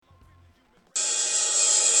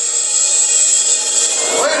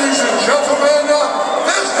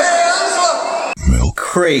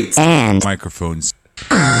crates, and microphones.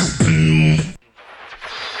 Are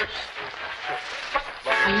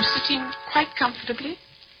you sitting quite comfortably?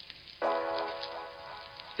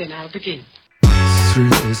 Then I'll begin. This is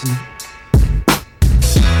real, isn't it?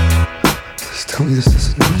 Just tell me this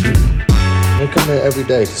isn't a dream. They come here every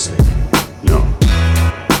day to sleep. No.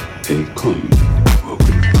 They come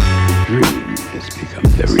broken. The dream has become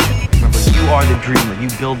very real. Remember, you are the dreamer. You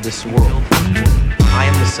build this world. I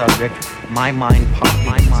am the subject. My mind pop.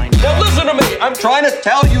 My mind. Now listen to me. I'm trying to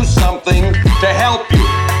tell you something to help you.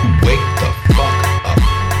 Wake the fuck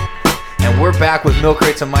up. And we're back with Milk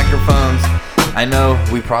Crates and Microphones. I know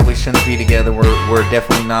we probably shouldn't be together. We're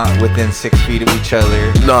definitely not within 6 feet of each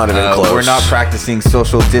other. Not even close. We're not practicing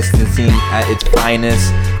social distancing at its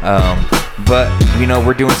finest. But you know,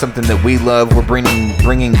 we're doing something that we love. We're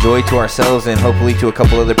bringing joy to ourselves and hopefully to a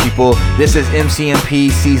couple other people. This is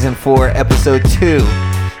MCMP Season 4, Episode 2.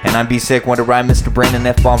 And I'm B-Sick, Wonder Rhyme, Mr. Brandon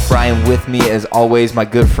F-Bomb Fry, and with me, as always, my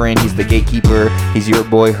good friend. He's the gatekeeper. He's your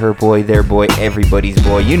boy, her boy, their boy, everybody's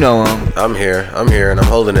boy. You know him. I'm here, and I'm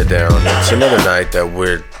holding it down. It's another night that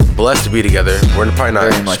we're blessed to be together. We're probably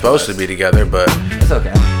not supposed to be together, but it's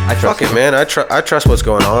okay. I trust fuck it, man. I trust what's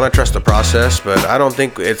going on. I trust the process, but I don't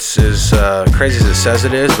think it's as crazy as it says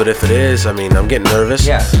it is. But if it is, I mean, I'm getting nervous.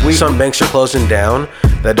 Yeah. Some banks are closing down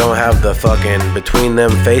that don't have the fucking between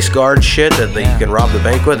them face guard shit that you can rob the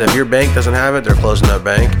bank with. If your bank doesn't have it, they're closing that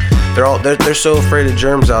bank. They're so afraid of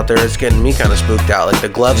germs out there. It's getting me kind of spooked out. Like the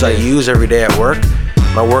gloves I use every day at work.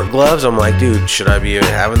 My work gloves, I'm like, dude, should I be even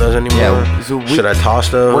having those anymore? Yeah, so should I toss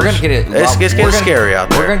those? We're gonna get it. It's getting scary out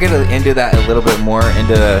there. We're gonna get into that a little bit more,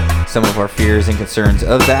 into some of our fears and concerns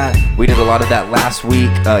of that. We did a lot of that last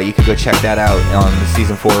week. You could go check that out on the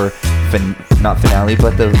season 4, not finale,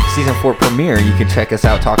 but the season 4 premiere. You can check us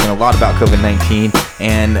out talking a lot about COVID-19,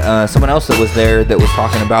 and someone else that was there that was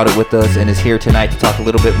talking about it with us and is here tonight to talk a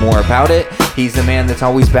little bit more about it. He's the man that's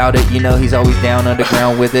always about it. You know, he's always down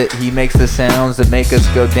underground with it. He makes the sounds that make us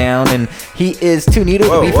go down, and he is Tunito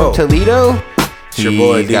to be from Toledo. It's your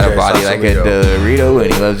boy, He's got DJ a body Sausalito. like a Dorito,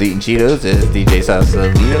 and he loves eating Cheetos. It's DJ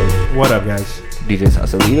Sausalito. What up, guys? DJ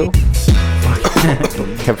Sausalito.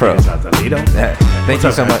 Pro. Thank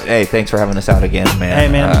you so much. Hey, thanks for having us out again, man.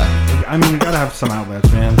 Hey, man. I mean, you gotta have some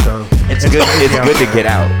outlets, man. So it's good. It's good to get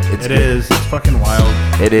out. It is. It's fucking wild.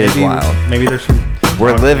 It is wild. Maybe there's some.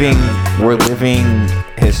 We're living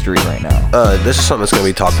history right now. This is something that's gonna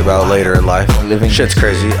be talked about later in life. Shit's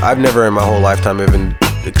crazy. I've never in my whole lifetime even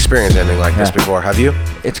experienced anything like this before. Have you?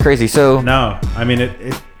 It's crazy. So no, I mean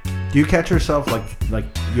it. Do you catch yourself like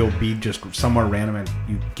you'll be just somewhere random and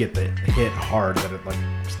you get the hit hard that it like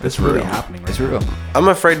it's really happening? It's real. I'm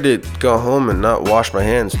afraid to go home and not wash my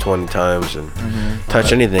hands 20 times and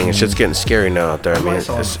touch anything. It's just getting scary now out there. I mean, it's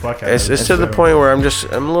to the point where I'm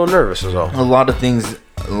a little nervous is all. A lot of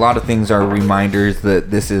things are reminders that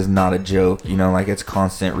this is not a joke. You know, like it's a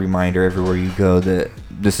constant reminder everywhere you go that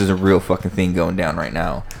this is a real fucking thing going down right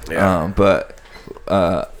now. Yeah. But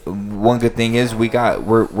one good thing is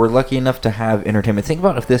we're lucky enough to have entertainment. Think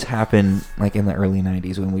about if this happened like in the early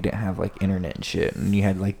 90s when we didn't have like internet and shit, and you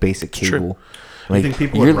had like basic cable. Like, you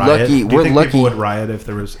think people would riot? People would riot if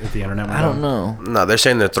the internet went I don't know. No, they're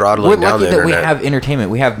saying they're throttling down the internet. We're lucky that we have entertainment.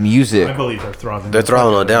 We have music. I believe they're throttling. They're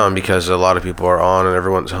throttling it down because a lot of people are on and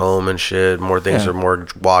everyone's home and shit. More things are more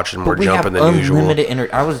watching, more jumping than usual.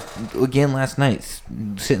 I was again last night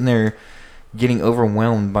sitting there getting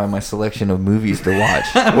overwhelmed by my selection of movies to watch.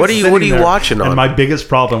 What are you watching on? And my biggest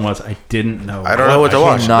problem was I didn't know. I don't know what to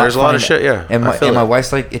watch. There's a lot of shit, yeah. And my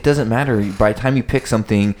wife's like, it doesn't matter. By the time you pick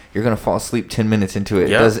something, you're going to fall asleep 10 minutes into it.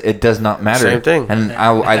 Yeah. It does not matter. Same thing. And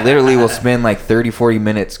I literally will spend like 30, 40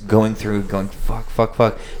 minutes going through, going,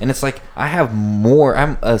 fuck. And it's like,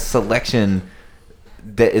 I'm a selection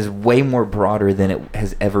that is way more broader than it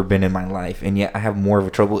has ever been in my life, and yet I have more of a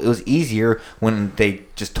trouble. It was easier when they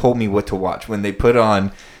just told me what to watch. When they put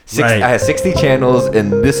on, I had 60 channels,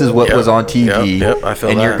 and this is what was on TV, Yep, I feel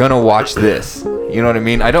and that. You're gonna watch this. You know what I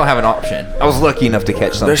mean? I don't have an option. I was lucky enough to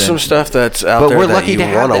catch something. There's some stuff that's out there that you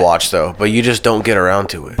want to watch, though, but you just don't get around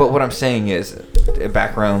to it. But what I'm saying is,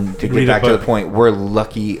 background to get back to the point, we're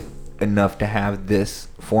lucky enough to have this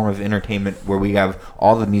form of entertainment where we have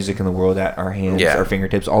all the music in the world at our hands, our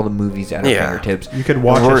fingertips, all the movies at our fingertips. You could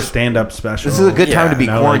watch a stand-up special. This is a good time to be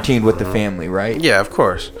quarantined with the family, right? Yeah, of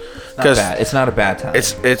course. It's not a bad time.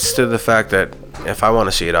 It's to the fact that if I want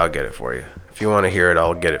to see it, I'll get it for you. If you want to hear it,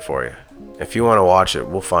 I'll get it for you. If you want to watch it,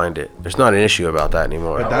 we'll find it. There's not an issue about that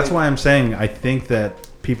anymore. But that's why I'm saying I think that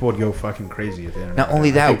people would go fucking crazy at the internet. Not only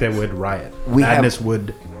that, I think they would riot. Madness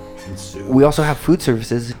would ensue. We also have food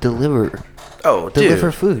services that deliver Oh, dude.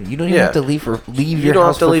 deliver food. You don't even Yeah. have to leave You your don't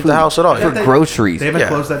house have to for leave the food. house at all. For Yeah. groceries. They haven't Yeah.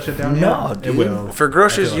 closed that shit down No, yet? dude. It will. For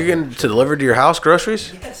groceries, you're getting delivered to your house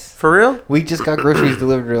groceries? Yes. For real? We just got groceries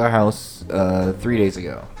delivered to our house 3 days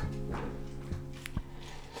ago.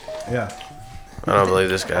 Yeah. I don't believe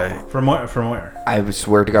this guy. From where? I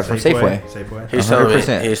swear to God, from Safeway. Safeway. He's telling me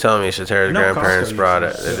 100%. Satara's No, grandparents Costco brought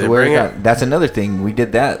it. uses Did it. they Swear to bring God. it? That's another thing. We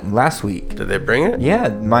did that last week. Did they bring it? Yeah,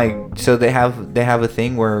 so they have a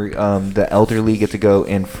thing where the elderly get to go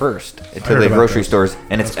in first to heard the about grocery this. stores,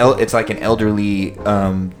 and That's cool. it's like an elderly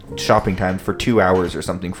shopping time for 2 hours or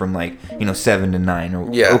something from 7 to 9 or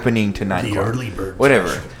Yeah. opening to 9 The o'clock. early bird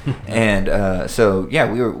whatever. And so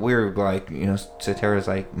yeah, we were like, Satara's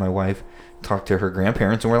like, my wife talked to her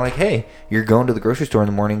grandparents, and we're like, hey, you're going to the grocery store in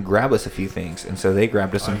the morning, grab us a few things. And so they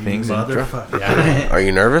grabbed us some things. Motherfucker. Yeah. Are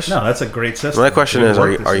you nervous? No, that's a great system. My question is,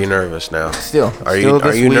 Work this are you system. nervous now? Still Are still you this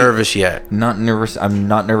are you week, nervous yet? Not nervous. I'm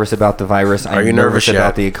not nervous about the virus. I'm Are you nervous yet?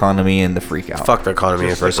 about the economy and the freak out. Fuck the economy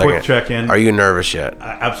Just for a a quick second. check-in. Are you nervous yet?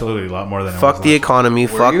 Absolutely, a lot more than I Fuck was the last economy.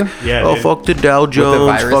 Fuck. you? Yeah, Oh, dude. fuck the Dow Jones.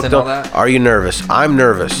 virus Fuck and all that? Are you nervous? I'm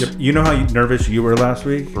nervous. week. You know how nervous you were last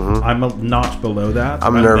week? I'm a notch below that.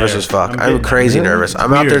 Mm-hmm. I'm nervous there. as fuck. I'm getting crazy there. nervous.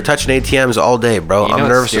 I'm out there Weird. touching ATMs all day, bro. You know I'm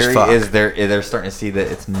what's nervous as scary fuck. is they're starting to see that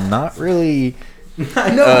it's not really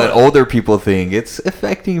an older people thing. It's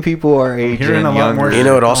affecting people our age hearing and a lot younger. more You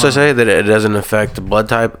know what? Also Come on. say that it doesn't affect blood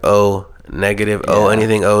type O, negative O, Yeah.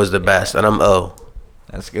 anything O is the best, and I'm O.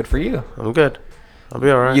 That's good for you. I'm good. I'll be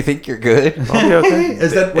all right. You think you're good? I'll be okay.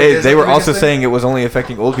 Is that? Hey, is they that were what also you're saying it was only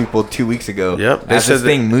affecting old people 2 weeks ago. Yep. As this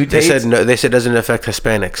thing mutates, They said no. They said it doesn't affect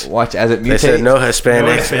Hispanics. watch as it mutates. They said no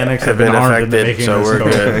Hispanics, No Hispanics have been harmed in the affected, making so of we're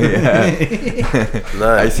this good.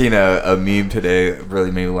 I Nice. seen a meme today. Really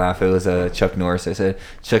made me laugh. It was Chuck Norris. I said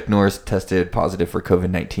Chuck Norris tested positive for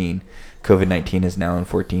COVID-19. COVID-19 is now in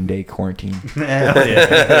 14-day quarantine. Hell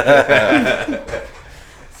yeah.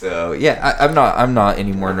 So yeah, I'm not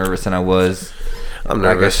any more nervous than I was. I'm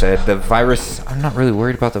Like I nervous. said, the virus. I'm not really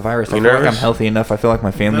worried about the virus. I You feel like I'm nervous? healthy enough. I feel like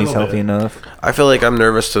my family's Little healthy bit. enough. I feel like I'm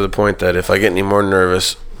nervous to the point that if I get any more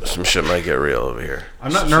nervous, some shit might get real over here.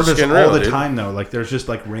 I'm not It's just nervous getting all real, the dude. time though. Like there's just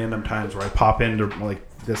like random times where I pop into like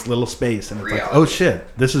this little space and it's like, oh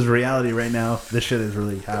shit, this is reality right now. This shit is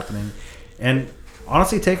really happening. And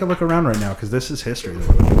honestly, take a look around right now because this is history that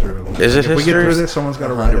we're looking through. Is it if we get history? through this, someone's got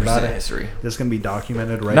to write about 100% it. history. This is gonna be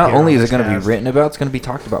documented right. Not here only on is it this going to be cast. written about, it's going to be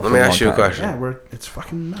talked about. Let for me a long ask you a time. question. Yeah, it's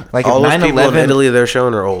fucking nuts. Like All if those people in 9/11 Italy they're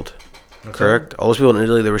showing are old. What's Correct. All those people in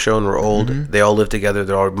Italy they were showing were old. Mm-hmm. They all live together.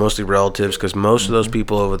 They're all mostly relatives because most of those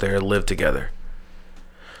people over there live together.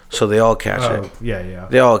 So they all catch Oh, it. yeah.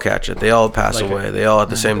 They all catch it. They all pass Like away. it. They all at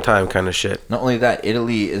the same time kind of shit. Not only that,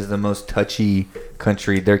 Italy is the most touchy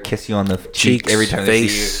country. They kiss you on the cheek Cheeks, every time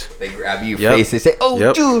face. they see you. They grab you Yep. face. They say, "Oh,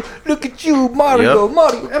 Yep. you look at you, Mario, Yep.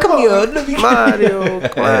 Mario, come here, let me Mario,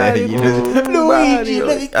 You know, Luigi,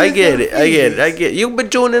 let me I kiss get your it. I get it. I face. get it. You've been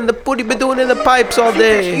doing in the what you been doing in the pipes all You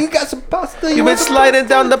day. got some pasta. You've been want some sliding pasta?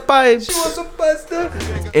 down the You pipes. want some pasta?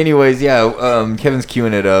 Anyways, yeah, Kevin's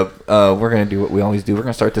queuing it up. We're gonna do what we always do. We're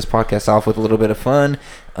gonna start this podcast off with a little bit of fun.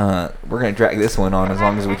 We're gonna drag this one on as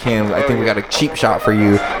long as we can. I think we got a cheap shot for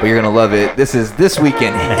you, but you're gonna love it. This is This Week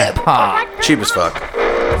in Hip Hop. Cheap as fuck.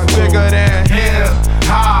 Bigger than hip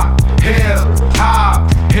hop, hip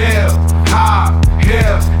hop, hip hop,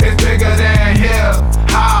 hip. It's bigger than hip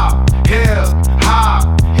hop, hip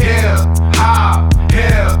hop, hip hop,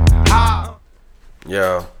 hip hop.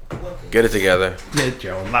 Yo, get it together. Get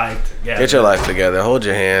your life together. Get your life together. Hold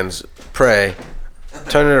your hands. Pray.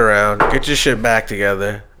 Turn it around. Get your shit back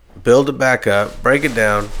together. Build it back up. Break it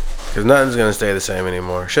down. Because nothing's going to stay the same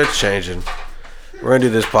anymore. Shit's changing. We're going to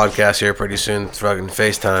do this podcast here pretty soon. It's fucking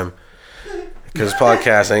FaceTime. Because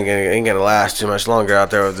podcast ain't gonna last too much longer out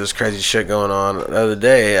there with this crazy shit going on. The other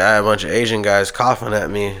day, I had a bunch of Asian guys coughing at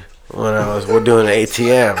me when we're doing an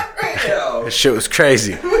ATM. This shit was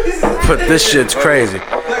crazy. But this shit's crazy.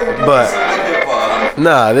 But,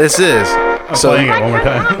 nah, this is. I'm So, playing it one more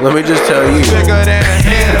time. let me just tell you. Bigger than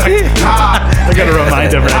hip hop, I gotta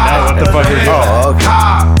remind him right now what the fuck we're doing. Oh, okay.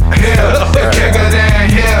 hop, hip. It's bigger than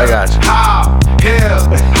hip I got you. hop, hip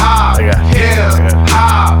hop, I got you. hip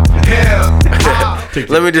hop, hip hop.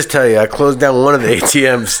 Let me just tell you, I closed down one of the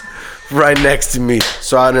ATMs right next to me,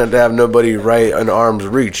 so I didn't have nobody right in arm's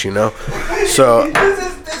reach, you know? So,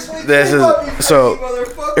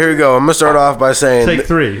 here we go. I'm gonna start off by saying Take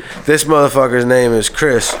three. this motherfucker's name is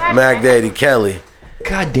Chris Mac Daddy Kelly.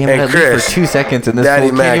 God damn it! And I lived Chris, for 2 seconds and this Daddy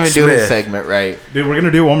fool Mac can't even do his Smith. segment right. Dude, we're gonna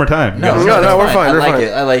do it one more time. No, we're fine. I We're like fine.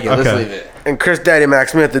 it. I like it. Okay. Let's leave it. and Chris Daddy Mac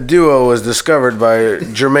Smith, the duo, was discovered by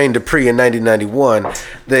Jermaine Dupri in 1991.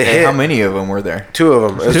 The hit, How many of them were there? 2 of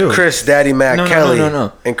them. It was Two. Chris Daddy Mac Kelly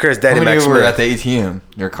and Chris Daddy How many Mac of them were Smith. at the ATM?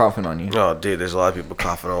 They're coughing on you. Oh, dude, there's a lot of people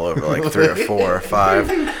coughing all over, like 3 or 4 or 5.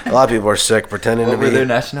 A lot of people are sick, pretending What to were be their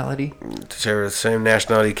nationality? the same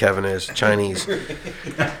nationality Kevin is, Chinese.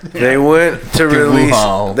 They went to release.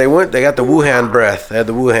 Wuhan. They got the Wuhan breath. They had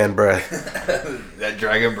the Wuhan breath. That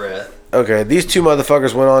dragon breath. Okay, these 2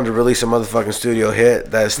 motherfuckers went on to release a motherfucking studio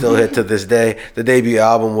hit that is still a hit to this day. The debut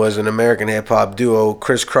album was an American hip hop duo.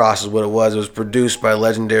 Criss Cross is what it was. It was produced by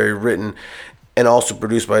legendary written and also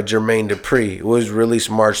produced by Jermaine Dupri. It was released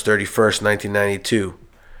March 31st, 1992.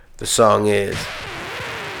 The song is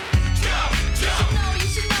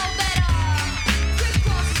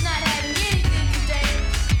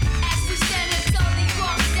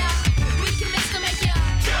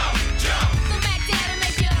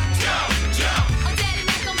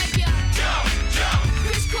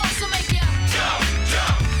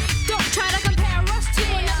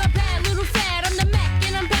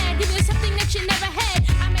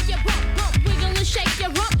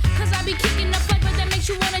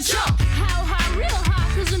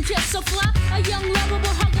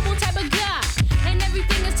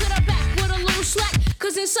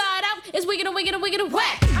inside out is wicked and wicked and wicked and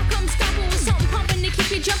whack. I come stopping with something pumping to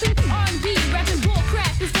keep you jumping. R&B, rapping, bull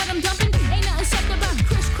crap is what I'm dumping. Ain't nothing soft about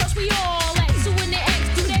Criss Cross, we all act. So when they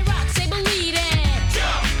ask, do they rock? Say believe it.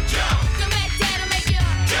 Jump, jump. The Mac Dad'll make ya.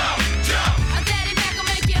 Jump, jump. A Daddy Mac will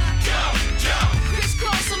make ya. Jump, jump. Criss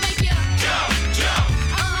Cross will make ya. Jump, jump.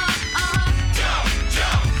 Jump,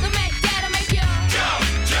 jump. The Mac Dad'll make ya. Jump,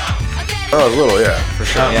 jump. Oh, a little, yeah, for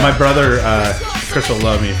sure. My brother, Chris will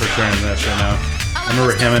love me for sharing that shit now. I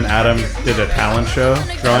remember him and Adam did a talent show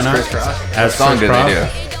growing up. What song did they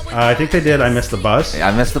do? I think they did I Missed the Bus.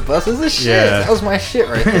 I Missed the Bus is the shit. Yeah. That was my shit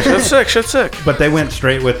right there. Shit's sick. But they went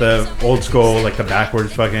straight with the old school, like the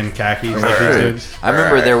backwards fucking khakis. Like these dudes. I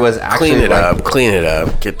remember there was actually Clean it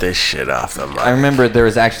up. Get this shit off the mic. I remember there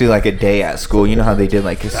was actually like a day at school. You know how they did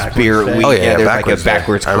like a spirit day? week? Oh, yeah, there's backwards like a day.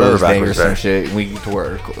 backwards I remember clothes day or backwards some day. shit. We wore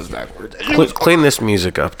our clothes backwards. Clean this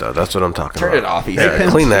music up, though. That's what I'm talking Turn about. it off, easy. Yeah,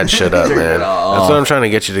 clean that shit up, Turn man. it That's off. what I'm trying to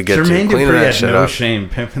get you to get Jermaine to. Clean Dupri that had shit no up. shame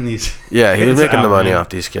pimping these. Yeah, he was kids making the out, money man. off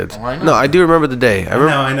these kids. I know. No, I do remember the day. I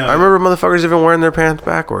know. I remember motherfuckers even wearing their pants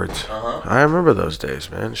backwards. I remember those days,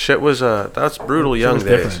 man. Shit was that's brutal young was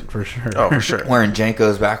days. different, for sure. Oh, for sure. Wearing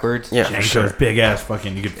Jankos backwards. Yeah, for Janko's sure. big ass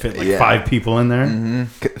fucking. You could fit like Yeah. 5 people in there.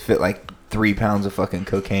 Could fit like 3 pounds of fucking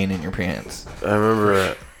cocaine in your pants. I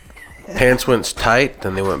remember pants went tight,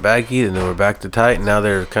 then they went baggy, then they were back to tight, and now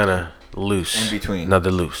they're kind of loose. In between. Now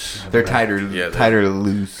they're loose. They're tighter, they're- tighter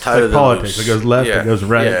loose. Tighter than politics. loose. It goes left, it goes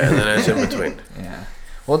right. Yeah, and then it's in between. Yeah.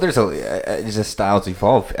 Well, there's it's just styles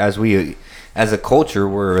evolve as we, as a culture,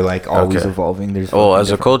 we're like always Okay. evolving. There's Oh, fucking as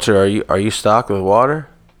a different- culture, are you stocked with water?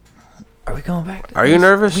 Are we going back? To Are you this?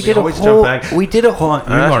 nervous? We did a always whole. jump back. We did a whole. You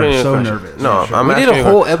I'm are asking you a so question. nervous. No, Sure. I'm We did asking a you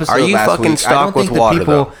whole question. episode Are you last fucking week. I stocked don't think with the water,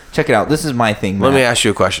 people, though? check it out. This is my thing, Let Matt. me ask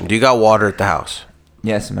you a question. Do you got water at the house?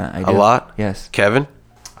 Yes, Matt. I do. A lot? Yes. Kevin?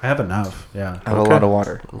 I have enough. Yeah. I have a lot of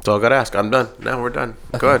water. That's all I got to ask. I'm done. Now we're done.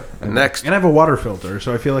 Good. Next. And I have a water filter,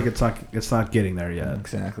 so I feel like it's not getting there yet.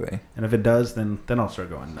 Exactly. And if it does, then I'll start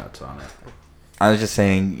going nuts on it. I was just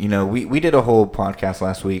saying, we did a whole podcast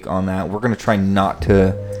last week on that. We're going to try not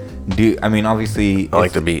to do, I mean, obviously, I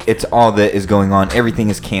like the beat. It's all that is going on. Everything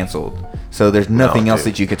is canceled. So there's nothing else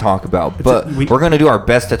dude. that you could talk about. But we- we're going to do our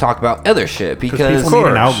best to talk about other shit because people need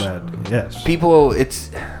an outlet. Yes. people, it's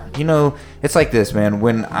like this, man.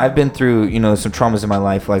 When I've been through, some traumas in my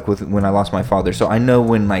life, like when I lost my father. So I know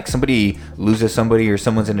when like somebody loses somebody or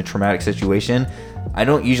someone's in a traumatic situation, I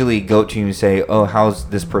don't usually go to you and say, "Oh, how's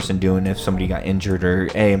this person doing?" If somebody got injured, or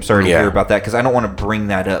 "Hey, I'm sorry to hear about that," because I don't want to bring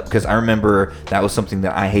that up. Because I remember that was something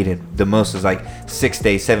that I hated the most. Is like 6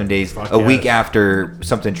 days, 7 days, a week after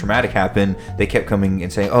something traumatic happened, they kept coming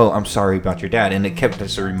and saying, "Oh, I'm sorry about your dad," and it kept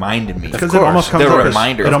just reminding me. Because it almost comes the up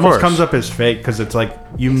reminder. as, it of almost course. comes up as fake because it's like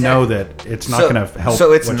you know that it's not going to help.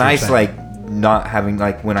 So it's what you're nice, saying. like not having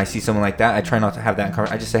like when I see someone like that, I try not to have that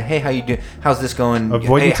conversation. I just say, "Hey, how you doing? How's this going?"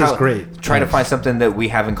 Avoidance hey, is great. Try to find something that we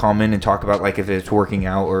have in common and talk about, like if it's working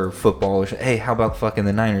out or football. Or hey, how about fucking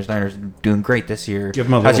the Niners? Niners doing great this year. Give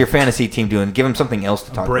them a How's little your fantasy team doing? Give them something else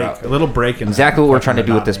to talk break, about. a little break. In Exactly that what we're trying to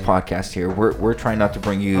do with fucking this podcast here. We're trying not to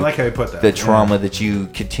bring you I like how you put that. the trauma that you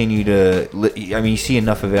continue to. I mean, you see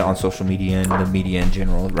enough of it on social media and the media in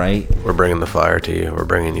general, right? We're bringing the fire to you. We're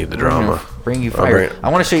bringing you the drama. Bring you fire. I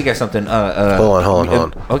want to show you guys something. Hold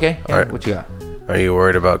on. Okay. Yeah, All right. What you got? Are you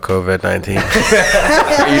worried about COVID-19?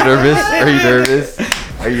 Are you nervous?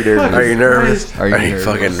 Are you nervous? Are you nervous? Are you nervous?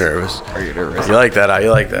 fucking nervous? Are you nervous? You like that?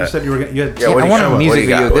 You like that? You said you were. You had, Yeah, what I do you want got? a What do music you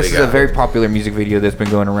got? video. What do This you is a got? very popular music video that's been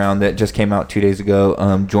going around that just came out 2 days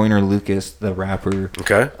ago. Joyner Lucas, the rapper.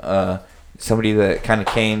 Okay. Somebody that kind of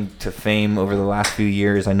came to fame over the last few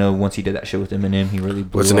years. I know once he did that shit with Eminem, he really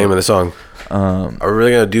blew What's the name of the song? the? Are we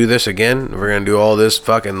really gonna do this again? We're gonna do all this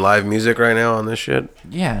fucking live music right now on this shit?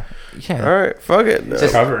 Yeah. All right, fuck it.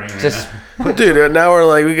 Just, covering. just Dude, now we're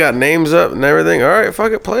like, we got names up and everything. All right,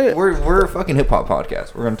 fuck it, play it. we're a fucking hip hop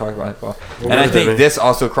podcast. We're gonna talk about hip hop, and I gonna think do it. this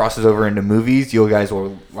also crosses over into movies. You guys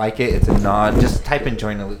will like it. It's a nod. Just type in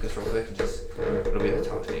Joyner Lucas real quick. And just it'll be the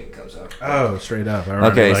top thing that comes up. Oh, straight up. I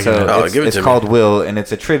remember Okay, liking so it. Oh, it's, give it it's to me. called Will, and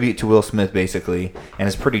it's a tribute to Will Smith, basically, and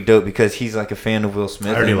it's pretty dope because he's like a fan of Will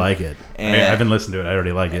Smith. I already and- like it. and- I haven't listened to it. I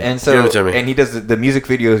already like it. And Give so, it to me. and he does the music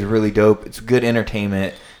video is really dope. It's good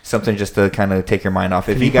entertainment, something just to kind of take your mind off.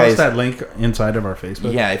 If Can you you post guys, that link inside of our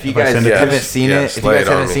Facebook? yeah, if you If I guys send it to haven't you? seen Yes, it, if you lay guys it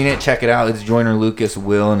on haven't me. seen it, check it out. It's Joyner Lucas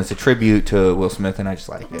Will, and it's a tribute to Will Smith, and I just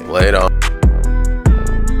like it. Lay it on.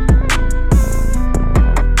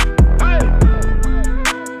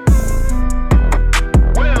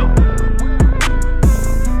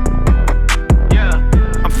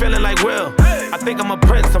 I'm feeling like Will. I think I'm a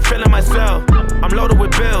prince, I'm feeling myself. I'm loaded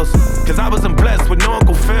with bills, cause I wasn't blessed with no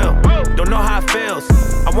Uncle Phil. Don't know how it feels.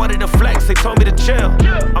 I wanted to flex, they told me to chill.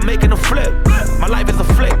 I'm making a flip. My life is a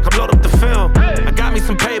flick, I'm loaded up the film. I got me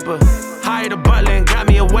some paper, hired a butler and got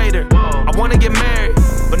me a waiter. I wanna get married,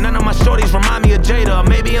 but none of my shorties remind me of Jada. Or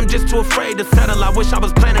maybe I'm just too afraid to settle. I wish I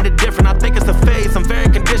was planning it different. I think it's a phase, I'm very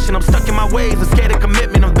conditioned. I'm stuck in my ways, I'm scared of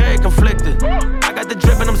commitment, I'm very conflicted. I got the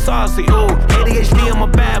drip and I'm saucy, ooh. ADHD, I'm a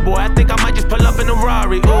bad boy. I think I might just pull up in a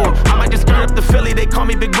Rari, ooh. I might just skirt up the Philly, they call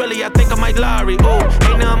me Big Willie. I think I might Larry, ooh.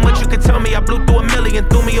 Ain't nothing much you can tell me. I blew through a million,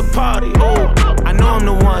 threw me a party, ooh. I know I'm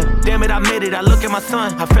the one, damn it, I made it. I look at my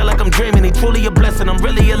son, I feel like I'm dreaming. He truly a blessing, I'm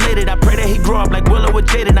really elated. I pray that he grow up like Willow with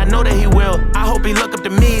Jaden. I know that he will. I hope he look up to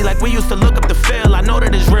me like we used to look up to Phil. I know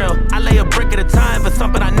that it's real. I lay a brick at a time for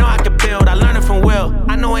something I know I can build. I learned it from Will.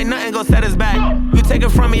 I know ain't nothing gon' set us back. You take it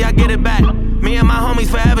from me, I get it back. Me and my homies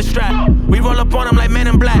forever strapped. We roll up on them like Men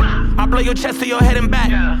in Black. I blow your chest to your head and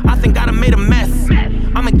back. I think I done made a mess.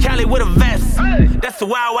 I'm in Cali with a vest. That's the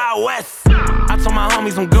Wild Wild West. I told my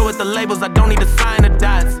homies I'm good with the labels. I don't need to sign the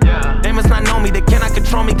dots. They must not know me. They cannot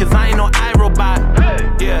control me cause I ain't no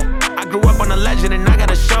iRobot. Yeah, I grew up on a legend and I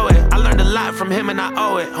gotta show it. I learned a lot from him and I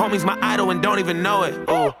owe it. Homie's my idol and don't even know it.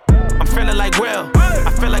 Ooh. I'm feeling like Will.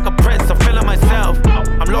 I feel like a prince, I'm feeling myself.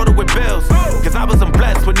 I'm loaded with bills, cause I wasn't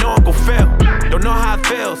blessed with no Uncle Phil. Don't know how it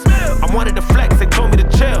feels. I wanted to flex, they told me to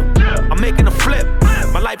chill. I'm making a flip.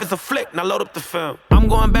 My life is a flick, now load up the film. I'm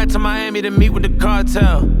going back to Miami to meet with the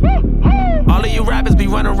cartel. All of you rappers be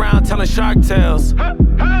running around telling shark tales.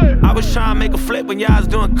 I was trying to make a flip when y'all was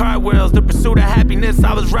doing cartwheels. The pursuit of happiness,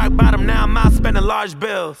 I was rock bottom, now I'm out spending large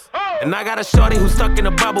bills. And I got a shorty who's stuck in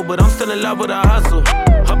a bubble, but I'm still in love with her hustle.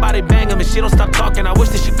 Her body banging, but she don't stop talking, I wish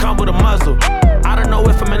that she come with a muzzle. I don't know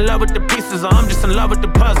if I'm in love with the pieces or I'm just in love with the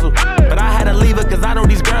puzzle. But I had to leave her cause I know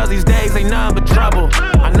these girls these days ain't nothing but trouble.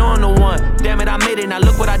 I know I'm the one, damn it I made it, now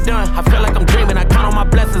look what I done. I feel like I'm dreaming, I count on my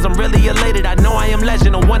blessings, I'm really elated. I know I am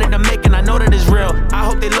legend, I wanted to make it, I know that it's real. I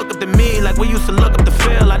hope they look up to me like we used to look up to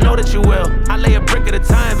Phil. I know that you will. I lay a brick at a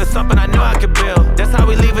time for something I know I can build. That's how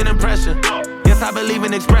we leave an impression. Yes, I believe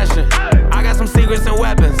in expression. I got some secrets and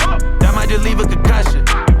weapons that might just leave a concussion.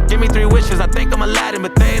 Give me 3 wishes, I think I'm Aladdin,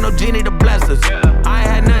 but they ain't no genie to bless us. I ain't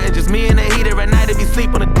had nothing, just me and the heater at night if he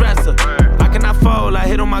sleep on the dresser. I cannot fold, I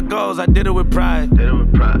hit on my goals, I did it with pride.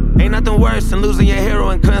 Ain't nothing worse than losing your hero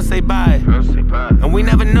and couldn't say bye. And we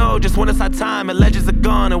never know just when it's our time, and legends are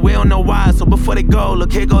gone and we don't know why. So before they go,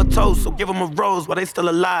 look here go a toast, so give them a rose while they still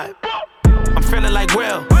alive. I'm feeling like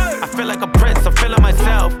Will, I feel like a prince, I'm feeling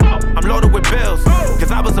myself. I'm loaded with bills,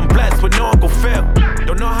 cause I wasn't blessed with no Uncle Phil.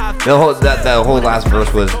 Don't know how I feel. The whole last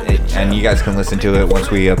verse was, and you guys can listen to it once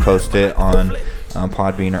we post it on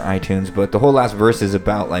Podbean or iTunes. But the whole last verse is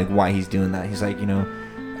about like why he's doing that. He's like, you know,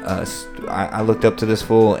 I looked up to this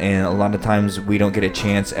fool, and a lot of times we don't get a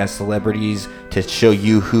chance as celebrities to show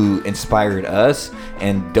you who inspired us,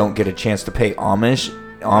 and don't get a chance to pay homage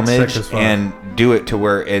and do it to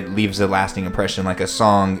where it leaves a lasting impression. Like a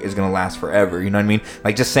song is gonna last forever, you know what I mean?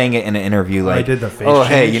 Like just saying it in an interview, like, I did the face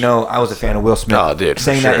hey, change. you know, I was a fan of Will Smith. Oh, dude,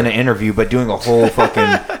 saying that in an interview, but doing a whole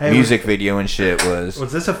fucking Hey, music video and shit was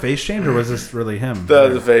this a face change or was this really him?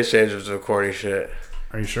 The face change was some corny shit.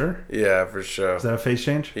 Are you sure? Yeah, for sure. Is that a face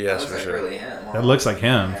change? Yes, for sure. That looks like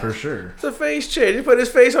him, for sure. It's a face change. He put his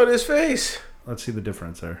face on his face. Let's see the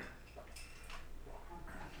difference there.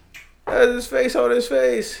 That's his face on his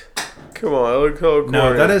face. Come on, look how corny.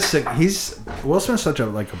 No, that is sick. Will Smith's such a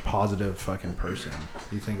positive fucking person.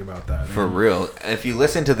 You think about that. For real. If you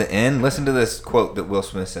listen to the end, listen to this quote that Will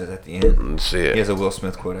Smith says at the end. Let's see it. He has a Will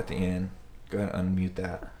Smith quote at the end. Go ahead and unmute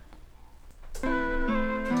that.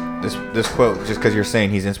 This quote, just because you're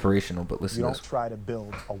saying he's inspirational, but listen You to don't this. try to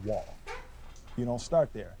build a wall. You don't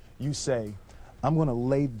start there. You say, I'm going to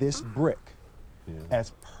lay this brick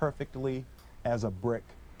as perfectly as a brick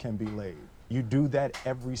can be laid. You do that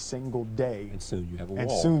every single day. And soon you have a wall.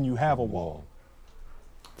 And soon you have a wall.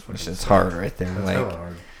 It's hard right there. That's like hella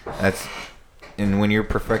hard. That's, and when you're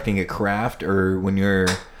perfecting a craft or when you're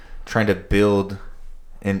trying to build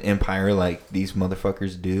an empire like these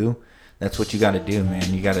motherfuckers do, that's what you got to do,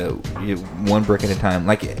 man. You got to one brick at a time,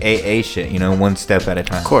 like AA shit, one step at a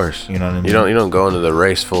time. Of course, you know what I mean. You don't go into the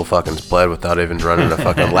race full fucking split without even running a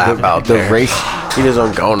fucking lap out there. The race, he just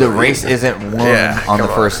don't go. The race isn't won on the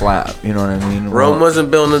first lap. You know what I mean? Rome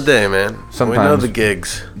wasn't built in a day, man. Sometimes we know the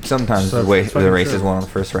gigs. Sometimes the race is won on the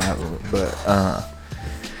first lap, but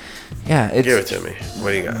yeah, give it to me.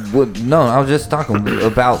 What do you got? Well, no, I was just talking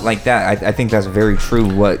about like that. I think that's very true.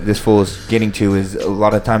 What this fool is getting to is a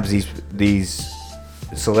lot of times these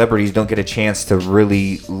celebrities don't get a chance to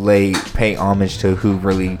really pay homage to who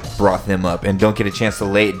really brought them up, and don't get a chance to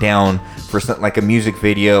lay it down for something like a music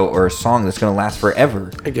video or a song that's going to last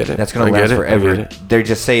forever. I get it. That's going to last forever. They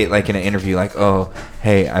just say it like in an interview, like, "Oh,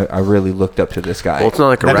 hey, I really looked up to this guy." Well, it's not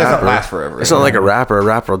like a that rapper. Doesn't last forever. It's not like a rapper. A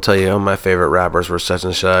rapper will tell you, "Oh, my favorite rappers were such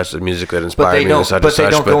and such. The music that inspired me was such and such." But they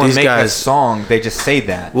don't go and these make guys, a song. They just say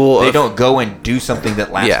that. Well, they don't go and do something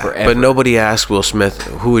that lasts forever. But nobody asked Will Smith,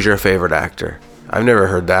 "Who is your favorite actor?" I've never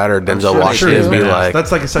heard that, or Denzel Washington be like,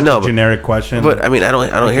 that's like such a generic question. But I mean, I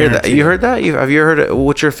don't hear that. You heard that? Have you heard it?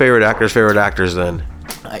 What's your favorite actor's favorite actors then?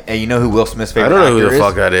 You know who Will Smith's favorite actor is? I don't know who the is?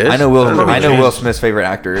 fuck that is. I know Will Smith's favorite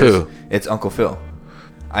actor is. Who? It's Uncle Phil.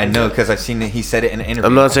 I know because I've seen it. He said it in an interview.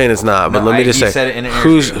 I'm not saying it's not, but let me just say, said it in an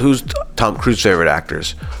who's Tom Cruise's favorite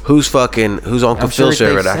actors? Who's Uncle Phil's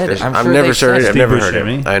favorite actors? I've never heard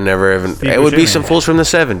him. I never even. It would be some fools from the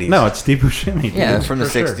 70s. No, it's Steve Buscemi. Yeah, it's from the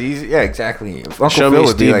 60s. Yeah, exactly. Uncle Show Phil me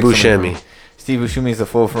would be Steve like Buscemi. Steve Buscemi's the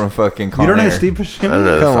fool from fucking Con You don't know Air. Steve Buscemi? I don't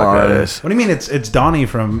know who the fuck that is. What do you mean? It's Donnie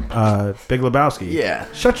from Big Lebowski. Yeah.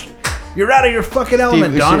 You're out of your fucking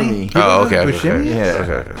element, Donnie. Oh, okay. Yeah.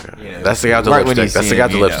 Okay. That's the guy with the lipstick. That's the guy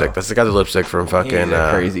with the lipstick. That's the guy with the lipstick from fucking. He's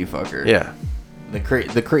a crazy fucker. Yeah.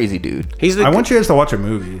 The crazy dude. I want you guys to watch a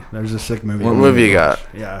movie. There's a sick movie. What movie you got?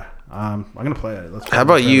 Yeah. I'm gonna play it. How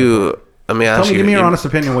about you? Let me ask you. Give me your honest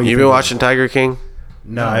opinion. What you been watching Tiger King?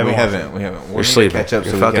 No, we haven't. You're sleeping. You're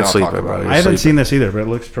fucking sleeping, bro. I haven't seen this either, but it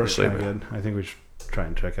looks pretty good. I think we should try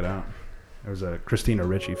and check it out. There was a Christina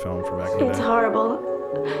Ricci film from back in the day. It's horrible.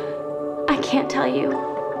 I can't tell you.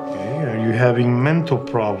 Okay, are you having mental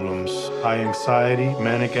problems? High anxiety,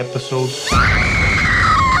 manic episodes?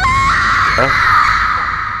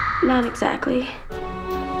 Not exactly.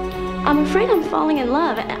 I'm afraid I'm falling in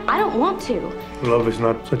love, and I don't want to. Love is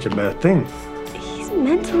not such a bad thing. He's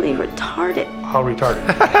mentally retarded. How retarded?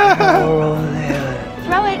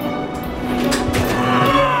 Throw it.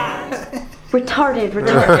 Retarded.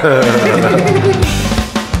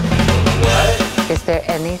 Is there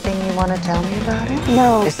anything you want to tell me about it?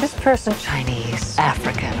 No. Is this person Chinese,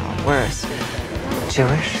 African, or worse,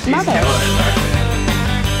 Jewish? Mother.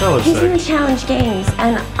 He's in the Challenge Games,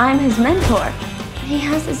 and I'm his mentor. He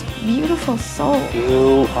has this beautiful soul.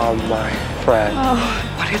 You are my friend. Oh.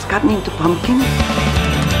 What has gotten into Pumpkin?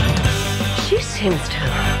 She seems to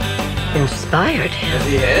have inspired him.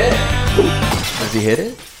 Does he hit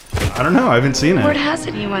it? I don't know. I haven't seen it. Word has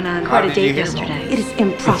it you went on quite a date yesterday. It is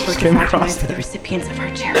improper to fraternize with the recipients of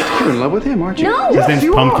our charity. You're in love with him, aren't you? No! His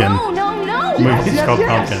name's Pumpkin. No. The movie's called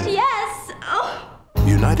Pumpkin. Yes. Oh.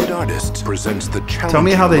 United Artists presents the Tell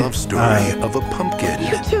me how challenging they, love story of a pumpkin.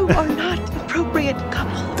 You two are not appropriate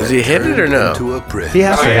couple. Does he hit it or no? To a prick. He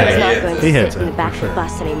has to hit He's not it. going to He sit hits in the it. back For of the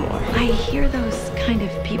sure. bus anymore. I hear those kind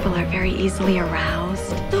of people are very easily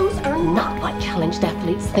aroused. Those are not what challenged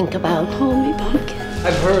athletes think about. Call me Pumpkin.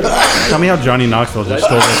 I've heard. Tell me how Johnny Knoxville just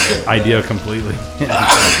stole this idea completely.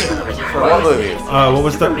 What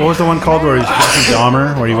was the one called where he's Jeffrey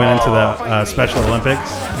Dahmer, where he went into the Special Olympics?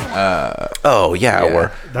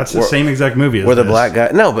 That's the same exact movie. Where the black guy?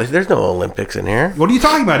 No, but there's no Olympics in here. What are you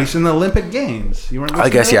talking about? He's in the Olympic Games. You weren't. I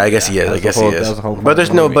guess he is. That was the whole But there's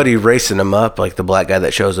point of the nobody racing him up like the black guy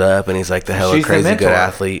that shows up and he's like the hella She's the crazy good mentor.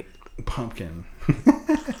 athlete. Pumpkin.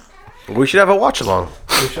 We should have a watch along.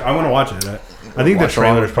 I want to watch it. I think the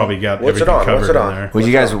trailer's probably got What's it everything on? covered What's it in on?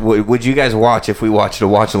 there. Would you guys watch if we watched a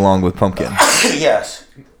watch along with Pumpkin? Yes.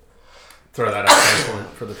 Throw that out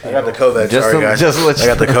for the people. I got the COVID. Just Sorry, to- guys. just to let I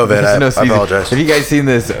got the you know, COVID. just no I season. apologize. Have you guys seen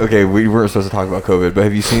this? Okay, we weren't supposed to talk about COVID, but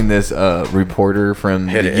have you seen this reporter from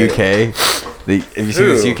Hit the it. UK? Have you seen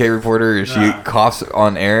this Who? UK reporter? She coughs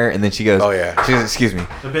on air, and then she goes, Oh, yeah. she goes, excuse me.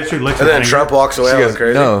 The bitch who licks And her then finger. Trump walks away She going goes,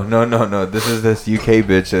 crazy. no. This is this UK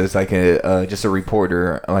bitch that's like just a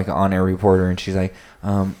reporter, like an on-air reporter, and she's like,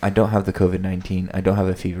 I don't have the COVID-19. I don't have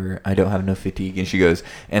a fever. I don't have no fatigue. And she goes,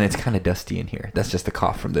 and it's kind of dusty in here. That's just a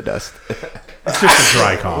cough from the dust. It's just a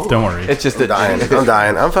dry cough. Don't worry. It's just I'm dying. I'm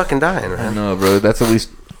dying. I'm fucking dying, I man. know, bro. That's at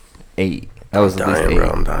least 8. That was at least Dying, 8. bro.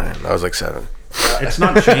 I'm dying. I was like 7. It's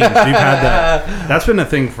not changed. You've had that. That's been a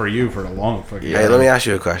thing for you for a long fucking Hey, let me ask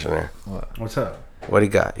you a question there. What's up? What do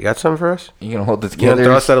you got? You got something for us? You gonna hold this You gonna together?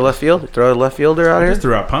 throw us out of left field? Throw a left fielder out I here? just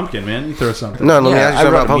threw out pumpkin, man. You throw something. No, let me Yeah, ask you I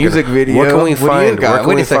something brought about a music pumpkin. video. What can we What do you find? got? Where can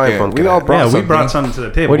Wait we a second. find pumpkin? We all at? brought Yeah, we something. brought something to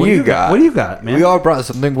the table. What do you got? What do you got, man? We all brought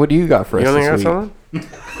something. What do you got for You us only got this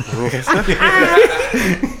week? something?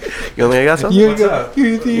 You only got something? You What's up? You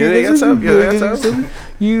only got something? You only got something?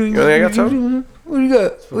 You only got something? What do you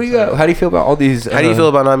got? What do you got? How do you feel about all these? How do you feel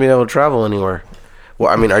about not being able to travel anywhere? Well,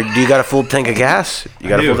 I mean, do you got a full tank of gas? You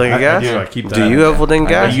got a full tank of gas? I do. I keep that. Do you have a full tank of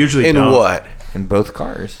gas? I usually In don't. what? in both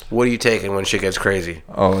cars? What are you taking when shit gets crazy?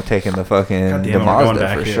 Oh, taking the fucking God the damn, we're going Mazda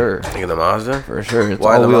back for here. sure. Taking the Mazda? For sure. It's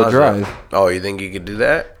Why the all-wheel Mazda? drive. Oh, you think you could do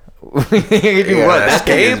that? You can do You what? gonna That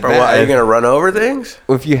thing is escape or what? Are bad. you gonna run over things?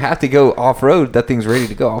 If you have to go off road, that thing's ready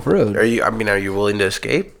to go off road. Are you? I mean, are you willing to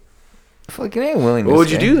escape? Fucking ain't willing. What to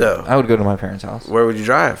would you escape. do though? I would go to my parents' house. Where would you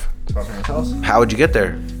drive? To my parents' house How would you get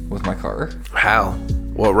there? with my car, How?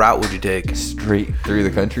 What route would you take? straight through the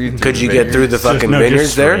country. Could you get through the fucking no, just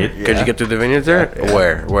vineyards there? straight. Could Yeah. you get through the vineyards there? Yeah.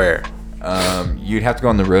 Where? You'd have to go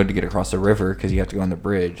on the road to get across the river because you have to go on the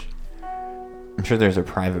bridge. I'm sure there's a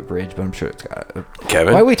private bridge, but I'm sure it's got.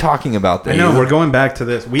 Kevin? Why are we talking about this? I know we're going back to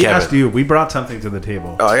this. We Kevin. asked you. We brought something to the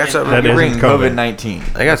table. Oh, I got something. That You isn't bring COVID.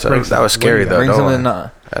 COVID-19. I got something. That was scary though. Bring Don't something. lie.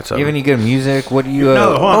 That's You have something. any good music? What do you?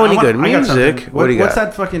 No, hold on. Oh, any I good got music? something. What do you What's got?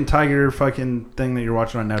 that fucking tiger fucking thing that you're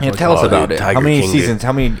watching on Netflix? Yeah, tell us Oh, about dude, it. Tiger How many King, dude. seasons?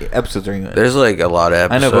 How many episodes are you in? There's like a lot of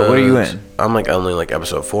I episodes. know, but what are you in? I'm like only like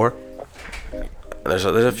episode 4. There's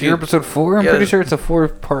a few. You're episode 4. I'm Yeah, pretty sure it's a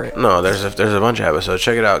 4-part. No, there's a bunch of episodes.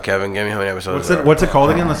 Check it out, Kevin. Give me how many episodes. What's it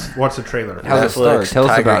called again? What's the trailer? How's it start? Tell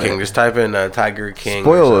us Tiger about King. it. Just type in Tiger King.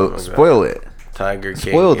 Spoil it. Tiger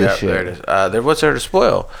King. Spoil this Yep, shit. There it is. What's there to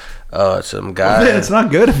spoil? Some guy. It's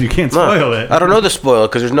not good if you can't No, spoil it. I don't know the spoil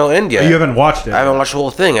because there's no end yet. You haven't watched it. I haven't watched the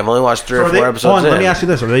whole thing. I've only watched 3 So or are 4 they, episodes. hold on, let in. me ask you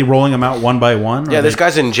this: are they rolling them out one by one? or Yeah, are this they-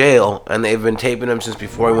 guy's in jail, and they've been taping him since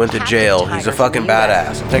before he went to jail. He's a fucking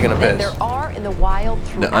badass. I'm taking a piss. There are in the wild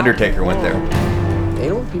The Undertaker went there. You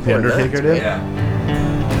know what people The are nuts, Undertaker man. did.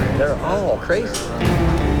 Yeah. They're all crazy.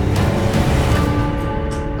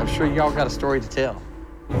 I'm sure y'all got a story to tell.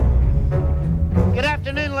 Good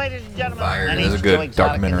afternoon, ladies and gentlemen. Fire. My It was name's a good Joe Exotic,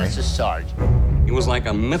 documentary. and This is Sarge. He was like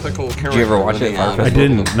a mythical character. Did you ever watch it, living Fire out Festival? I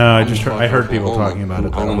in didn't. No, I just Oklahoma, I heard people talking about it.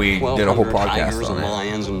 Oklahoma, though. We did a whole 1,200 podcast tigers on and it.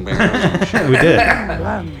 lions and bears and shit. We did.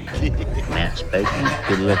 Man spoken,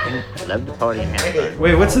 good looking, love to party and have fun.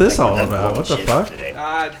 Wait, what's this all about? What the fuck?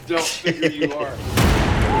 I don't think who you are.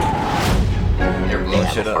 They're blowing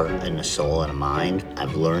shit up. Heart and a soul and a mind.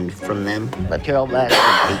 I've learned from them. But Carol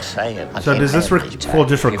Baskin keeps saying. I So can't does this have these fool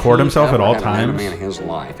just If record he himself at ever all had a man times? in his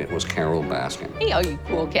life, it was Carol Baskin. Hey, all you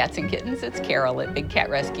cool cats and kittens, it's Carol at Big Cat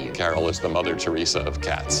Rescue. Carol is the Mother Teresa of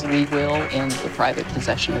cats. We will end the private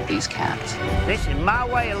possession of these cats. This is my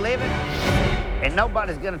way of living, and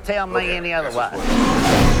nobody's gonna tell me any otherwise.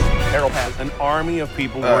 Carol has an army of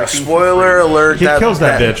people working. Spoiler alert! He kills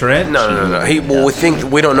that bitch, right? No.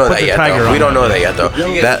 We don't know Put that the yet. tiger Though. on We don't that know bitch. that yet,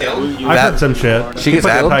 though. That I've heard some shit. She gets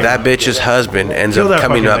that, killed? that bitch's husband ends Kill up that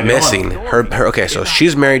coming fucking up thing. missing. Okay, so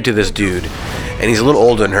she's married to this dude, and he's a little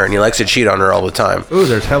older than her, and he likes to cheat on her all the time. Ooh,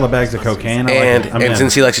 there's hella bags of cocaine. I And like it. I'm in.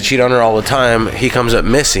 since he likes to cheat on her all the time, he comes up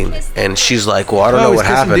missing, and she's like, "Well, I don't Oh, know he's what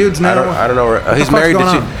kissing happened. dudes now? I don't know. What the He's fuck's married to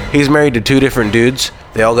going two. on? He's married to 2 different dudes.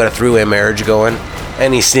 They all got a 3-way marriage going,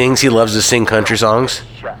 and he sings. He loves to sing country songs.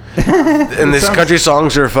 And these country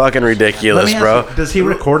songs are fucking Let ridiculous, me ask bro. you, does he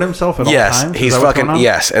record himself at all Yes, times? Is he's that what's fucking going on?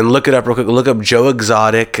 yes. And look it up real quick. Look up Joe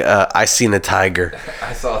Exotic. I seen a tiger.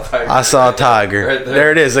 I saw a tiger. I saw a tiger. Right there.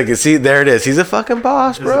 There it is. Like see, there it is. He's a fucking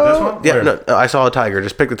boss, Is it bro. this one? Yeah, Where? no, I saw a tiger.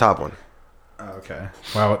 Just pick the top one, Oh, okay.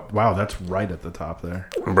 Wow, that's right at the top there.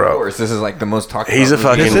 Of bro. course, this is like the most talked He's about a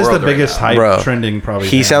fucking movie in This is the world right biggest now. hype Bro, trending probably.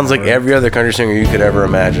 He thing sounds like ever. every other country singer you could ever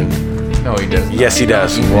imagine. No, he doesn't. Yes, he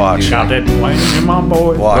does. Watch. Got that wine in my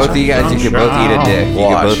boy. Watch. Both of you guys, you can both eat a dick. You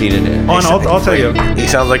can Watch. both eat a dick. Oh, and I'll tell you. He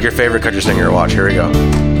sounds like your favorite country singer. Watch. Here we go.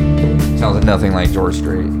 Sounds nothing like George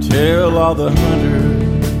Strait. Tell all the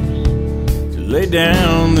hunters to lay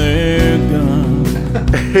down their guns.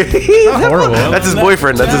 Not horrible. That's his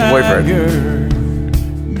boyfriend. That's his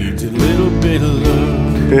boyfriend. Needs a little bit of love.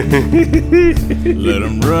 Let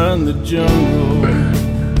him run the jungle.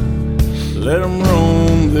 Let him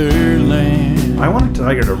roam their land. I want a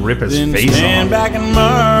tiger to rip his Then face stand off. back and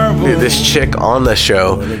marvel. Dude, this chick on the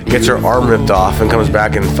show gets her arm ripped off and comes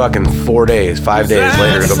back in fucking 4 days, 5 days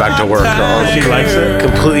later to go back to work. Her arm's She likes it?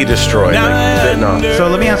 completely destroyed. Like, bitten off. So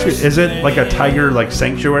let me ask you: is it like a tiger like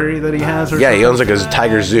sanctuary that he has? Or Yeah, he something? owns like a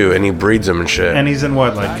tiger zoo and he breeds them and shit. And he's in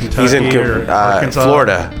what, like Kentucky He's in or Arkansas?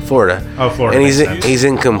 Florida. Oh, Florida. And makes he's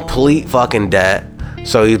in complete fucking debt.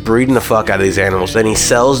 So he's breeding the fuck out of these animals. Then he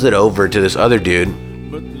sells it over to this other dude.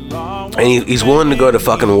 And he's willing to go to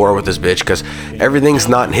fucking war with this bitch because everything's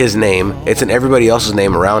not in his name. It's in everybody else's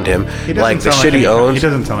name around him. He doesn't Like the sound shit he any- owns. He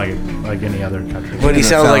doesn't sound like any other country. But he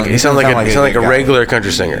sounds like a guy. regular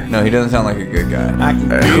country singer. No, he doesn't sound like a good guy.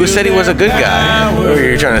 Who said he was a good guy? What,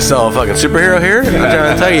 you're trying to sell a fucking superhero here? I'm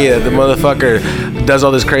trying to tell you that the motherfucker does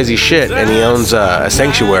all this crazy shit and he owns a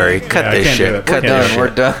sanctuary. Cut Yeah, I this can't do shit. it. Cut We're this done. shit. We're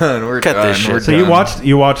done. We're Cut done. this shit. We're So done.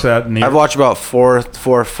 you watched that? And I've watched about 3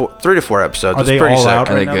 to 4 episodes. Are It's they pretty all sick. out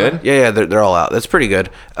Are they right now? good? Yeah, they're all out. That's pretty good.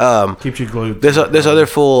 Keeps you glued. This other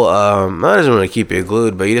fool, that doesn't really keep you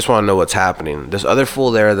glued, but you just want to know what's happening. This other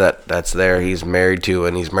fool there that's there, he's married to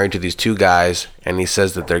these 2 guys, and he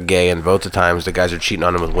says that they're gay, and both the times the guys are cheating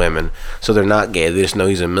on him with women. So they're not gay. They just know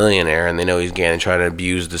he's a millionaire, and they know he's gay and trying to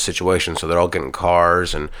abuse the situation. So they're all getting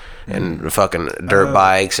cars and fucking dirt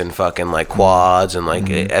bikes and fucking like quads and like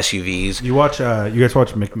SUVs. You guys watch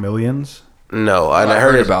McMillions? No, and I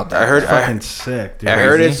heard about that. I heard Fucking sick, dude. I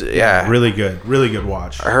heard it's really good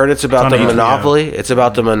watch. I heard it's about It's the on HBO. monopoly. It's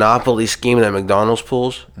about the monopoly scheme that McDonald's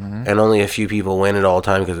pulls, and only a few people win it all the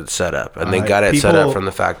time because it's set up, and they got it set up from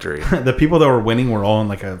the factory. The people that were winning were all in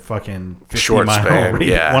like a fucking 50 Short mile span,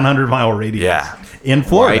 radius, yeah. 100 mile radius. Yeah. In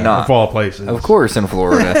Florida, Why not? of all places. Of course, in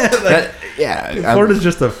Florida. Florida's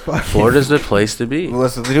just a fucking. Florida's the place to be.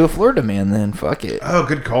 Let's do a Florida man then. Fuck it. Oh,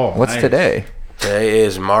 good call. What's Nice. today? Today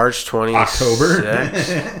is March 26th.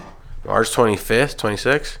 October? March 25th,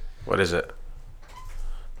 26th. What is it?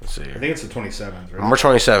 Let's see I here. think it's the 27th, right? March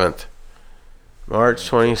 27th. March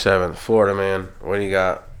 27th. Florida man. What do you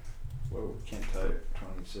got? Whoa, can't type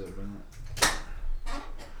 27.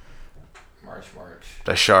 March.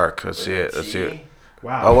 The shark. Let's see it. Let's see it.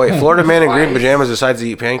 Wow. Oh wait, Florida man in green pajamas decides to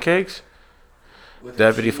eat pancakes.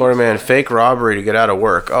 Deputy Florida man fake robbery to get out of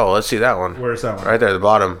work. Oh, let's see that one. Where's that one? Right there, the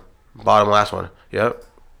bottom last one. Yep.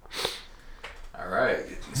 All right.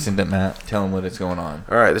 Send it, Matt. Tell him what is going on.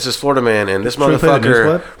 All right, this is Florida man, and this Should we play the news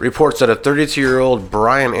motherfucker clip? reports that a 32-year-old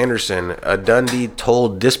Brian Anderson, a Dundee,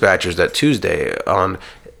 told dispatchers that Tuesday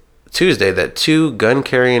that 2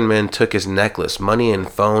 gun-carrying men took his necklace, money, and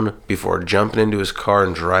phone before jumping into his car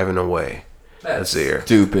and driving away. Let's see here.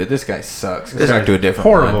 Stupid. This guy sucks. This Let's do a different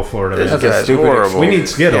horrible one. Florida This man. guy's stupid horrible. We need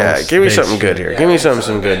Skittles. Yeah, give me based something good shit. here. Give me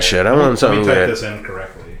some good shit. I want something Let me type good. this in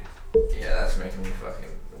correctly. Yeah, that's making me fucking.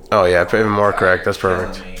 Oh yeah, even more correct. That's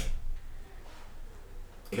perfect.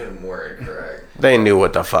 Even more incorrect. They knew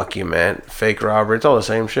what the fuck you meant. Fake robbery. It's all the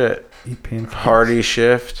same shit. Eat pancakes. Hardy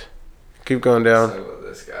shift. Keep going down. So about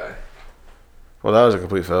this guy. Well, that was a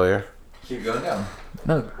complete failure. Keep going down.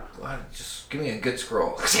 No, just give me a good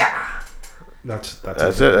scroll. Yeah. That's it.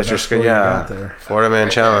 That's your what skill. you Yeah. got there. Florida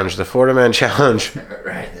Man Challenge. The Florida Man Challenge.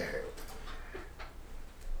 Right there.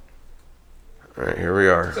 All right, here we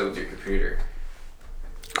are. So with your computer.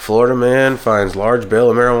 Florida man finds large bale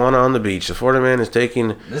of marijuana on the beach. The Florida man is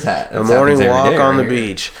taking This hat- a this morning happens every walk day on the right here.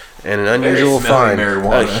 beach, and an unusual smelly find: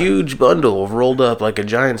 marijuana. a huge bundle rolled up like a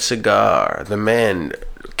giant cigar. The man,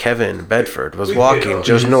 Kevin Bedford, was walking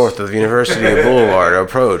just north of University Boulevard.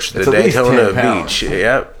 Approached the It's at least Daytona 10 pounds. Beach.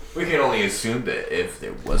 Yep. We can only assume that if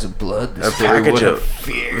there wasn't blood, the A story package would of have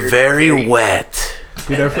feared. very wet.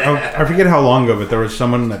 Dude, I forget how long ago, but there was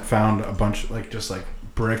someone that found a bunch, just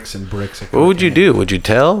bricks and bricks. What would you do? Would you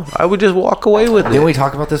tell? I would just walk away with it. Didn't we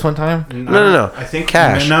talk about this one time? No. I think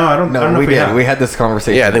cash. No, I don't. I don't know we if we did. have. We had this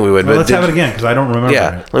conversation. Yeah, I think we would. Well, but let's have it again because I don't remember.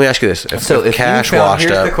 Yeah. it. Let me ask you this: So if cash you found, washed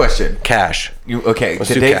here's up, the question. Cash. Okay, Let's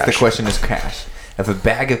do today's cash. the question is cash. If a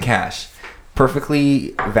bag of cash,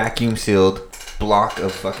 perfectly vacuum sealed block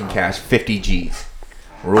of fucking cash, 50 G's,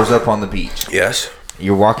 rolls up on the beach. Yes.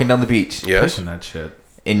 You're walking down the beach. Yes. Pushing that shit.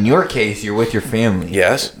 In your case, you're with your family.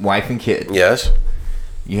 Yes. Wife and kid. Yes.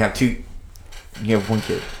 You have one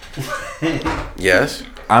kid. Yes.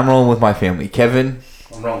 I'm rolling with my family. Kevin.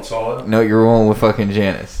 I'm rolling solid. No, you're rolling with fucking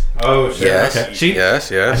Janice. Oh shit. Yes. Okay.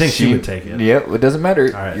 Yes. I think she would take it. Yep, it doesn't matter.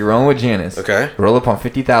 All right. You're rolling with Janice. Okay. Roll up on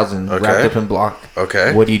 50,000 Okay. wrapped up in block.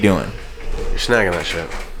 Okay. What are you doing? You're snagging that shit.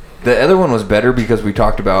 The other one was better because we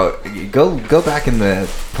talked about go back in the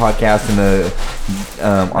podcast in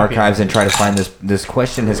the archives and try to find this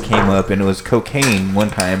question has came up, and it was cocaine one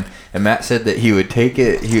time, and Matt said that he would take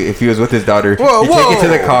it if he was with his daughter. He'd take it to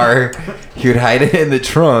the car, he would hide it in the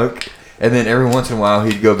trunk, and then every once in a while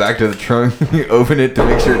he'd go back to the trunk, open it to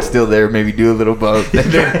make sure it's still there, maybe do a little bump. He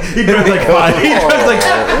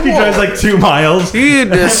drives like 2 miles. He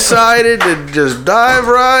decided to just dive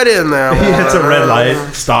right in there. He hits a red light,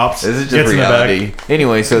 stops, This is gets just in the reality. back.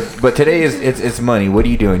 Anyway, but today it's money. What are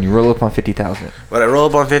you doing? You roll up on 50,000. When I roll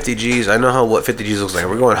up on 50 G's, I know what 50 G's looks like.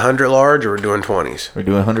 We're going 100 large or we're doing 20s? We're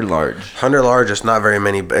doing 100 large. 100 large, it's not very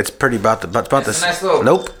many. It's pretty about It's this. a nice little-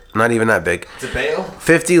 Nope, not even that big. It's a bale?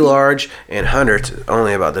 50 large and 100's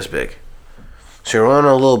only about this big. So you're on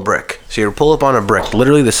a little brick. So you pull up on a brick,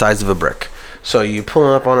 literally the size of a brick. So you pull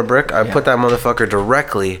up on a brick, I put that motherfucker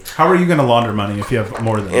directly How are you going to launder money if you have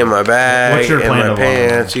more than in my bag, What's your in plan my to launder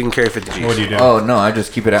pants. You can carry 50 G's. What do you do? Oh no, I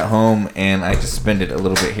just keep it at home and I just spend it a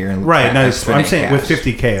little bit here and Right, no, I I'm spend it saying cash. with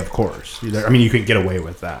 50K, of course. I mean, you could get away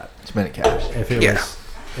with that. Spend it cash.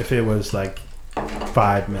 If it was like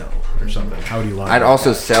 5 mil or something, how would you launder? I'd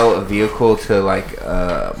also sell a vehicle to like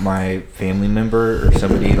my family member or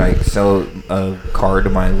somebody, like sell a car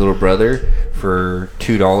to my little brother for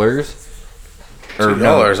 $2.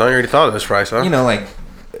 $2? I already thought of this price, huh? You know, like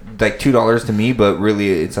 $2 to me, but really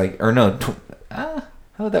it's like, or no, how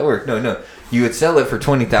would that work? No, you would sell it for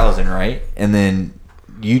 20,000, right? And then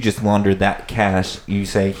you just launder that cash. You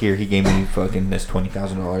say, here, he gave me fucking this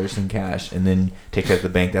 $20,000 in cash, and then take it to the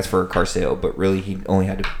bank. That's for a car sale, but really he only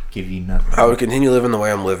had to give you nothing. I would continue living the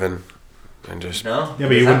way I'm living. And just no, Yeah,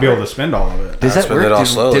 but you wouldn't be able to spend all of it. Does that spend work? it all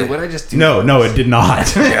slowly. Did what I just do? No, it did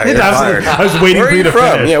not. Yeah, you're fired. I was waiting Where for are you to you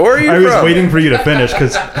from? finish. Yeah, where are you I was from? waiting for you to finish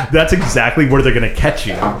because that's exactly where they're going to catch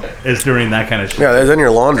you, is during that kind of shit. Yeah, then you're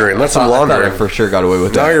laundering. That's some I thought laundering. I for sure got away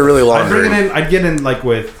with Now that. you're really laundering. I'd get in like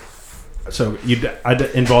with, so I'd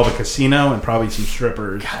involve a casino and probably some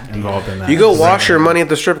strippers involved in that. You go wash your money at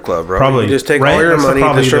the strip club, bro. Probably. You just take Right? all your That's money at the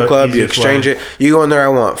probably strip the club. You easiest exchange way. it. You go in there. I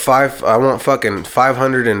want fucking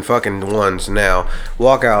 500 and fucking ones now.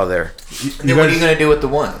 Walk out of there. Then what are you gonna do with the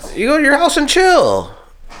ones? You go to your house and chill.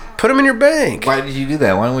 Put them in your bank. Why did you do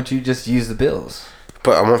that? Why don't you just use the bills?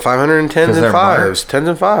 But I want 500 and tens 'Cause and they're fives. Tens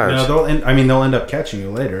and fives. No, they'll end up catching you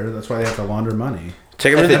later. That's why they have to launder money.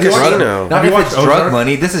 Take them to the If it's drug- casino. Not if it's drug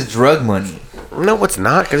money. This is drug money. No, it's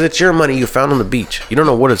not, because it's your money you found on the beach. You don't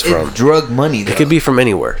know what it's from. It's drug money. It could be from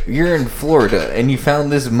anywhere. You're in Florida and you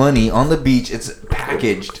found this money on the beach. It's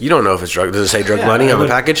packaged. You don't know if it's drug. Does it say drug money I on the would-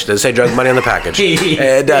 package? Does it say drug money on the package?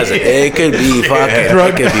 It doesn't. It could be fucking.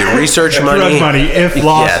 Drug- it could be research money. Drug money. If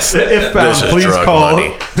lost, if found, This is please drug call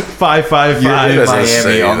money. 555. You're in doesn't Miami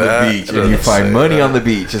say on that. the beach It and you doesn't find say money that. on the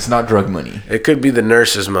beach. It's not drug money. It could be the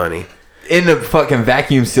nurse's money. In a fucking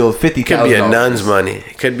vacuum sealed It could $50,000. be a nun's money.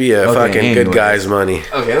 It could be a Okay, fucking good anyways. guy's money.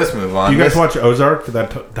 Okay, let's move on. Do you guys Let's- watch Ozark?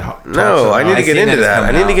 No, I need to get into that.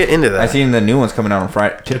 I need to get into I that. seen the new one's coming out on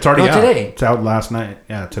Friday. It's already out. today. It's out last night.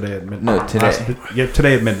 Yeah, today at midnight. No, today.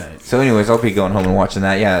 Today at midnight. So, anyways, I'll be going home and watching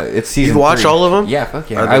that. Yeah, it's season. You watch 3. all of them? Yeah, fuck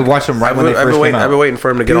yeah. I watched them right when they I've first been came out. waiting. I've been waiting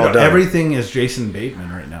for him to get Dude, all done. everything is Jason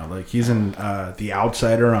Bateman right now. Like he's in The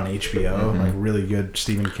Outsider on HBO. Like really good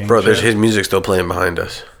Stephen King. Bro, there's shit. his music still playing behind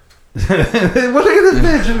us. Look at this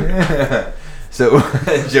bitch. So,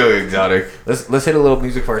 Joe Exotic. Let's hit a little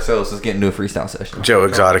music for ourselves. Let's get into a freestyle session. Joe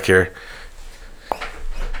Exotic here.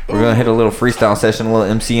 We're gonna hit a little freestyle session, a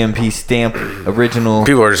little MCMP stamp original.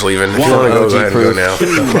 People are just leaving. If you want to go, go ahead and go now.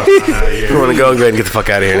 If you want to go ahead and get the fuck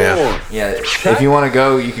out of here now. Yeah, if you want to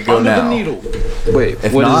go, you can go now. Wait,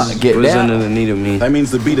 If what not, does get what does down. under the needle mean? That means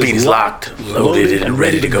the beat Beat is locked, loaded, and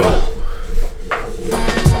ready to go.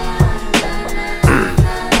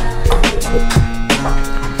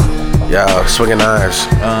 Yo, swinging knives.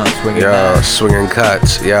 Swinging Yo, knives. swinging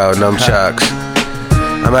cuts. Yo, nunchucks.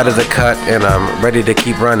 I'm out of the cut and I'm ready to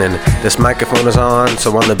keep running. This microphone is on,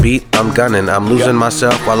 so on the beat, I'm gunning. I'm losing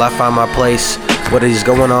myself while I find my place. What is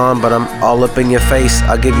going on, but I'm all up in your face.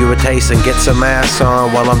 I'll give you a taste and get some ass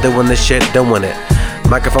on while I'm doing this shit, doing it.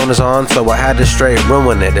 Microphone is on, so I had to straight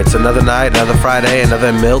ruin it. It's another night, another Friday,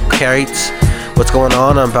 another milk crates. What's going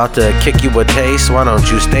on? I'm about to kick you a taste. Why don't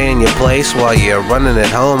you stay in your place while you're running at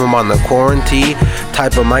home? I'm on the quarantine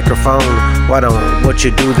type of microphone. Why don't you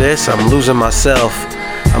do this? I'm losing myself.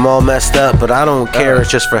 I'm all messed up, but I don't care. It's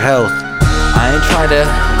just for health. I ain't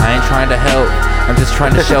trying to help. I'm just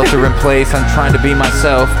trying to shelter in place. I'm trying to be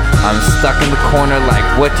myself. I'm stuck in the corner like,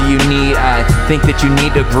 what do you need? I think that you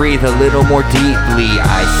need to breathe a little more deeply.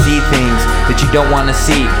 I see things that you don't want to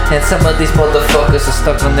see, and some of these motherfuckers are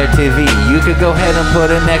stuck on their TV. You could go ahead and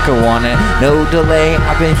put an echo on it, no delay.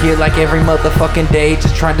 I've been here like every motherfucking day,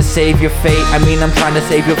 just trying to save your fate. I mean, I'm trying to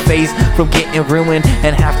save your face from getting ruined.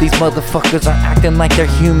 And half these motherfuckers are acting like they're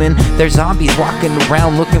human. They're zombies walking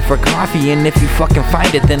around looking for coffee, and if you fucking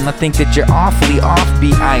find it, then I think that you're awfully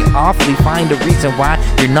offbeat. I awfully find a reason why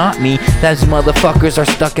you're not me. Those motherfuckers are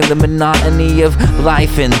stuck in the monotony of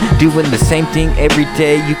life and doing the same thing every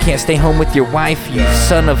day. You can't stay home with your wife, you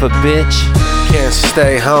son of a bitch. Can't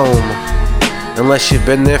stay home unless you've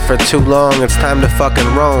been there for too long. It's time to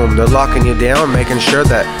fucking roam. They're locking you down, making sure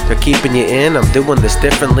that they're keeping you in. I'm doing this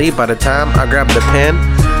differently. By the time I grab the pen,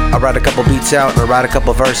 I write a couple beats out and I write a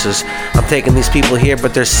couple verses. I'm taking these people here,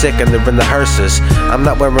 but they're sick and they're in the hearses. I'm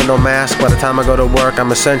not wearing no mask. By the time I go to work,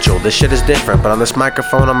 I'm essential. This shit is different, but on this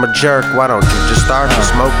microphone, I'm a jerk. Why don't you just start to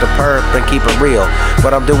smoke the perp and keep it real?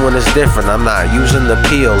 What I'm doing is different. I'm not using the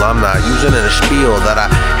peel. I'm not using a spiel that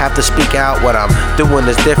I have to speak out. What I'm doing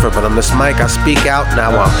is different, but on this mic, I speak out.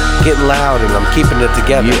 Now I'm getting loud and I'm keeping it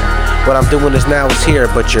together. What I'm doing is now is here,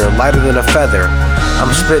 but you're lighter than a feather.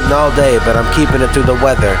 I'm spitting all day, but I'm keeping it through the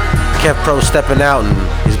weather. Kev Pro stepping out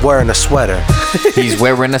and he's wearing a sweater. He's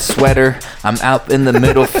wearing a sweater. I'm out in the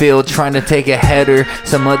middle field trying to take a header.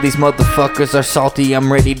 Some of these motherfuckers are salty.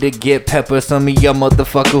 I'm ready to get pepper. Some of y'all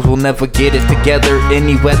motherfuckers will never get it together.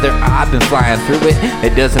 Any weather, I've been flying through it.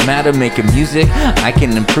 It doesn't matter making music, I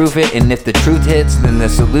can improve it. And if the truth hits, then the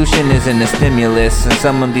solution isn't a stimulus. And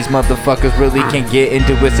some of these motherfuckers really can't get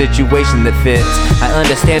into a situation that fits. I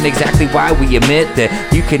understand exactly why we admit that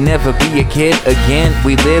you can never be a kid again.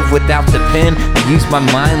 We live without the pen. I use my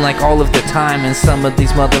mind like all of the time. And some of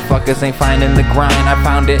these motherfuckers ain't finding the grind. I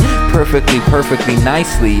found it perfectly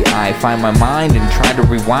nicely. I find my mind and try to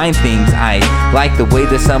rewind things. I like the way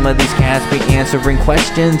that some of these cats be answering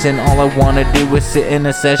questions, and all I wanna do is sit in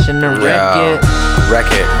a session and wreck it. Wreck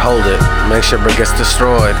it, hold it, make sure it gets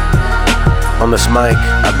destroyed. On this mic,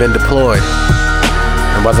 I've been deployed.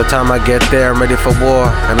 And by the time I get there, I'm ready for war.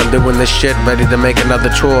 And I'm doing this shit, ready to make another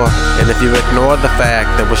chore. And if you ignore the fact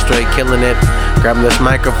that we're straight killing it, grabbing this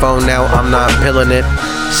microphone now, I'm not pilling it.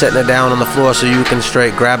 Setting it down on the floor so you can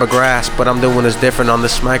straight grab a grasp. What I'm doing is different. On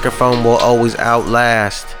this microphone will always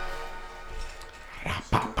outlast.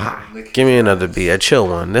 Give me another beat, a chill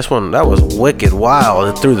one. This one, that was wicked wild.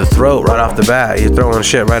 It threw the throat right off the bat. You're throwing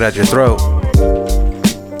shit right at your throat.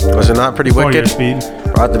 Was it not pretty wicked?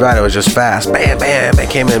 Right off the bat, it was just fast. Bam, bam. It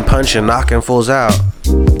came in punching, knocking fools out.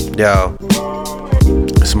 Yo,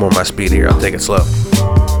 it's more my speed here. I'll take it slow.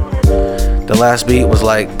 The last beat was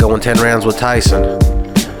like going 10 rounds with Tyson.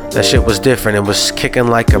 That shit was different. It was kicking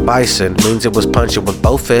like a bison. Means it was punching with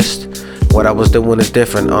both fists. What I was doing is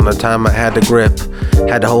different. On the time I had to grip,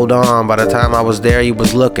 had to hold on. By the time I was there, he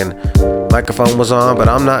was looking. Microphone was on, but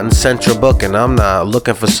I'm not in central booking. I'm not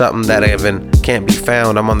looking for something that even can't be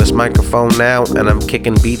found. I'm on this microphone now, and I'm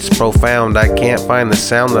kicking beats profound. I can't find the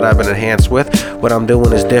sound that I've been enhanced with. What I'm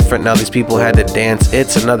doing is different. Now these people had to dance.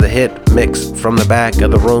 It's another hit mix from the back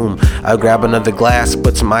of the room. I grab another glass,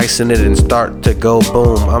 put some ice in it, and start to go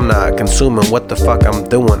boom. I'm not consuming what the fuck I'm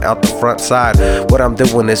doing out the front side. What I'm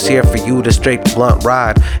doing is here for you to straight blunt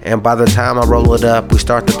ride. And by the time I roll it up, we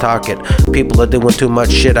start to talk it. People are doing too much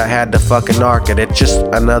shit, I had to fucking arc it. It's just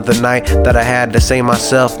another night that I had to say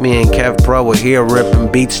myself. Me and Kev Pro are here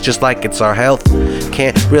ripping beats just like it's our health.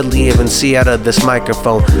 Can't really even see out of this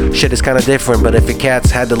microphone. Shit is kinda different, but if your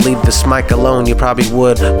cats had to leave this mic alone, you probably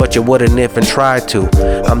would, but you wouldn't even try to.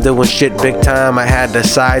 I'm doing shit big time, I had to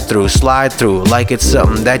slide through, like it's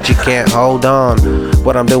something that you can't hold on.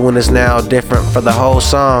 What I'm doing is now different for the whole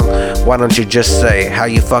song. Why don't you just say how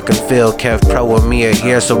you fucking feel? Kev Pro and me are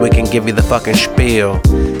here so we can give you the fucking spiel.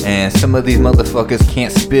 And some of these motherfuckers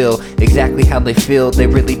can't spill exactly how they feel. They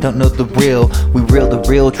really don't know the real. We reel the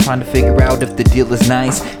real, trying to figure out if the deal is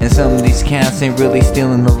nice. And some of these cats ain't really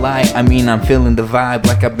stealing the light. I mean, I'm feeling the vibe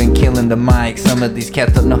like I've been killing the mic. Some of these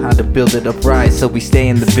cats don't know how to build it up right, so we stay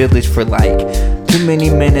in the village for like too many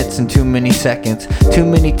minutes and too many seconds. Too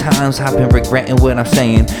many times I've been regretting what I'm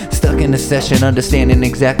saying. Stuck in a session, understanding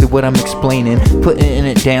exactly what I'm explaining. Putting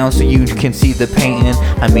it down so you can see the painting.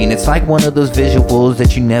 I mean, it's like one of those visuals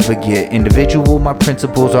that you never get. Individual, my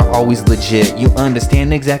principles are always legit. You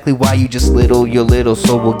understand exactly why you just little, you're little,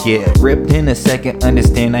 so we'll get ripped in a second.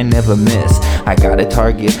 Understand I never miss. I got a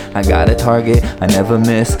target, I never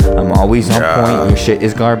miss. I'm always on point, your shit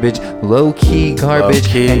is garbage. Low-key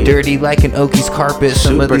garbage, and dirty like an Okies car. carpet.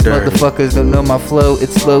 Some of Super these dirty. motherfuckers don't know my flow.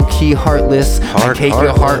 It's low key heartless. I take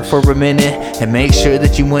your heart for a minute and make sure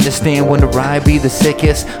that you understand when the ride be the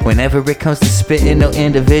sickest. Whenever it comes to spitting, no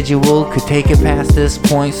individual could take it past this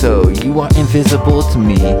point. So you are invisible to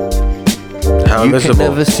me. How You invisible? can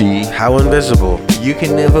never see. How invisible? You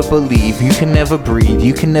can never believe, you can never breathe,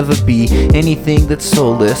 you can never be anything that's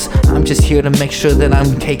soulless. I'm just here to make sure that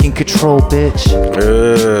I'm taking control, bitch.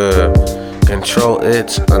 Control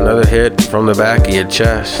it's another hit from the back of your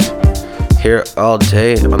chest. Here all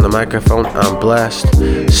day on the microphone, I'm blessed.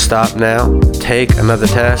 Stop now, take another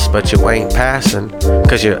test, but you ain't passing,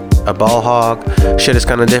 cause you're a ball hog. Shit is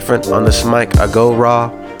kinda different on this mic, I go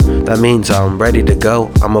raw. That means I'm ready to go,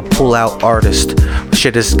 I'm a pull out artist.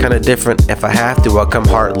 Shit is kinda different, if I have to, I'll come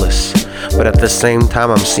heartless. But at the same time,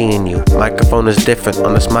 I'm seeing you. Microphone is different,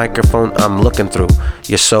 on this microphone, I'm looking through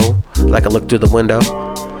your soul, like I look through the window.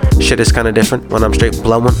 Shit is kinda different when I'm straight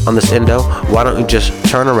blowing on this endo. Why don't you just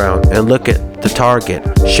turn around and look at the target?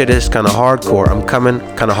 Shit is kinda hardcore, I'm coming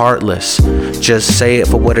kinda heartless. Just say it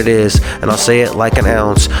for what it is, and I'll say it like an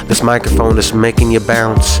ounce. This microphone is making you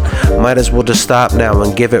bounce. Might as well just stop now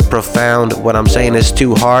and give it profound. What I'm saying is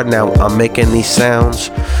too hard now, I'm making these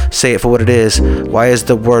sounds. Say it for what it is. Why is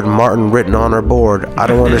the word Martin written on our board? I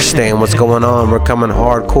don't understand what's going on, we're coming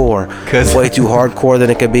hardcore. Way too hardcore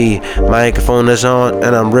than it could be. Microphone is on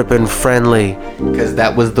and I'm ripping friendly. Cause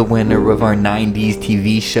that was the winner of our 90s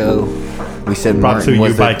TV show. We said Brought to Martin you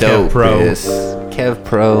was by the Kev Pro. dopest. Kev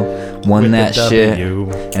Pro won With that the shit.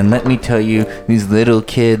 W. And let me tell you, these little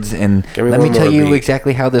kids, and Give me let me one tell more you beat.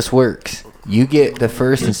 exactly how this works. You get the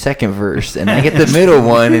first and second verse, and I get the middle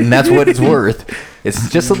one, and that's what it's worth. It's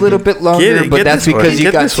just a little bit longer, but that's because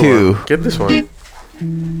you got two. Get this one.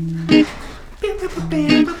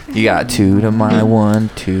 You got 2 to my 1,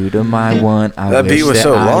 2 to my 1. I That beat wish was that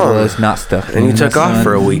so I long. was not stuck And you in took the off sun.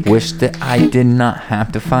 for a week. Wish that I did not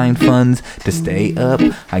have to find funds to stay up.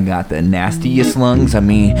 I got the nastiest lungs. I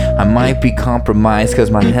mean, I might be compromised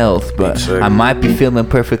cause my health, but I might be feeling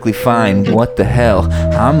perfectly fine. What the hell?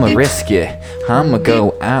 I'ma risk it. I'ma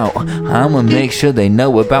go out. I'ma make sure they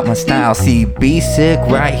know about my style. See, be sick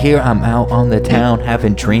right here. I'm out on the town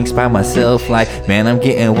having drinks by myself. Like, man, I'm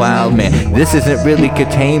getting wild, man. This isn't really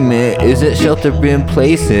containment. Is it shelter in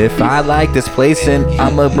place? If I like this place, then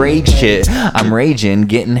I'ma rage shit. I'm raging,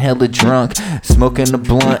 getting hella drunk, smoking a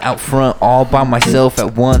blunt out front all by myself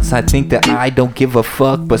at once. I think that I don't give a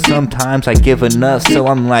fuck, but sometimes I give enough. So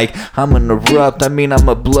I'm like, I'm gonna erupt. I mean,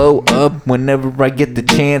 I'ma blow up whenever I get the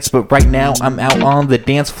chance. But right now, I'm out on the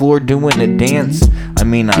dance floor doing a dance. I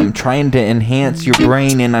mean, I'm trying to enhance your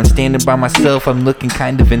brain, and I'm standing by myself. I'm looking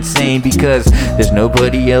kind of insane because there's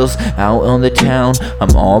nobody else out on the town.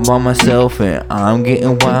 I'm all by myself and I'm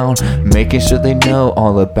getting wild, making sure they know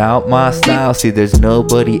all about my style. See, there's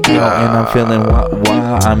nobody out and I'm feeling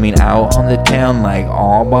wild. I mean, out on the town like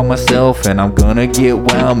all by myself, and I'm gonna get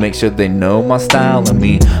wild, make sure they know my style. I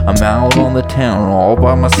mean, I'm out on the town all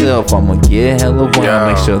by myself. I'ma get hella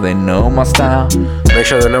wild, make sure they know my style. Make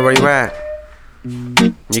sure they know where you at.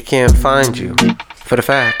 You can't find you for the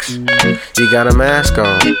facts. You got a mask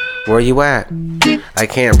on. Where you at? I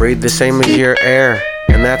can't breathe the same as your air,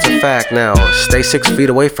 and that's a fact. Now stay 6 feet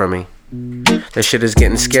away from me. This shit is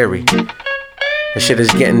getting scary. This shit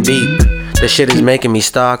is getting deep. This shit is making me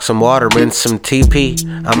stock some water and some TP.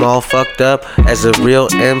 I'm all fucked up as a real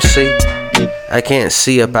MC. I can't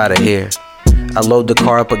see up out of here. I load the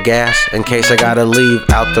car up with gas in case I gotta leave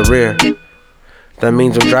out the rear. That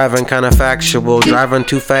means I'm driving kinda factual. Driving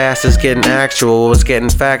too fast is getting actual. It's getting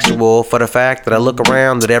factual for the fact that I look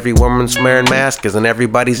around that every woman's wearing masks and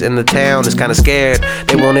everybody's in the town is kinda scared.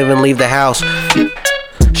 They won't even leave the house.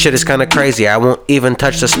 Shit is kinda crazy. I won't even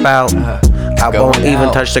touch the spout. I won't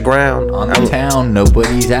even touch the ground. On the town,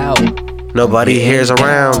 nobody's out. Nobody here's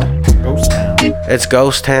around. Ghost town. It's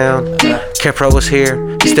Ghost Town. Kepro is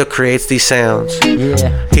here. He still creates these sounds.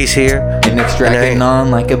 Yeah. He's here. And it's dragging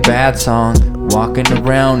on like a bad song. Walking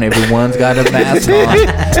around, everyone's got a mask on.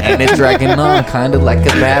 And it's dragging on kinda like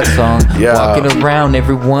a bad song. Yeah. Walking around,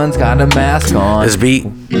 everyone's got a mask on. This beat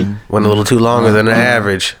went a little too longer than the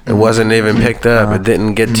average. It wasn't even picked up. It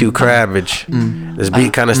didn't get too crabbage. This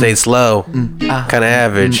beat kind of stayed slow, kind of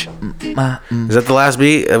average. Is that the last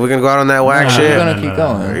beat? Are we gonna go out on that whack shit? We're gonna keep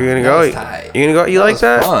going. Are you gonna go? You gonna go? You like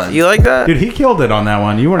that? fun. You like that? Dude, he killed it on that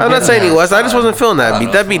one. You weren't. I'm not getting saying he that. was. I just wasn't feeling that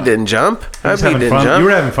beat. That beat didn't jump. That was beat having didn't fun. jump. You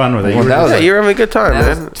were having fun with it. Well, that was Yeah, you're having a good time,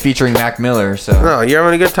 That man. was featuring Mac Miller, so. No, you're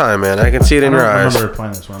having a good time, man. I can see it I in don't your eyes. remember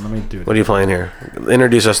playing this one. Let me do it. What are you playing here?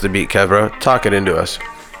 Introduce us to the beat, Kev, bro. Talk it into us.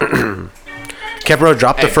 Kev, bro,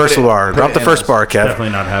 drop the first bar. Drop the first bar, Kev. Definitely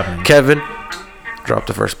not happening. Kevin, drop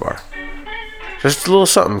the first bar. Just a little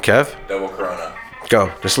something, Kev. Double Corona.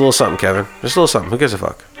 Go. Just a little something, Kevin. Just a little something. Who gives a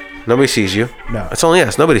fuck? Nobody sees you. No. It's only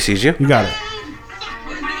us. Nobody sees you. You got it.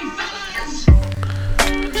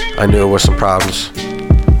 I knew there was some problems,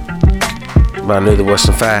 but I knew there was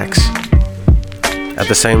some facts. At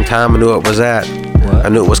the same time, I knew it was that. I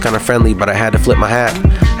knew it was kind of friendly, but I had to flip my hat.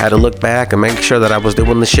 Had to look back and make sure that I was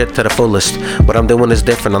doing the shit to the fullest. What I'm doing is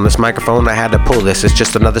different. On this microphone, I had to pull this. It's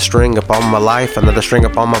just another string up on my life, another string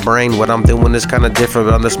up on my brain. What I'm doing is kind of different.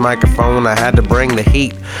 But on this microphone, I had to bring the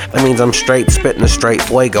heat. That means I'm straight spitting a straight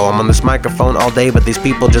fuego. I'm on this microphone all day, but these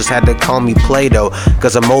people just had to call me Play-Doh,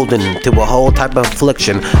 cause I'm molding to a whole type of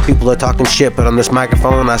affliction. People are talking shit, but on this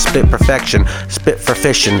microphone, I spit perfection. Spit for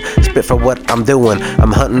fishing, spit for what I'm doing.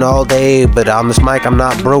 I'm hunting all day, but on this mic, I'm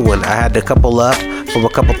not brewing. I had to couple up from a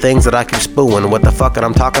couple things that I keep spewing. What the fuck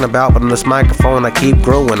I'm talking about, but on this microphone I keep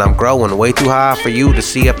growing. I'm growing way too high for you to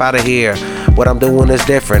see up out of here. What I'm doing is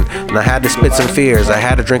different, and I had to spit some fears. I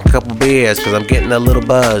had to drink a couple beers, cause I'm getting a little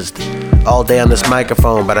buzzed all day on this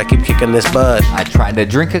microphone, but I keep kicking this bud. I tried to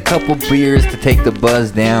drink a couple beers to take the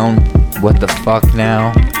buzz down. What the fuck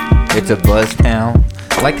now? It's a buzz town.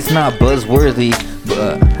 Like it's not buzzworthy,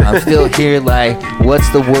 but I'm still here like, what's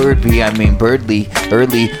the word be? I mean, birdly,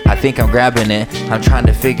 early, I think I'm grabbing it. I'm trying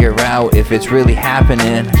to figure out if it's really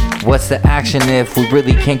happening. What's the action if we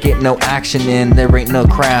really can't get no action in? There ain't no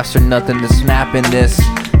crafts or nothing to snap in this.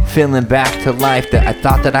 Feeling back to life that I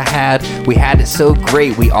thought that I had. We had it so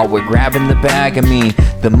great, we all were grabbing the bag. I mean,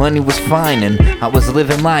 the money was fine and I was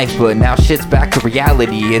living life, but now shit's back to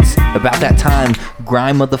reality. It's about that time.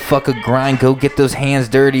 Grind, motherfucker, grind. Go get those hands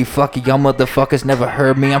dirty. Fuck it, y'all motherfuckers never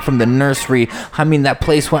heard me. I'm from the nursery. I mean that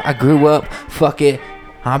place where I grew up. Fuck it.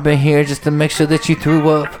 I've been here just to make sure that you threw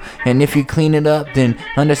up. And if you clean it up, then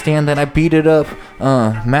understand that I beat it up.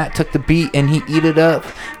 Matt took the beat and he eat it up.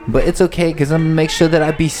 But it's okay, cause I'm gonna make sure that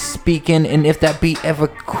I be speaking. And if that beat ever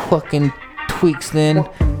fucking tweaks, then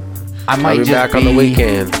I might I'll be just back on the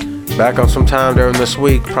weekend. Back on some time during this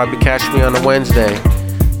week. Probably catch me on a Wednesday.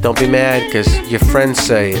 Don't be mad, cause your friends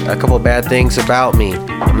say a couple bad things about me.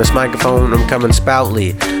 On this microphone, I'm coming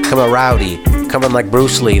spoutly, coming rowdy, coming like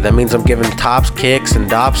Bruce Lee. That means I'm giving tops, kicks, and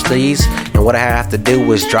dops these. And what I have to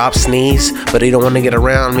do is drop sneeze, but he don't want to get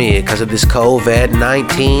around me because of this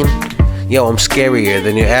COVID-19. Yo, I'm scarier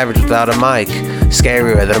than your average without a mic.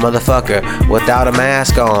 Scarier than a motherfucker without a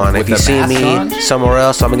mask on. If you see me somewhere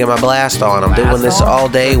else, I'm gonna get my blast on. I'm doing this all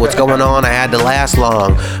day. What's going on? I had to last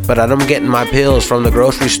long. But I'm getting my pills from the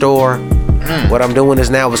grocery store. What I'm doing is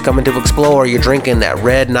now is coming to explore. You're drinking that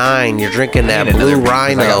Red 9. You're drinking that Blue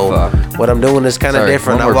Rhino. What I'm doing is kind of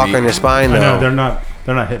different. I walk on your spine, though. I know,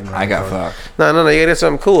 they're not hitting right. I got fucked. No, you gotta get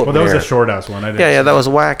something cool. Well, that was a short ass one. Yeah, that was a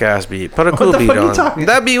whack ass beat. Put a cool beat on.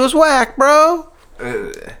 That beat was whack, bro.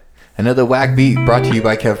 Another whack beat brought to you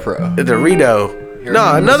by Kev Pro. Dorito.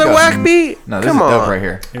 No, another whack beat? No, this is dope right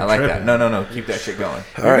here. I like that. No. Keep that shit going.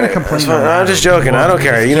 All right. I'm just joking. I don't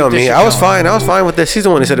care. You know me. I was fine with this. He's the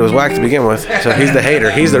one who said it was whack to begin with. So he's the hater.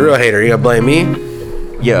 He's the real hater. You gotta blame me?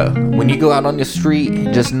 Yeah. When you go out on the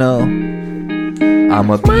street, just know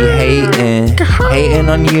I'ma be hating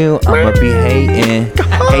on you. I'ma be hating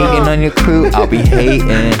on your crew. I'll be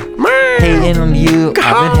hating on you.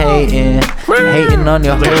 I've been hating on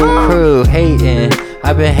your whole crew.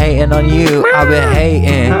 I've been hating on you. I've been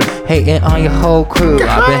hating on your whole crew.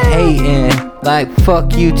 I've been hating like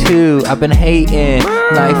fuck you too. I've been hating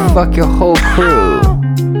like fuck your whole crew.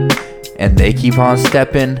 And they keep on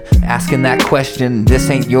stepping, asking that question.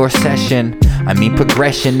 This ain't your session. I mean,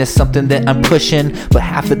 progression is something that I'm pushing, but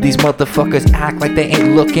half of these motherfuckers act like they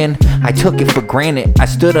ain't looking. I took it for granted. I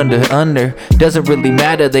stood under. Doesn't really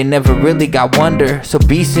matter. They never really got wonder. So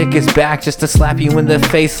Be Sick is back just to slap you in the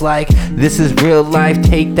face like this is real life.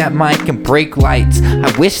 Take that mic and break lights.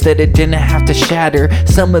 I wish that it didn't have to shatter.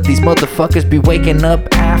 Some of these motherfuckers be waking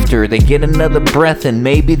up after they get another breath, and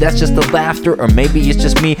maybe that's just the laughter, or maybe it's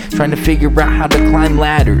just me trying to figure out how to climb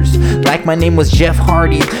ladders. Like my name was Jeff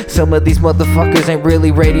Hardy. Some of these motherfuckers ain't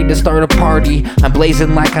really ready to start a party. I'm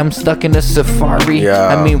blazing like I'm stuck in a safari. Yeah.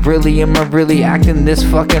 I mean, really, am I really acting this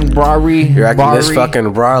fucking Rari? You're acting this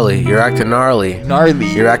fucking brawly. You're acting gnarly.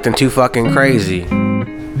 You're acting too fucking crazy.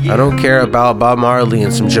 I don't care about Bob Marley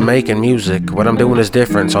and some Jamaican music. What I'm doing is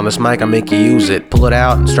different. So on this mic, I make you use it. Pull it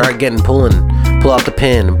out and start pulling. Pull out the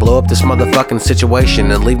pen and blow up this motherfucking situation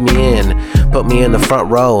and leave me in. Put me in the front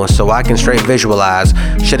row so I can straight visualize.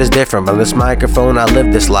 Shit is different, but on this microphone I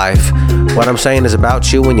live this life. What I'm saying is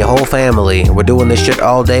about you and your whole family. We're doing this shit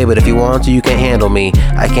all day, but if you want to, you can't handle me.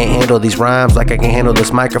 I can't handle these rhymes like I can handle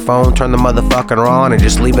this microphone. Turn the motherfucker on and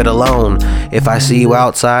just leave it alone. If I see you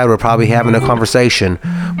outside, we're probably having a conversation.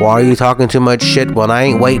 Why are you talking too much shit when I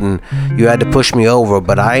ain't waiting? You had to push me over,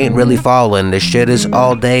 but I ain't really falling. This shit is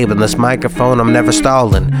all day, but this microphone I'm never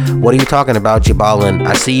stalling. What are you talking about, you ballin'?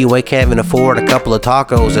 I see you ain't can't even afford a couple of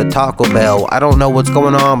tacos at Taco Bell. I don't know what's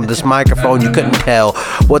going on with this microphone, you couldn't tell.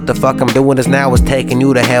 What the fuck I'm doing is now is taking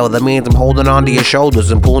you to hell. That means I'm holding on to your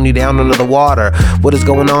shoulders and pulling you down under the water. What is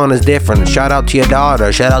going on is different. Shout out to your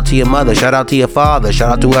daughter, shout out to your mother, shout out to your father,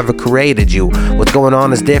 shout out to whoever created you. What's going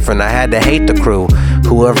on is different. I had to hate the crew.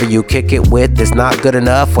 Whoever you kick it with is not good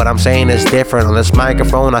enough. What I'm saying is different. On this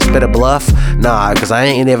microphone I spit a bluff. Nah, cause I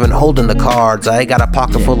ain't even holding the cards. I ain't got a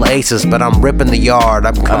pocket full of aces, but I'm ripping the yard.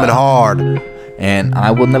 I'm coming hard. And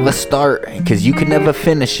I will never start, cause you can never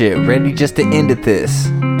finish it. Ready just to end at this.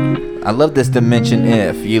 I love this dimension.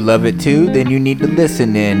 If you love it too, then you need to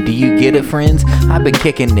listen in. Do you get it, friends? I've been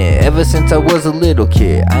kicking it ever since I was a little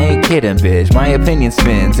kid. I ain't kidding, bitch. My opinion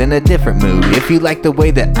spins in a different mood. If you like the way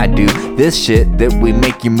that I do this shit, that we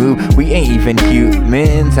make you move. We ain't even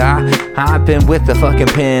humans. I've been with the fucking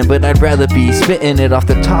pen, but I'd rather be spitting it off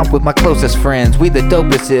the top with my closest friends. We the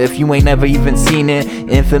dopest if you ain't never even seen it.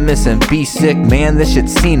 Infamous and be sick, man. This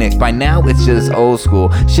shit's scenic. By now it's just old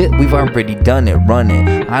school shit. We've already done it. Run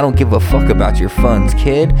it. I don't give a fuck about your funds,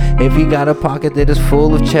 kid. If you got a pocket that is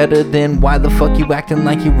full of cheddar, then why the fuck you acting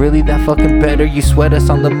like you really that fucking better? You sweat us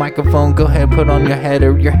on the microphone, go ahead, put on your head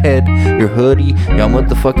or your head, your hoodie. Y'all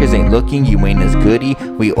motherfuckers ain't looking, you ain't as goody.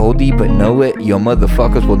 We oldie but know it. Your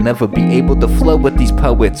motherfuckers will never be able to flow with these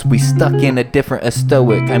poets. We stuck in a different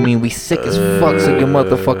stoic. I mean, we sick as fuck, so you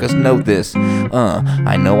motherfuckers know this.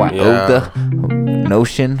 I know I owe the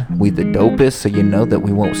notion we the dopest, so you know that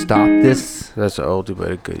we won't stop this. That's an oldie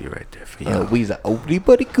but a goodie right there for you. We's a oldie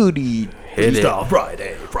but a goodie. Freestyle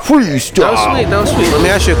Friday. Freestyle. That was sweet. Let me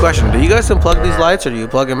ask you a question. Do you guys unplug these lights, or do you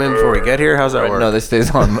plug them in before we get here? How's that work? No, this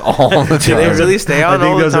stays on all the time. Do they really stay on all the time? I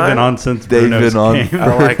think those have been on since they've Bruno's been on. came.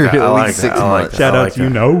 I like that. I like that. 6 I like months. that. Shout I out like to that. you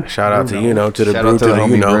know. Shout out to you know. To the Shout brew out to to the the homie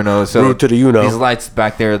you know. Bruno. So Brew to the you know. These lights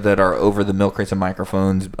back there that are over the milk crates and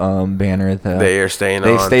microphones banner. They are staying on.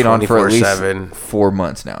 They've stayed on for at least 24/7. 4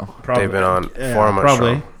 months now. Probably. They've been on 4 months.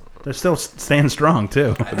 Probably. Strong. They're still staying strong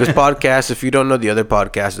too. This podcast, if you don't know the other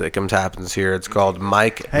podcast that happens here, it's called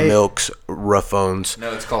Mike Milk's Raphones.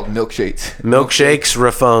 No, it's called Milkshakes. Milkshakes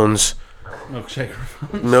Raphones.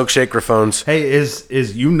 Milkshake Raphones. Hey, is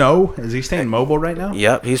is he staying mobile right now?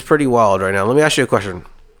 Yep, he's pretty wild right now. Let me ask you a question.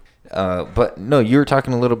 But no, you were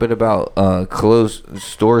talking a little bit about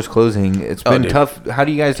stores closing. It's been tough. How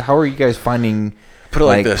are you guys finding? Put it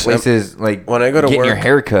like this: places like when I go to getting work, your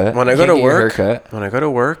haircut. When I go to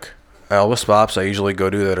work, all the spots I usually go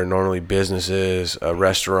to that are normally businesses,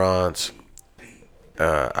 restaurants.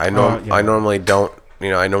 I normally don't.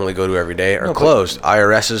 I normally go to every day are closed.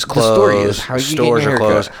 IRS is closed. The story is how you stores get your are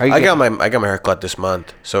closed. haircut. I got my haircut this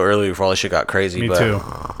month, so early before all this shit got crazy. Me but too.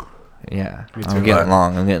 Yeah, Me I'm too. getting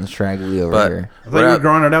long. I'm getting straggly over here. I thought you were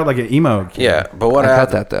growing it out like an emo kid. Yeah, but what I I got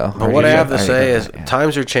have that, though. But I what I did have to that. say I is got that, yeah.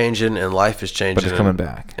 times are changing and life is changing. But it's coming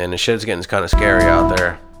back. And the shit's getting kind of scary out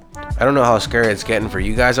there. I don't know how scary it's getting for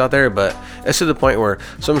you guys out there, but it's to the point where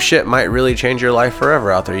some shit might really change your life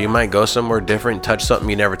forever out there. You might go somewhere different, touch something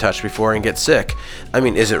you never touched before, and get sick. I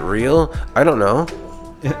mean, is it real? I don't know.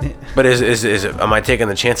 But is it? Am I taking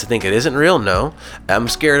the chance to think it isn't real? No. I'm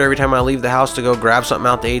scared every time I leave the house to go grab something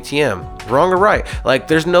out the ATM. Wrong or right? Like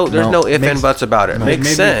there's no if and buts about it. Makes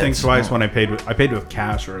sense. sense. Me think twice when I paid with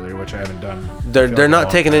cash earlier, which I haven't done. They're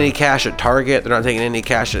not taking any cash at Target. They're not taking any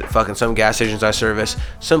cash at fucking some gas stations I service.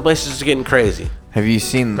 Some places are getting crazy. Have you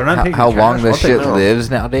seen They're not taking how cash. long this I'll take shit no.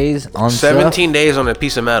 lives nowadays on 17 days on a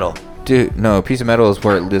piece of metal. Dude, no, a piece of metal is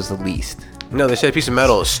where it lives the least. No, they said a piece of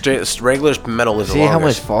metal. Regular metal lives the See how much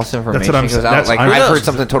longest. false information what I'm goes saying. out? Like who I've knows? heard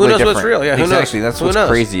something Who totally knows different. what's real? Yeah, who knows? Exactly. That's Who what's knows?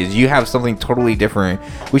 crazy is you have something totally different.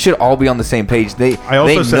 We should all be on the same page. They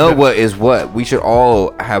also said know that- what is what. We should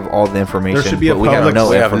all have all the information. There should be a but we have public- no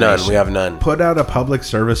We have information. none. We have none. Put out a public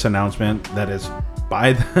service announcement that is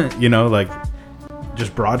by the, like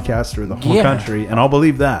just broadcast through the whole Yeah. country, and I'll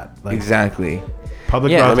believe that. Like Exactly.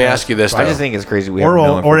 public. Yeah, Let me broadcast ask you this, I though. just think it's crazy. We or have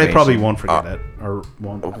no or they information. probably won't forget it or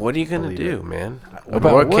won't. What are you gonna believe do, it. man?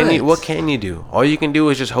 About what can what? you? What can you do? All you can do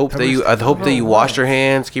is just hope that you. I hope that you wash your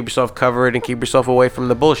hands, keep yourself covered, and keep yourself away from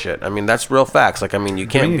the bullshit. I mean, that's real facts. Like, I mean, you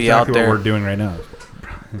can't Doing be exactly out there. what we're doing right now.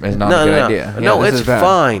 It's not a good idea. No, Yeah, this it's is bad.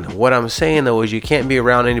 fine. What I'm saying though is you can't be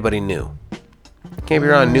around anybody new. You Can't be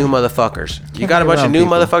around new motherfuckers. You got a bunch of new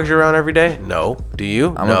motherfuckers around every day? No. Do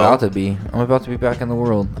you? I'm No. about to be. I'm about to be back in the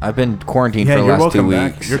world. I've been quarantined Yeah, for the you're last 2 welcome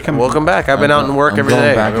back. weeks. You're coming. Welcome back. I've been out and work every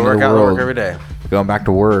day. I've been working out and work every day. Going back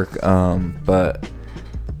to work. But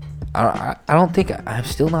I don't think I'm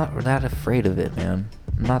still not that afraid of it, man.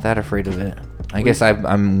 I'm not that afraid of it. I guess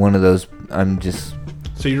I'm one of those. I'm just.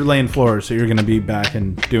 So you're laying floors. So you're going to be back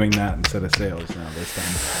and doing that instead of sales now this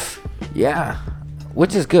time. Yeah,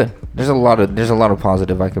 which is good. There's a lot of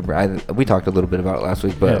positive we talked a little bit about it last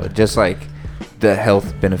week, but just like the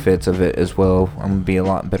health benefits of it as well. I'm gonna be a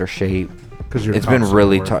lot in better shape. Because it's been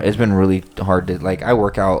really it's been really hard to like. I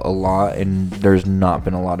work out a lot, and there's not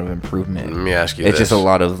been a lot of improvement. Let me ask you It's this. just a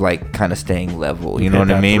lot of like kind of staying level. You know Hit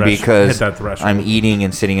what I that mean? Because threshold. I'm eating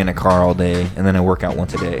and sitting in a car all day, and then I work out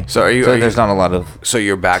once a day. So there's not a lot of. So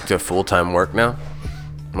you're back to full-time work now?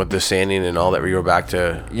 With the sanding and all that, you're back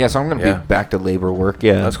to... Yeah, so I'm going to be back to labor work.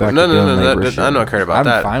 Yeah, That's cool. back No, to no, doing no, labor no, shit. I'm not caring about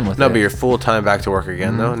that. I'm fine with no, it. but you're full-time back to work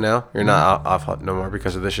again, though, Mhm. now? You're not off no more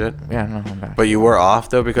because of this shit? Yeah, no, I'm back. But you were off,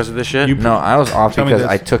 though, because of this shit? No, I was off Tell me because this.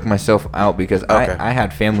 I took myself out because Okay. I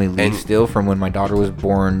had family leave still from when my daughter was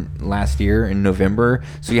born last year in November.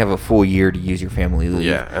 So you have a full year to use your family leave.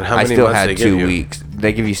 Yeah, and how I many still months had they give 2 you? weeks.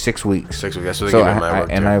 They give you 6 weeks. 6 weeks, that's what they give me in my work,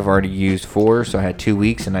 and too. I've already used 4, so I had 2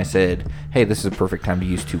 weeks, and I said, hey, this is a perfect time to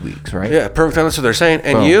use 2 weeks, right? Yeah, perfect time. That's what they're saying.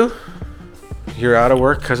 And Boom. you're out of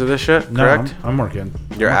work because of this shit, No, correct? I'm working.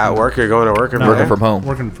 You're at work. You're going to work every No, day? I'm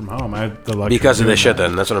Working from home. I have the luxury Because of doing this shit, that.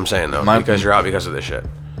 then. That's what I'm saying, though. Because you're out because of this shit.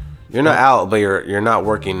 You're not out, but you're not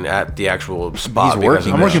working at the actual spot. He's because working.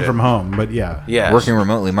 of I'm this working shit. from home, but yeah. Yes. Working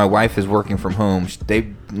remotely. My wife is working from home. They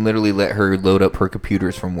literally let her load up her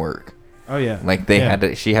computers from work. Oh, yeah. Like they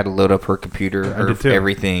Yeah. she had to load up her computer, I her did too.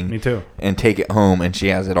 everything. Me too. And take it home, and she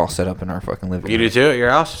has it all set up in our fucking living room. You do too at your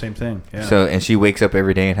house? Same thing. Yeah. So and she wakes up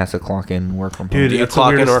every day and has to clock in and work from home. Dude, Do you that's the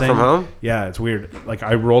clock in weirdest work from thing. home? Yeah, it's weird. Like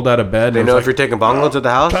I rolled out of bed. They and know it if you're was like, taking bong loads at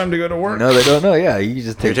the house? time to go to work. No, they don't know. Yeah, you just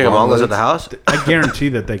You're take taking bong loads at the house. house? I guarantee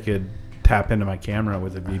that they could tap into my camera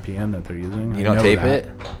with a VPN that they're using. You I don't know tape that. it?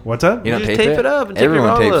 What's up? You don't just tape tape it up and take your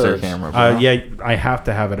Everyone tapes their downloads. camera. Bro. Yeah, I have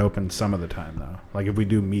to have it open some of the time though. Like if we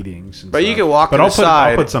do meetings. And But you stuff. can walk but to I'll the put, side,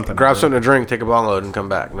 I'll put something. grab up. something to drink, take a bong load, and come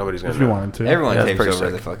back. Nobody's going If to you know. wanted to. Everyone Yeah, that's tapes pretty over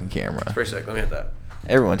sick. the fucking camera. It's pretty sick. Let me hit that.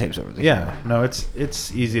 Everyone tapes over the Yeah, camera. no,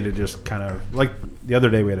 it's easy to just kind of like the other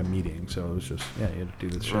day we had a meeting, so it was just you had to do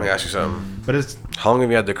this shit. Let me ask you something. But it's How long have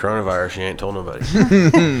you had the coronavirus? You ain't told nobody.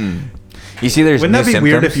 You see, there's wouldn't new that be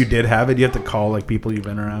weird symptoms. if you did have it? You have to call like people you've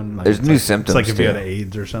been around. Like, There's it's new like, symptoms, It's like if you too. had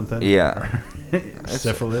AIDS or something. Yeah.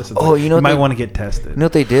 Syphilis. It's Oh, like, you know what might they- want to get tested. You know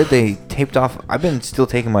what they did? They taped off. I've been still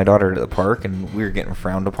taking my daughter to the park, and we were getting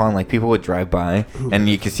frowned upon. Like people would drive by, and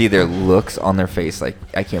you could see their looks on their face. Like,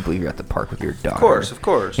 I can't believe you're at the park with your daughter. Of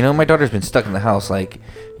course. You know, my daughter's been stuck in the house. Like,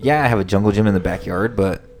 yeah, I have a jungle gym in the backyard,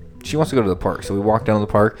 but she wants to go to the park. So we walked down to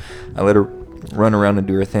the park. I let her run around and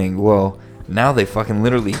do her thing. Well, now they fucking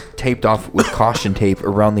literally taped off with caution tape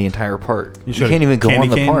around the entire park. You showed can't even go candy on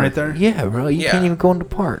the cane park. right there? Yeah, bro. You Yeah. can't even go in the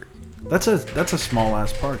park. That's a small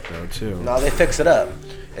ass park though too. No, they fix it up.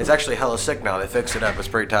 It's actually hella sick now. They fix it up. It's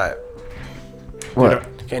pretty tight. What?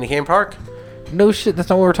 Candy Cane Park? No shit. That's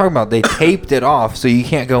not what we're talking about. They taped it off so you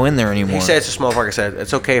can't go in there anymore. He said it's a small park. I said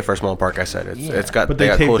it's okay for a small park. I said it's got But they they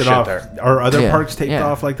got taped cool it shit off. there. Are other Yeah, parks taped yeah.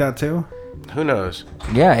 off like that too? Who knows?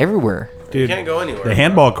 Yeah, everywhere. Dude, can't go anywhere. The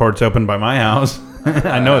handball court's open by my house.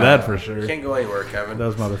 I know that for sure. You can't go anywhere, Kevin.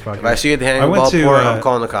 Those motherfuckers. If I see you at the I handball went to, court, I'm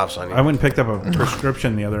calling the cops on you. I went and picked up a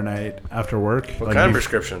prescription the other night after work. What kind of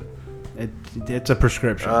prescription? It's a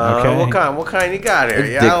prescription. Okay. What kind? What kind you got here? It's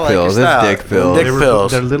Yeah, dick I like pills. your It's style. dick pills. Dick They were-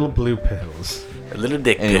 pills. They're little blue pills. Little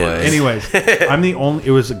dick Anyways. pills. Anyways, I'm the only.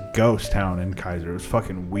 It was a ghost town in Kaiser. It was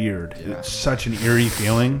fucking weird. It's such an eerie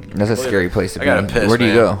feeling. That's a scary place to I be. gotta piss, Where do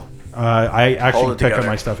you man. go? I Hold actually it pick up together.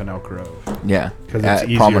 my stuff in Elk Grove Yeah, because at it's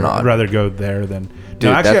easier. Promenade. I'd rather go there than. Dude,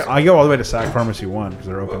 no, actually, that's- I go all the way to Sac Pharmacy 1 because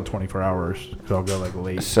they're open 24 hours. So I'll go like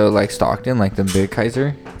late. So like Stockton, like the big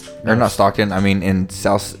Kaiser, or not Stockton? I mean in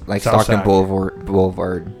South, like South Stockton Sac.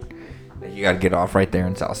 Boulevard. You got to get off right there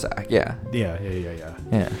in South Sac. Yeah. Yeah.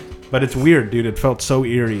 Yeah. But it's weird, dude. It felt so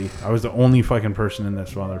eerie. I was the only fucking person in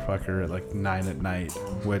this motherfucker at like 9 at night,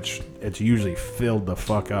 which it's usually filled the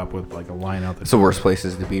fuck up with like a line out the It's the worst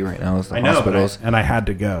places to be right now is the I know, hospitals. and I had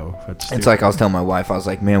to go. It's like I was telling my wife, I was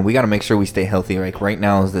like, man, we got to make sure we stay healthy. Like right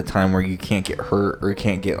now is the time where you can't get hurt or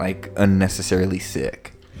can't get like unnecessarily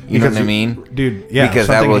sick. You know Because what I mean? dude, yeah, Because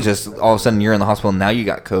that something- will just all of a sudden you're in the hospital. Now you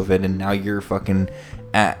got COVID, and now you're fucking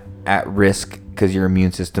at risk because your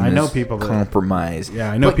immune system I know is people that- compromised.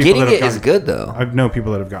 Yeah, I know but people getting that have it is gotten- good though. I know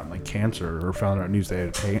people that have gotten like cancer or found out news they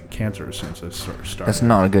had cancer since this started. That's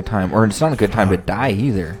not a good time, or it's not a good time to die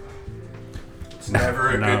either. It's never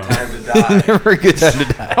a No. good time to die. Never a good time to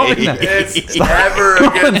die. It's never a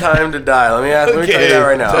good time to die. Let me tell you that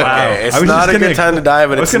right now. Wow. Okay, it's I was not just a gonna- good time to die,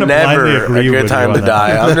 but I was it's gonna blindly never agree a good with time you to on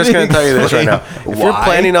die. that. I'm just going to tell you this right now. If you're Why?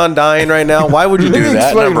 planning on dying right now, why would you Let do me that?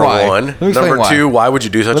 explain Number why. one. Let me explain Number why. two, why would you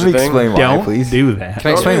do such Let a me thing? explain why, Don't please. do that. Can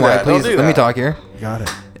I explain do why, that. Don't please? do Let me that. talk here. Got it.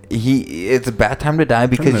 It's a bad time to die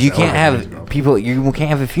because this you can't elevator, bro. have people. You can't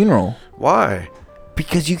have a funeral Why?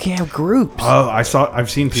 because you can't have groups. Oh, I've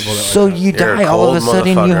seen people that So like that. you You're a die all of a cold sudden.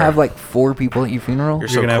 You motherfucker. have like 4 people at your funeral. You're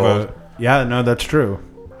You're so gonna cold. have a yeah, no, that's true.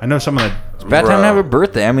 I know someone that It's a bad time to have a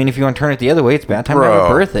birthday. I mean, if you want to turn it the other way, it's a bad time to have a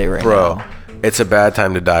birthday right now. It's a bad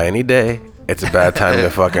time to die any day. It's a bad time to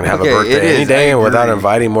fucking have Okay, a it birthday any is. day I and without agree.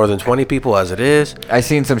 inviting more than 20 people as it is. I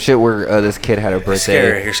seen some shit where this kid had a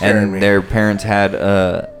birthday, You're scaring and me. their parents had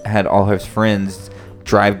all his friends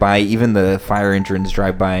drive by, even the fire engines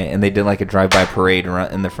drive by, and they did like a drive-by parade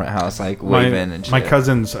in the front house, like waving and shit. my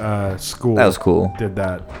cousin's school. That was cool. Did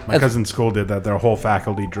that? My That's- cousin's school did that. Their whole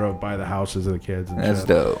faculty drove by the houses of the kids. And That's shit.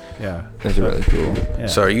 dope. Yeah, That's really cool. Yeah.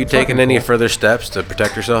 So are you It's taking fucking any cool. further steps to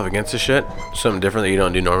protect yourself against this shit? Something different that you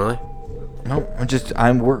don't do normally? No,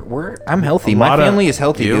 I'm healthy. A My lot of- family is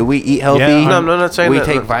healthy, You? dude. We eat healthy. Yeah, No, I'm not saying we that.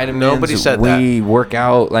 take vitamins. Nobody said we that. work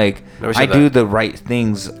out. Like Nobody I said do that. the right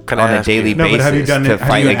things Can I on a ask you- daily No, but basis have you done to it- have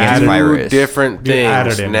fight you against added- virus. Different You added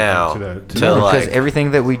things anything now to the- to No, like because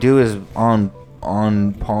everything that we do is on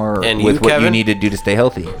par And with you, what you Kevin? need to do to stay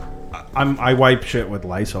healthy. I wipe shit with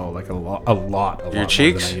Lysol like a lot Your more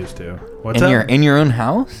cheeks? than I used to. What's In up? your own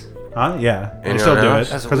house? Huh? Yeah, In I your still own do house?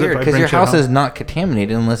 it. That's 'Cause weird if I because bring your shit house home- is not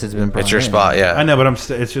contaminated unless it's been brought it's your in. spot, yeah. I know, but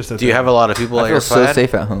it's just. Do you have a lot of people I at feel your so flat?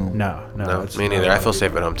 safe at home. No, No, it's me not neither. a I lot feel of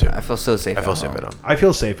safe people. at home too. I feel so safe. I feel at safe home. at home. I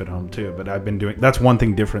feel safe at home too, but I've been doing. That's one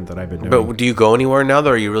thing different that I've been doing. But do you go anywhere now,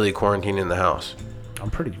 though, or are you really quarantined in the house? I'm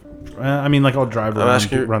pretty. I mean, like I'll drive I'm around,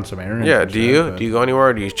 asking you- run some errands. Yeah, and do shit, you? but- Do you go anywhere,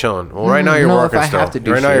 or do you chilling? Well, right now you're No, if working I still. have to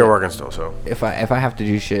do Right now shit. you're working still, so. If I have to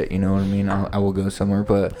do shit, you know what I mean. I will go somewhere,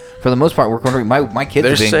 but for the most part, we're going. My kids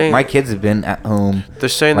They're have been saying- my kids have been at home. They're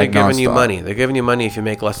saying like, they're giving you nonstop. money. They're giving you money if you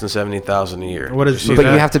make less than 70,000 a year. What is? But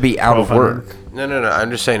you have to be out of work. No. I'm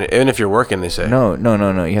just saying, even if you're working, they say. No.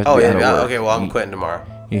 You have to Oh be yeah. out of work. Okay. Well, I'm You- quitting tomorrow.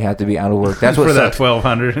 You have to be out of work. That's what for that sucks.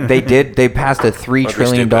 1,200. They passed a $3 Fuck,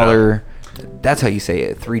 trillion you're stupid, That's how you say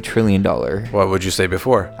it. $3 trillion. What would you say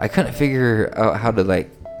before? I couldn't figure out how to like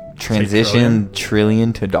transition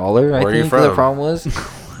trillion to dollar. I Where are you think the from? problem was.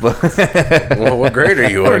 But Well, what grade are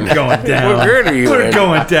you in? We're going down. What grade are you We're in?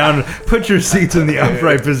 going down. Put your seats in the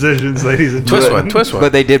upright positions, ladies and Twist gentlemen. one. Twist one.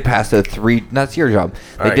 But they did pass a that's your job.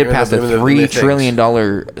 They Alright, did give me pass the- a give me the $3 things.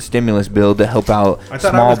 trillion stimulus bill to help out I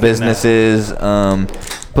thought I small was getting that. businesses.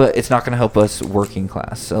 But it's not going to help us working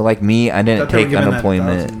class. So like me, I didn't Thought they were take giving that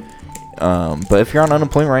unemployment. 1,000. But if you're on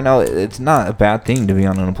unemployment right now, it's not a bad thing to be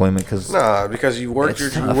on unemployment because Nah, because you worked.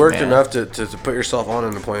 It's You tough, worked man. enough to put yourself on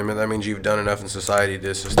unemployment. That means you've done enough in society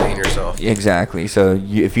to sustain yourself. exactly. So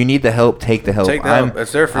if you need the help, take the help. Take the help.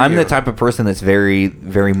 It's there for I'm you. the type of person that's very,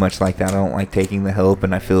 very much like that. I don't like taking the help,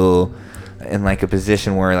 and I feel in like a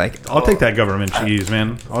position where like I'll take that government cheese,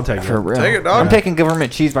 man. I'll take for it. real. Take it, dog. I'm taking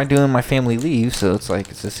government cheese by doing my family leave, so it's like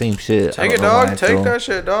it's the same shit. I Take don't it, know why dog. I Take feel- that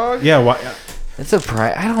shit, dog. Yeah, why? It's a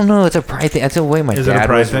pride. I don't know. It's a pride thing. It's the way my Is it a dad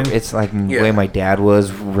pride was. thing? It's like the Yeah. way my dad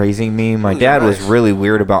was raising me. My Ooh, dad was nice. really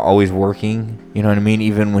weird about always working. You know what I mean?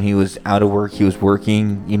 Even when he was out of work, he was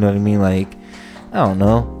working. You know what I mean? Like, I don't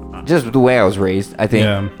know. Just the way I was raised. I think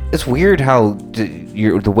Yeah. it's weird how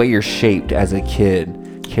the way you're shaped as a kid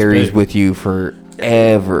carries Hey. with you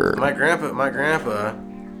forever. My grandpa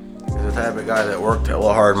is the type of guy that worked a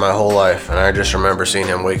little hard my whole life, and I just remember seeing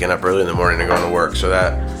him waking up early in the morning and going to work. So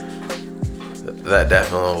that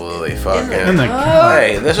definitely fucking. In the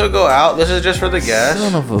Hey, this will go out. This is just for the guests.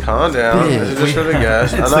 Son of a Calm down. This is just for the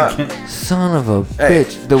guests. I'm not. Son of a Hey,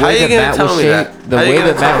 bitch. The how way you that gonna Matt tell was me shaped, that? the How you way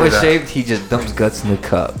gonna that tell Matt me was that? shaped, he just dumps guts in the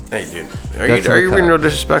cup. Hey, dude. Guts in Are the you cup. being real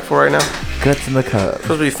disrespectful right now? Guts in the cup.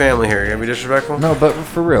 Supposed to be family here. You gonna be disrespectful? No, but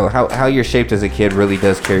for real, how you're shaped as a kid really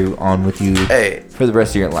does carry on with you Hey. for the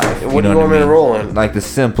rest of your life. What do you want me to roll in? Like the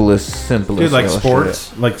simplest. Dude, like little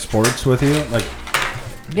sports, like sports with you, like shit.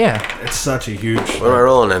 Yeah. it's such a huge. What am I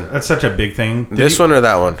rolling in? That's such a big thing. This one or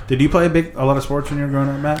that one? Did you play a lot of sports when you were growing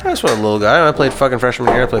up, Matt? I just want a little guy. I played fucking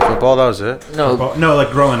freshman year. I played football. That was it. No, No,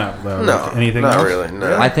 like growing up though. No, like anything not else? really.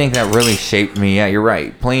 No. I think that really shaped me. Yeah, you're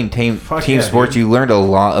right. Playing team yeah, sports, dude. you learned a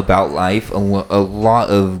lot about life, a lot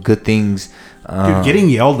of good things. Dude, getting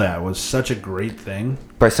yelled at was such a great thing.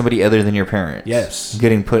 By somebody other than your parents. Yes.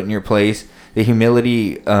 Getting put in your place. The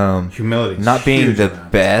humility. Humility. is Not being huge, the man.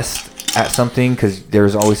 best at something because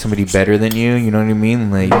there's always somebody better than you. You know what I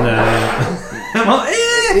mean? Like. Nah.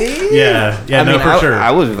 Yeah, I no, mean, for sure.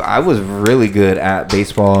 I was really good at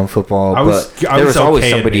baseball and football, I was there was always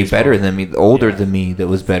okay at somebody baseball. better than me, older than me, that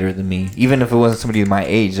was better than me. Even if it wasn't somebody my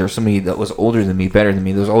age, or somebody that was older than me, better than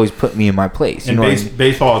me, that was always put me in my place. You In know what I mean?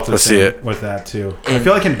 baseball, it's the Let's see same it. with that too. I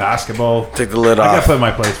feel like in basketball, Take the lid I got off. put in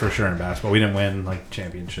my place for sure in basketball. We didn't win like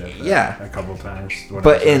championship. Yeah. a couple times.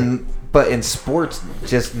 But in sports,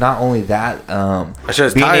 just not only that,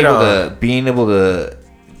 should've being tied able to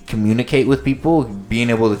communicate with people, being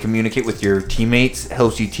able to communicate with your teammates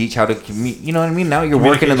helps you teach how to you know what I mean? Now you're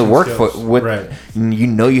working in the workforce with, right. you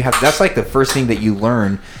know, you have, that's like the first thing that you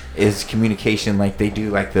learn is communication. Like they do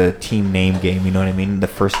like the team name game, you know what I mean? The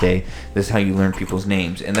first day, this is how you learn people's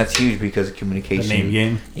names, and that's huge because of communication. The name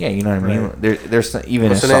game? Yeah, you know what I mean? Right. There's even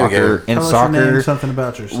What's in the name soccer, game? Tell us your name, something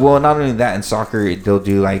about yourself. well, not only that, in soccer, they'll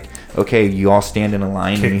do like, okay, you all stand in a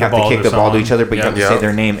line Kick and you the have to ball kick to the ball to someone. each other, but you Yeah. have to say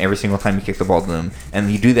their name every single time you kick the ball to them.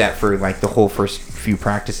 And you do that for like the whole first few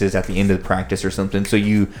practices at the end of the practice or something, so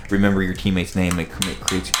you remember your teammate's name. It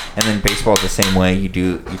creates, and then baseball is the same way.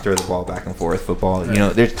 You throw the ball back and forth. Football, you know,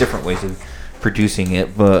 there's different ways of producing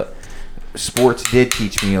it, but sports did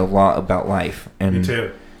teach me a lot about life. And Me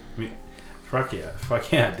too. Fuck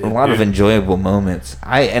yeah, dude. a lot of enjoyable moments.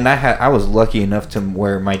 I was lucky enough to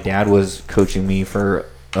where my dad was coaching me for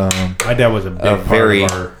my dad was a big very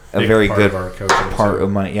part of our, a big very part good of our coaching, part so.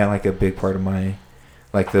 of my like a big part of my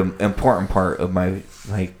like the important part of my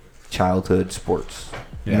like childhood sports.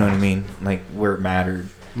 You know what I mean? Like where it mattered.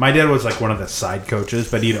 My dad was like one of the side coaches,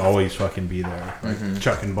 but he'd always fucking be there, like Mhm.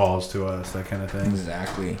 chucking balls to us, that kind of thing.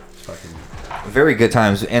 Exactly. It's fucking Very good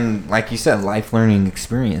times, and like you said, life learning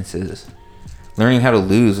experiences. Learning how to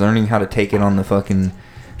lose, learning how to take it on the fucking.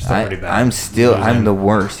 Still pretty bad. I'm the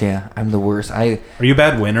worst. Yeah, I'm the worst. Are you a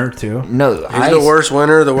bad winner too? No, He's the worst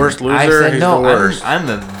winner, the worst loser. I said He's no. the worst. I'm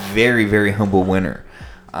the very, very humble winner.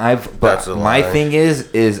 But That's a my lie. thing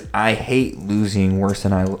is I hate losing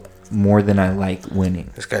more than I like winning.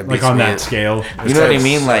 This guy Like beats on me that at- scale. You know what I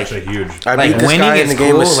mean? Like such a huge. I like beat this winning guy in is the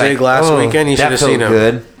game with cool, Sig like, last oh, weekend. You that should have felt seen him.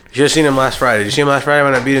 good. You should have seen him last Friday. Did you see him last Friday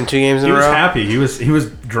when I beat him 2 games in He a was row? happy. He was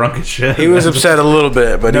drunk as shit. He was upset a little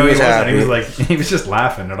bit, but no, he was wasn't. happy. He was like he was just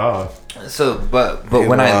laughing it off. So, but He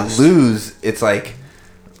when lost. I lose, it's like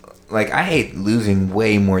I hate losing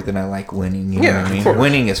way more than I like winning. You know Yeah, what I of mean? course.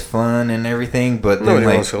 Winning is fun and everything, but then Nobody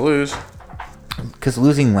like wants to lose. because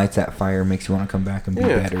losing lights that fire makes you want to come back and be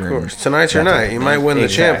Yeah, better. of and course. Tonight's your that type night. of You thing. might win the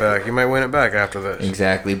champ Exactly. back. You might win it back after this.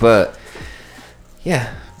 Exactly, but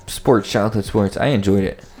yeah, sports, childhood sports, I enjoyed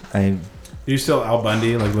it. You still Al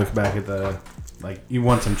Bundy? Like look back at the you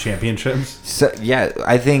won some championships. So yeah,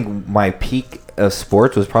 I think my peak of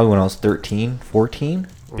sports was probably when I was 13, 14.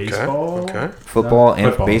 Baseball, Okay. Football No, and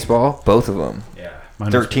football. baseball, both of them. Yeah, mine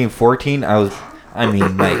was 13, 14, I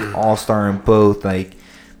mean, like all-star in both, like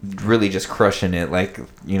really just crushing it. Like,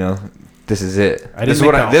 you know, this is it. I This is didn't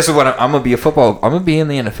what make I'm gonna be I'm gonna be in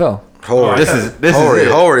the NFL. How old This are is you? this How old is are you?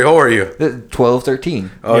 it. How old are you? 12, 13.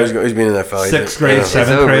 Oh, he's been in the NFL. Sixth grade, Yeah.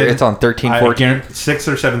 seventh over. grade. It's on 13, 14. Sixth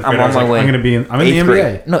or seventh grade. I'm I on was my like, way. I'm gonna be in. I'm in the Eighth NBA.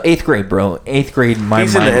 grade. No, 8th grade, bro. 8th grade. My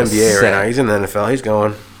He's in mind the was NBA right set. now. He's in the NFL. He's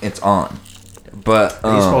going. It's on. But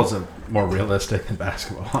Baseball's more realistic than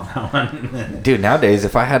basketball on that one. dude, nowadays,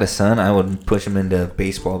 if I had a son, I would push him into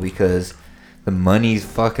baseball because the money's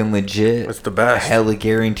fucking legit. It's the best. Hella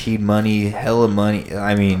guaranteed money. Hella money.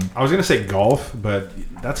 I mean, I was gonna say golf, but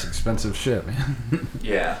that's expensive shit, man.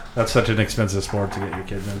 Yeah. That's such an expensive sport to get your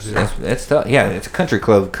kids into. it's tough. Yeah, it's a country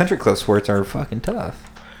club. Country club sports are fucking tough.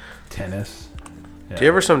 Tennis. Yeah. Do you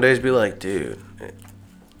ever some days be like, dude,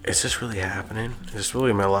 is this really happening? Is this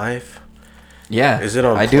really my life? Yeah, Is it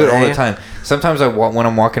on I do it all the play? time. Sometimes when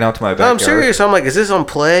I'm walking out to my No, backyard. I'm serious. I'm like, is this on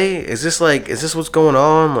play? Is this what's going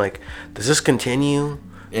on? Like, does this continue?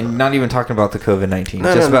 And not even talking about the COVID-19,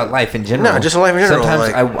 No, just no, about life in general. No, just life in general,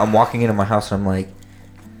 Sometimes like- I'm walking into my house and I'm like,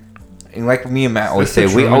 and like me and Matt always Is this say,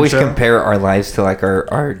 the we Truman always Show? compare our lives to like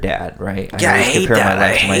our dad, right? Yeah, I always hate compare that. my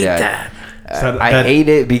life I to my hate dad. that. So I that- hate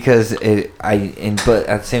it because but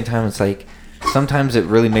at the same time, it's like sometimes it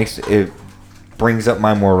really brings up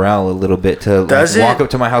my morale a little bit to Does like, walk it? up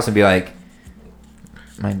to my house and be like,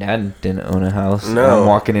 my dad didn't own a house. No. And I'm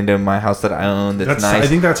walking into my house that I own that's nice. I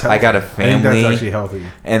think that's healthy. I got a I family. think that's actually healthy.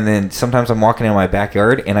 And then sometimes I'm walking in my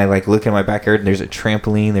backyard and I like look in my backyard and there's a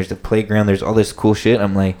trampoline, there's a playground, there's all this cool shit.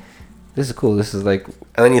 I'm like, this is cool. This is like And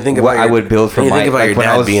then you think what about I would build for and you my think about like your when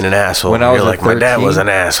I dad was- being an asshole. When I was You're like, my dad was an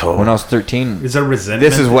asshole. When I was 13, Is there resentment?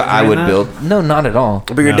 this is what I behind would that? build. No, not at all.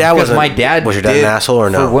 But your No. dad Because was my dad Was your dad did an asshole or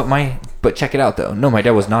no? For what but check it out though. No, my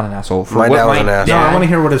dad was not an asshole. For My what dad was an asshole. No, I dad- want to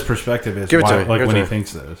hear what his perspective is. Give it to why- me, Like give it when to he me.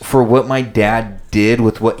 thinks this. For what my dad did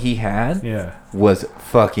with what he had, Yeah. was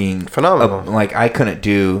fucking Phenomenal. like I couldn't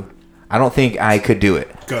do. I don't think I could do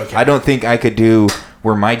it. Okay. I don't think I could do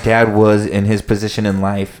where my dad was in his position in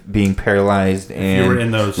life, being paralyzed and you were in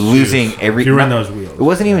those losing shoes. every. If you were in those wheels. It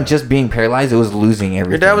wasn't even just being paralyzed; it was losing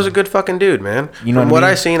everything. Your dad was a good fucking dude, man. You know from what I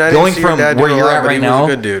mean? seen, I going didn't see your from dad where do a you're lot, at but right he now,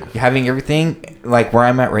 was a good dude. having everything like where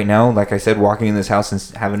I'm at right now. Like I said, walking in this house and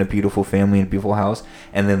having a beautiful family and a beautiful house,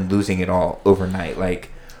 and then losing it all overnight. Like,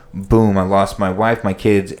 boom! I lost my wife, my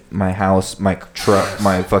kids, my house, my truck,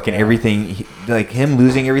 my fucking everything. Like him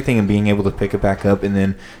losing everything and being able to pick it back up and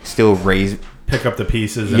then still pick up the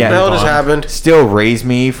pieces. And yeah, the hell just happened? Still raise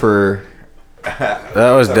me for.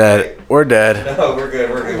 That was dead. We're dead. No, we're good.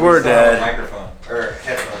 We're good. We're dead. Microphone or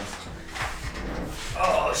headphones.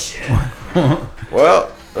 Oh shit. Well,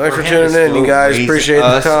 thanks for tuning in, you guys. Appreciate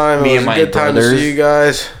the time. Me It and was my a good time to brothers, see you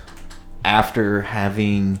guys. After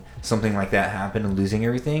having something like that happen and losing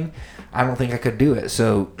everything, I don't think I could do it.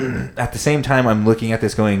 So at the same time, I'm looking at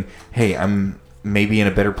this going, hey, I'm maybe in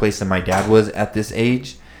a better place than my dad was at this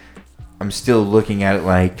age. I'm still looking at it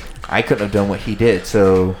like I couldn't have done what he did.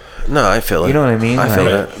 So no, I feel it. You know what I mean? I feel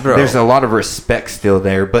Like, it, bro. There's a lot of respect still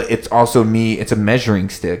there, but it's also me. It's a measuring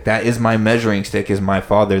stick. That is my measuring stick. Is my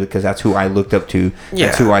father, because that's who I looked up to. Yeah.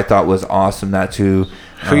 That's who I thought was awesome. That's who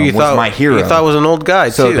you was thought my hero. You thought was an old guy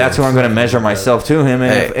So too. that's who I'm going to measure myself to him.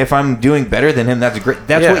 And Hey. if I'm doing better than him, that's great.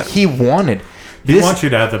 That's Yeah. what he wanted. He wants you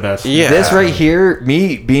to have the best. Yeah. This right here,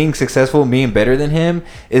 me being successful, being better than him,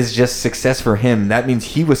 is just success for him. That means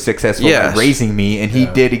he was successful Yes. at raising me, and he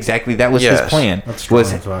did exactly that. Was Yes. his plan. That's strong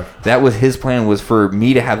Was as fuck. that was his plan? Was for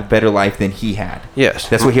me to have a better life than he had. Yes.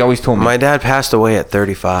 That's what he always told me. My dad passed away at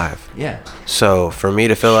 35. Yeah. So for me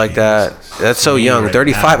to feel like that, that's so young. right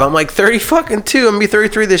 35. now. I'm like 30 fucking 2. I'm gonna be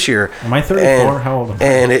 33 this year. Am I 34? And, How old am I?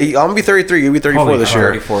 And I'm gonna be 33. You'll be 34 Holy this fuck. year.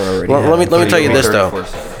 34 already. Well, Yeah. let me tell you this though.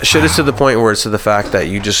 34. Shit is to the point where it's to the fact that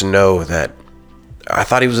you just know that I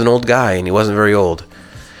thought he was an old guy and he wasn't very old.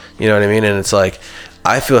 You know what I mean? And it's like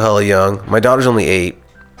I feel hella young. My daughter's only 8.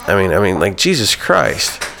 I mean, like Jesus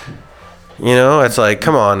Christ. You know, it's like,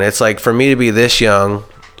 come on. It's like for me to be this young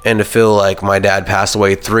and to feel like my dad passed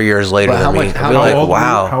away 3 years later But than how me. much- I'd how be like, old were you?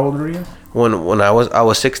 wow. How old were you? When I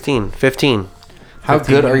was 16, 15. How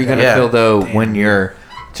good are you gonna Yeah. feel though when you're?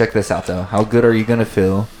 Check this out though. How good are you gonna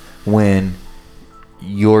feel when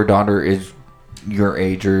your daughter is your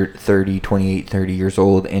age, or 30, 28, 30 years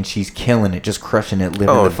old, and she's killing it, just crushing it, living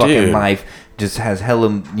Oh, the fucking dude. life, just has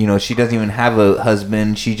hella, she doesn't even have a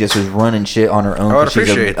husband, she just is running shit on her own. I would 'cause she's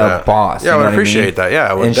appreciate a that. boss. Yeah, I you would know what appreciate mean? that. Yeah,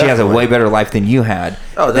 I would and she has a definitely. way better life than you had.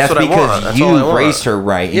 Oh, that's what I because want. That's you all I want. raised her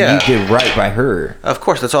right, and Yeah. you did right by her. Of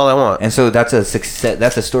course, that's all I want. And so that's a success.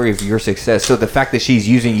 That's a story of your success. So the fact that she's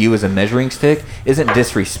using you as a measuring stick isn't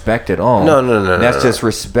disrespect at all. No. That's no. just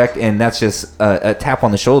respect, and that's just a tap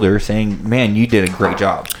on the shoulder saying, "Man, you did a great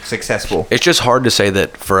job, successful." It's just hard to say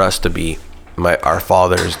that for us to be our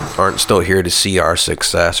fathers aren't still here to see our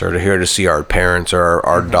success, or to here to see our parents or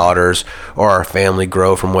our daughters or our family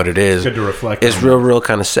grow from what it is. Good to reflect It's on real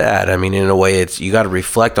kind of sad. I mean, in a way, it's you got to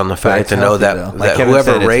reflect on the fact it's to know healthy, that, though. Like that Kevin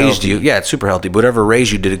whoever said, it's raised you, healthy. yeah, it's super healthy. But whoever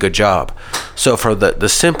raised you did a good job. So for the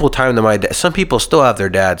simple time that my dad, some people still have their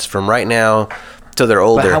dads from right now till they're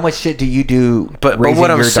older. But how much shit do you do? But raising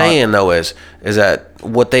what I'm your saying though is that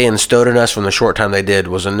what they instilled in us from the short time they did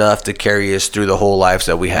was enough to carry us through the whole lives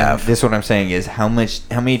that we have. This is what I'm saying is how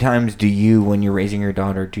many times do you, when you're raising your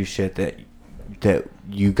daughter, do shit that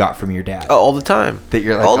you got from your dad? Oh, all the time. That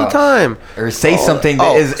you're like, all the oh. time. Or say Oh, something that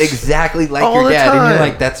oh, is exactly like all your the dad, and you're time.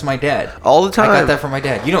 like, "That's my dad." All the time. I got that from my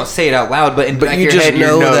dad. You don't say it out loud, but in the back you of your just head,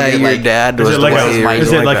 know you're that you're your like, dad Is was it the like way he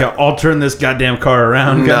was like that. I'll turn this goddamn car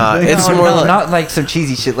around? Nah, kind of thing? it's No, more like not like some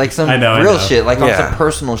cheesy shit, like some I know, I real know. shit, like on Yeah. some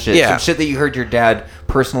personal shit, Yeah. some shit that you heard your dad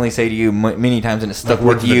personally say to you many times, and it stuck Like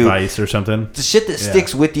words with of you. advice or something. The shit that Yeah.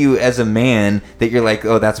 sticks with you as a man, that you're like,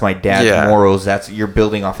 oh, that's my dad's Yeah. morals. You're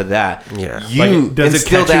building off of that. Yeah. You Like, does it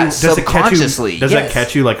instill catch you? that Does it catch you? subconsciously. Does Yes. that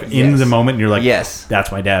catch you like in Yes. the moment? And you're like, Yes.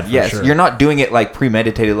 that's my dad. For Yes, sure. you're not doing it like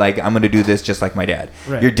premeditated, like I'm going to do this just like my dad.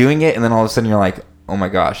 Right. You're doing it, and then all of a sudden you're like, oh my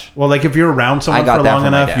gosh. Well, like if you're around someone I got for that long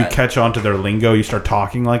from my enough, you dad. catch on to their lingo. You start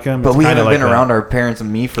talking like them. But It's we kinda haven't been like around our parents and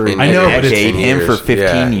me for I know, a but it's decade, and for years. 15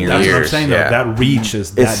 Yeah. years. That's what I'm years, saying. yeah. Though that reach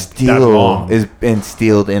is It's that still long. is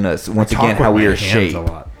instilled in us. Once Talk again, with how we my are hands shaped. a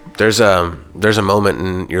lot. There's a moment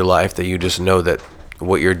in your life that you just know that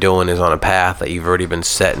what you're doing is on a path that you've already been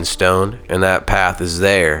set in stone, and that path is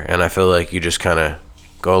there, and I feel like you just kind of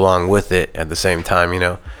go along with it at the same time.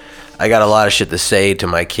 I got a lot of shit to say to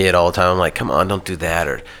my kid all the time. I'm like, come on, don't do that,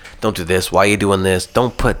 or don't do this. Why are you doing this?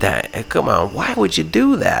 Don't put that. Hey, come on, why would you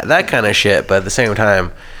do that? That kind of shit. But at the same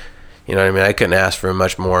time, you know what I mean? I couldn't ask for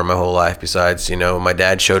much more in my whole life besides, my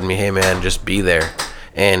dad showed me, hey man, just be there.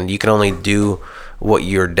 And you can only do what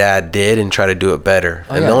your dad did and try to do it better.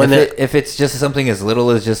 Oh, and yeah. knowing If it's just something as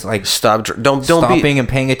little as just like don't stopping and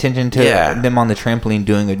paying attention to them on the trampoline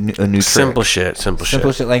doing a new simple trick. simple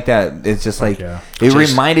shit like that. It's just like it Just-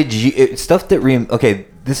 reminded you stuff that okay.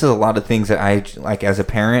 This is a lot of things that I like as a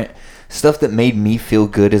parent. Stuff that made me feel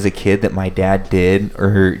good as a kid that my dad did,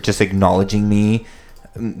 or just acknowledging me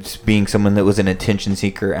being someone that was an attention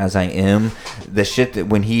seeker as I am. The shit that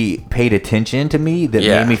when he paid attention to me that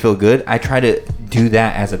made me feel good, I try to do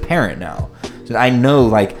that as a parent now. So I know,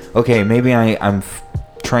 like, okay, maybe I'm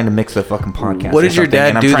trying to mix the fucking podcast. What did your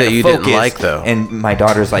dad do that you didn't like, though? And my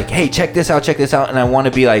daughter's like, hey, check this out, and I want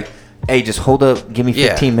to be like, hey, just hold up, give me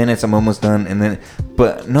 15 minutes, I'm almost done, and then,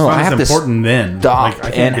 but no, I have to stop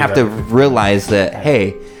and have to realize that,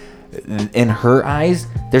 hey, in her eyes,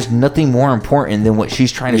 there's nothing more important than what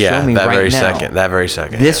she's trying to show me right now. That very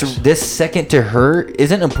second. This second to her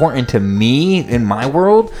isn't important to me in my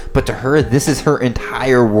world, but to her, this is her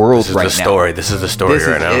entire world right now. This is the story. This is the story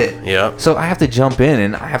right now. Yeah. So I have to jump in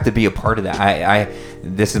and I have to be a part of that.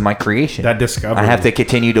 This is my creation. That discovery. I have to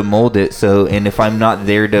continue to mold it. So, and if I'm not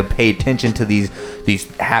there to pay attention to these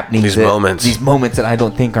happenings, these moments that I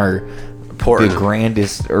don't think are important, the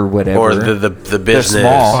grandest or whatever, or the business, they're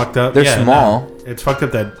small. Fucked up. They're small. No, it's fucked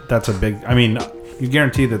up that's a big. I mean, you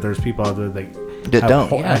guarantee that there's people out there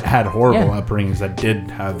that had horrible upbringings that did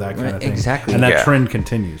have that kind of thing. Exactly. And that trend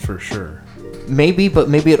continues for sure. Maybe, but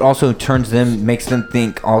maybe it also makes them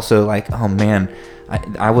think also like, oh man,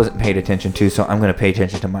 I wasn't paid attention to, so I'm going to pay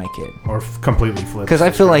attention to my kid. Or completely flip. Because I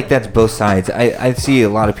feel like that's both sides. I see a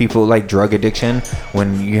lot of people like drug addiction.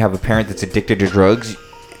 When you have a parent that's addicted to drugs,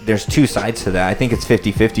 there's two sides to that. I think it's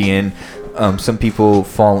 50-50, and some people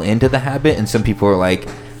fall into the habit, and some people are like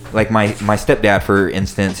my stepdad, for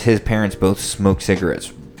instance, his parents both smoked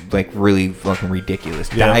cigarettes, like really fucking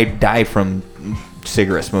ridiculous. Yeah. Died from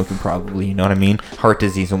cigarette smoking, probably, you know what I mean, heart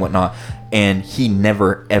disease and whatnot, and he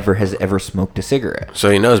never has ever smoked a cigarette,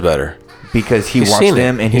 so he knows better because he watched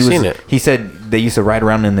them and he said they used to ride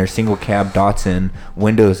around in their single cab Datsun,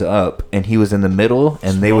 windows up, and he was in the middle,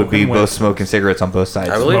 and they would be both smoking cigarettes on both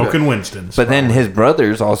sides, smoking Winston's. But then his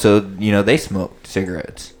brothers also, they smoked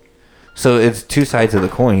cigarettes, so it's two sides of the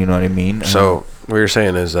coin, you know what I mean? So what you're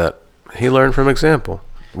saying is that he learned from example.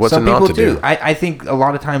 What's some it not people to do? I think a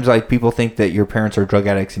lot of times, like, people think that your parents are drug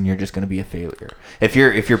addicts and you're just going to be a failure. If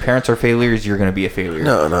your parents are failures, you're going to be a failure.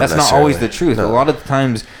 No, not that's not always the truth. A lot of the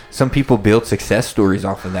times, some people build success stories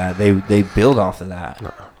off of that. They build off of that.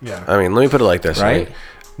 No. Yeah. I mean, let me put it like this, right?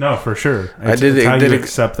 No, for sure. I did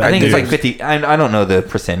accept that. I think it's like 50. I don't know the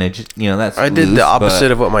percentage. That's I did loose, the opposite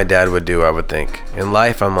of what my dad would do. I would think in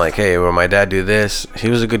life, I'm like, hey, when my dad do this, he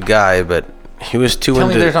was a good guy, but he was too Tell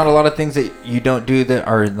into. me there's not a lot of things that you don't do that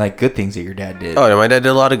are like good things that your dad did. Oh, yeah, my dad did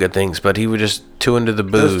a lot of good things, but he was just too into the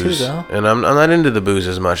booze. Those two, though. And I'm not into the booze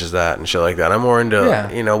as much as that and shit like that. I'm more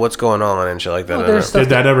into what's going on and shit like that. Did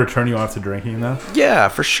that ever turn you off to drinking though? Yeah,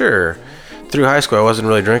 for sure. Through high school, I wasn't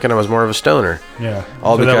really drinking. I was more of a stoner. Yeah.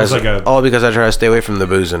 All So that because was like all because I try to stay away from the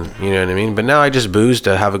boozing. You know what I mean? But now I just booze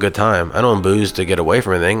to have a good time. I don't booze to get away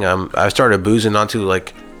from anything. I started boozing not too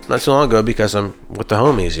long ago because I'm with the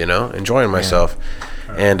homies. Enjoying myself.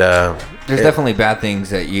 And there's definitely bad things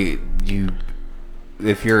that you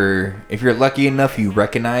if you're lucky enough, you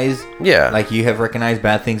recognize. Yeah. Like you have recognized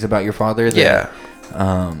bad things about your father. That,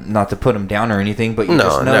 not to put him down or anything, but you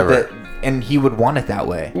just know never. that. And he would want it that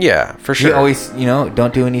way. Yeah, for sure. He always,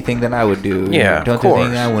 don't do anything that I would do. Yeah, don't do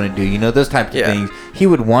anything I wouldn't do. Those types of things. He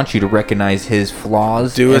would want you to recognize his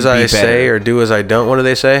flaws. Do as I say or do as I don't. What do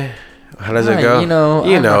they say? How does it go? You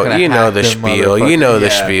know the spiel. You know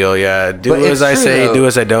the spiel. Yeah. Do as I say, do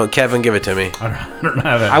as I don't. Kevin, give it to me. I don't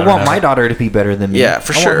have it. I want my daughter to be better than me. Yeah,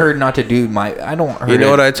 for sure. I want her not to do my. I don't want her. You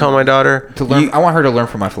know what I tell my daughter? To learn. I want her to learn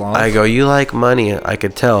from my flaws. I go, you like money. I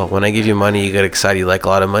could tell when I give you money, you get excited. You like a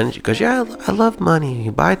lot of money. She goes, yeah, I love money.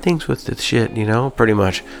 You buy things with this shit, pretty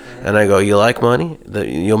much. And I go, you like money?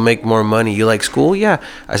 You'll make more money. You like school? Yeah.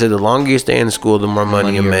 I said, the longer you stay in school, the more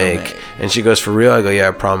money you make. And she goes, for real? I go, yeah,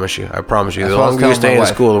 I promise you. The longer you stay in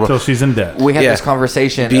school, the more. Until she's in debt. We had this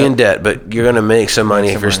conversation. Be in debt, but you're going to make some money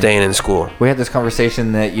if you're staying in school. We had this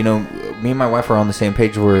conversation that, me and my wife are on the same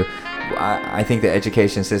page where I think the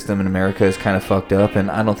education system in America is kind of fucked up,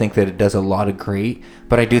 and I don't think that it does a lot of great,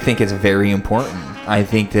 but I do think it's very important. I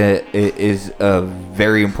think that it is a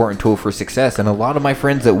very important tool for success, and a lot of my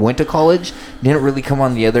friends that went to college didn't really come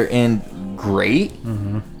on the other end great,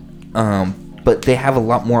 but they have a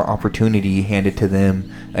lot more opportunity handed to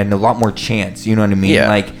them and a lot more chance, you know what I mean? Yeah.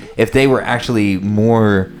 Like, if they were actually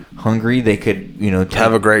more hungry, they could,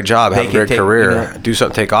 have a great job, have a great career, do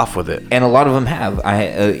something, take off with it. And a lot of them have.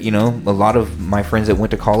 A lot of my friends that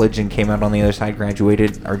went to college and came out on the other side,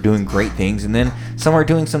 graduated, are doing great things, and then some are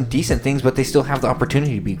doing some decent things, but they still have the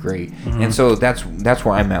opportunity to be great. Mm-hmm. And so that's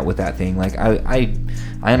where I'm at with that thing. Like I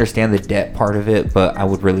understand the debt part of it, but I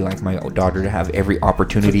would really like my daughter to have every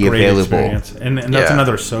opportunity available. Experience. And that's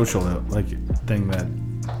another social thing that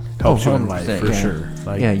helps you in life for sure.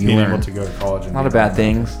 Like being able to go to college. And a lot of bad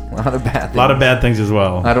things. A lot of bad things as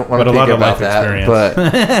well. I don't want to think about that, but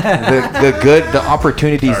the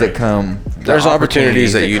opportunities that come. There's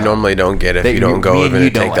opportunities that you normally don't get if you don't go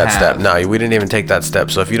even take that step. No, we didn't even take that step.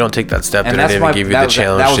 So if you don't take that step, they didn't even give you the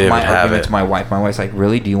challenge to even have it. That was my argument to my wife. My wife's like,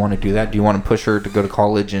 really? Do you want to do that? Do you want to push her to go to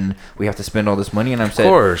college and we have to spend all this money? And I'm saying,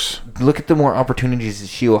 of course. Look at the more opportunities that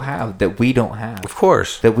she will have that we don't have. Of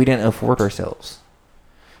course. That we didn't afford ourselves.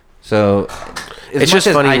 So it's just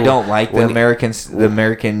funny. I don't like the American.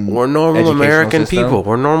 We're normal American people.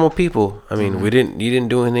 We're normal people. I mean, you didn't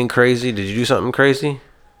do anything crazy. Did you do something crazy?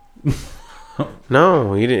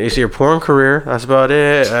 No, you didn't. It's your porn career. That's about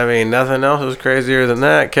it. I mean, nothing else was crazier than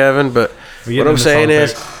that, Kevin. But what I'm saying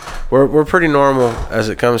is, we're pretty normal as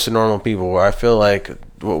it comes to normal people. Where I feel like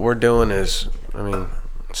what we're doing is,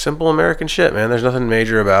 simple American shit, man. There's nothing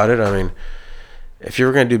major about it. I mean, if you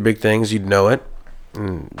were gonna do big things, you'd know it.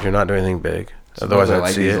 And you're not doing anything big. Otherwise,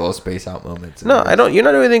 I'd see it. Little space out moments. No, I don't. You're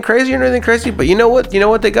not doing anything crazy. You're not doing anything crazy. But you know what? You know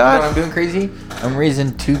what they got? You know what I'm doing crazy. I'm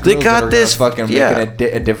raising 2 girls they got that this, are fucking making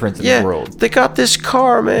a difference in the world. They got this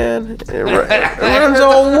car, man. It runs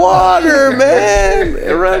on water, man.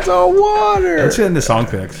 It runs on water. Let's get into song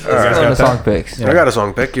picks. Let's go into song picks. Yeah. I got a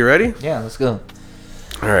song pick. You ready? Yeah, let's go.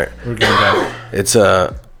 All right. We're going back. It's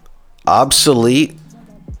Obsolete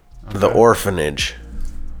the Orphanage.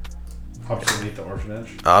 Obsolete the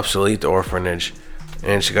Orphanage? Obsolete the Orphanage.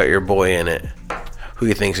 And it's got your boy in it. Who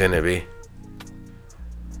you think's in it, B?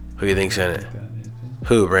 Who you think's in it?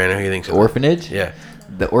 Who, Brandon? Who you think's in it? Orphanage? Yeah.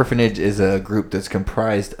 The Orphanage is a group that's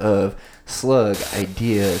comprised of Slug,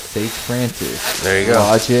 Idea, Sage Francis, there you go,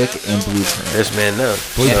 Logic, and Blueprint. This man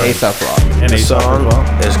knows. And A$AP Rock. And the song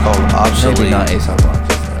is called Obsolete. Maybe not A$AP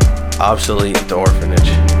Rock. Obsolete the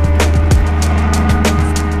Orphanage.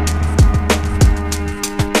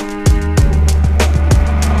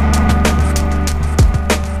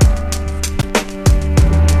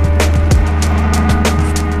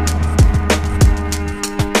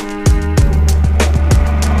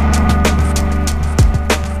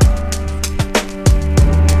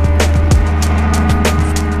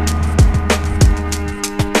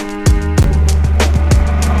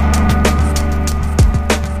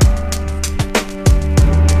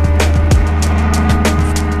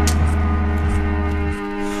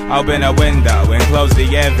 Open a window and close the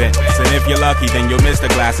vents. And if you're lucky, then you'll miss the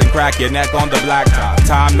glass and crack your neck on the blacktop.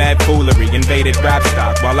 Time mad foolery invaded rap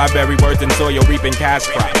stock, while I bury words in soil reaping cash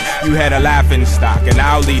crop. You had a laughing stock, and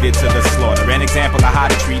I'll lead it to the slaughter. An example of how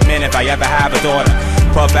to treat men if I ever have a daughter.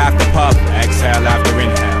 Puff after puff, exhale after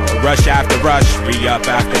inhale. Rush after rush, re-up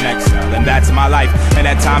after exhale. And that's my life, and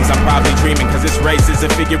at times I'm probably dreaming, cause this race is a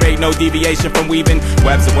figure eight, no deviation from weaving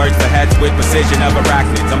webs of words for heads with precision of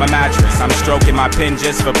arachnids. I'm a mattress, I'm stroking my pen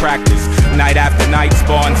just for practice. Night after night,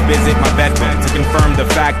 spawns visit my bedroom to confirm the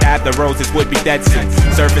fact that the roses would be dead soon.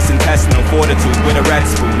 Surface intestinal fortitude with a red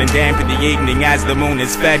spoon, and dampen the evening as the moon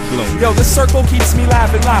is fed gloom. Yo, this circle keeps me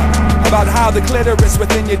laughing loud about how the clitoris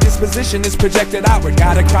within your disposition is projected outward.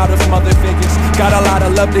 Got a crowd of mother figures, got a lot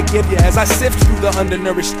of love to give you as I sift through the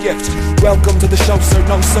undernourished gift. Welcome to the show, sir,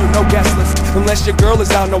 no guest list. Unless your girl is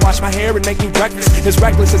down to wash my hair and make me breakfast. As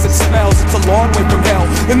reckless as it smells, it's a long way from hell.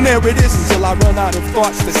 And there it is until I run out of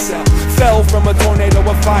thoughts to sell. Fell from a tornado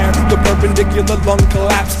of fire, the perpendicular lung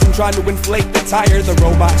collapsed and tried to inflate the tire. The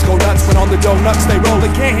robots go nuts when on the donuts they roll.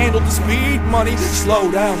 They can't handle the speed, money,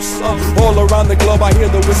 slow down, slow. All around the globe I hear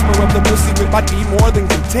the whisper of the pussy whip. I'd be more than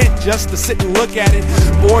content just to sit and look at it.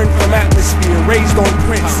 Born from atmosphere, raised on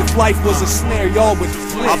prints. If life was a snare, y'all would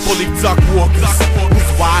flinch. I bully duck walkers, who's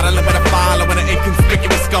wide, I live at a follow and an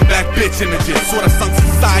inconspicuous scumbag bitch images. Sort of sunk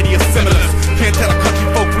society of similars. Can't tell a country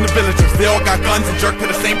folk from the villagers. They all got guns and jerk to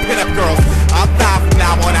the same pinup girls. I'll die from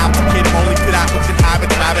now on out, kid, I'm only to that which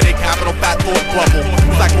inhabits rabbit, a capital fat thought bubble.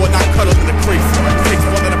 It's like what not cuddled in the crease. It takes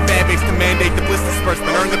more than a fan base to mandate the bliss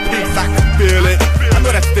disbursement, earn the peace, I can feel it. I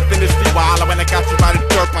know that stiff industry while when I got you riding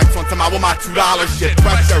dirt bikes on time, I want my $2 shit.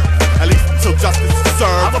 Pressure, at least until justice is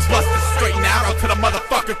served. I'ma bust this straight and arrow to the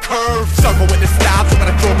motherfucker curve. Circle with the style, so when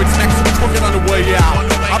I throw bitch next to me, twerking on the way out.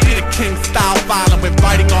 I'll be the king style violent with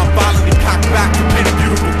writing on violently cocked back to paint a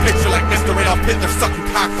beautiful picture like Mr. Right off pit to suck and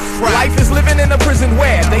cock the crack. Life is living in a prison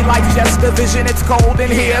where they life just a vision. It's cold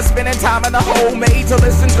in here, spending time in the hole made to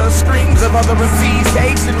listen to screams of other MCs.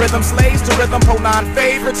 Tapes and rhythm, slaves to rhythm, hold on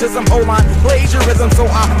favoritism, hold on plagiarism. So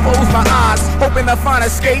I close my eyes, hoping to find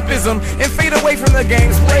escapism and fade away from the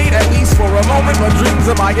games played, at least for a moment. But dreams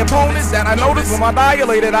of my opponents that I notice when my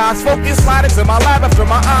dilated eyes focus, slide into my lab after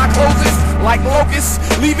my eye closes like locusts,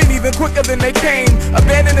 leaving even quicker than they came,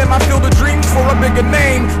 abandoning my field of dreams for a bigger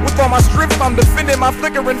name. With all my strength, I'm defending my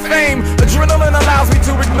flickering fame. Adrenaline allows me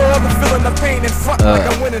to ignore the feeling of pain and front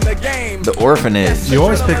like I'm winning the game. The Orphanage. You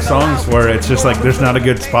always pick songs where it's just like there's not a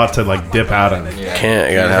good spot to like dip out of. You can't.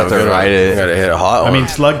 You gotta have a good one. You gotta hit a hot one. I mean,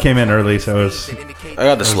 Slug came in early, so it's. I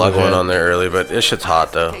got the Slug one on there early, but this shit's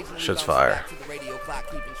hot though. Shit's fire.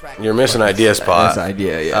 You're missing idea spot. That's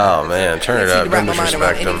idea, yeah. Oh man, turn it up. Don't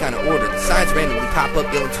disrespect them. Kind of order. The signs randomly pop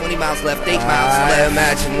up, yelling 20 miles left, 8 miles left. I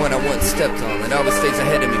imagine what I once stepped on. It always stays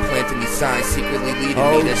ahead of me, planting these signs, secretly leading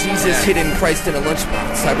me to Jesus, hidden Christ in a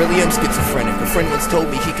lunchbox. I really am schizophrenic. A friend once told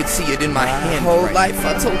me he could see it in my hand. Whole life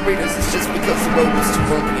I told readers it's just because the road was too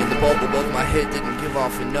bumpy and the bulb above my head didn't give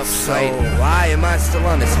off enough sight. Why am I still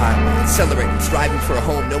on this highway? Accelerating, striving for a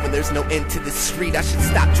home, knowing there's no end to this street. I should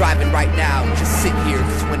stop driving right now and just sit here,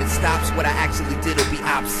 cause when it stops, what I actually did will be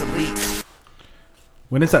obsolete.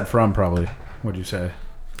 When is that from, probably? What'd you say?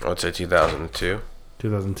 I would say 2002.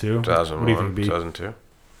 2002? 2001. What do you think, B? 2002.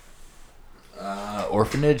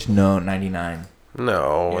 Orphanage? No, 99.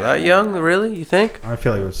 No, that young? Really? You think? I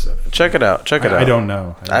feel like it was. Check it out. Check it out. I don't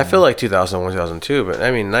know. I feel like 2001, 2002, but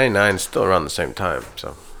I mean 99 is still around the same time,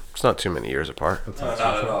 so it's not too many years apart. No, not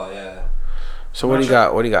at all. Yeah. So what do you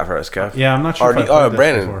got? What do you got for us, Kev? Yeah, I'm not sure.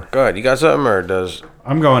 Brandon, go ahead. You got something, or does?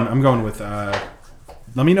 I'm going with.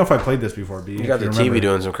 Let me know if I played this before, B. You got the TV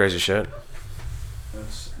doing some crazy shit.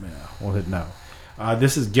 Yeah, we'll hit no.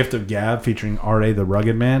 This is Gift of Gab featuring R.A. the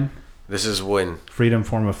Rugged Man. This is when? Freedom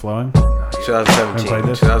Form of Flowing. 2017. Played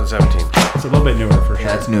this? 2017. It's a little bit newer for sure.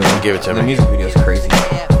 Yeah, it's newer. Give it to me. The music video is crazy.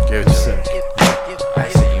 Give it to me.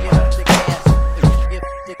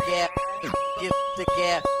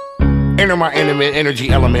 Enter my intimate energy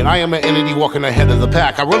element. I am an entity walking ahead of the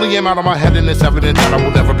pack. I really am out of my head, and it's evident that I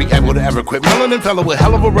will never be able to ever quit. Melanin fellow with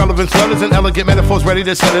hell of a relevance, letters and elegant metaphors, ready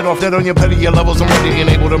to set it off dead on your pettier levels. I'm ready and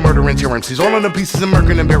able to murder endurance. He's all in the pieces and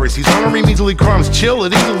murking embarrassed. He's honoring measly crumbs. Chill,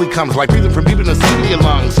 it easily comes like breathing from deep in the seat of your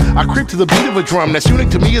lungs. I creep to the beat of a drum that's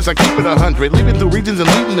unique to me as I keep it 100. Leaving through regions and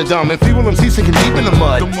leaving the dumb. And feeble MCs sinking deep in the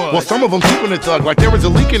mud. While some of them keeping it thug like there is a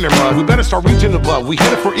leak in their mud. We better start reaching above. We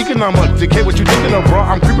headed for economic. Decay what you thinking of, bro.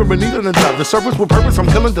 I'm creeping beneath in the dove. The surface will purpose, I'm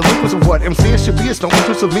killing delinquents of what MCing should be. It's no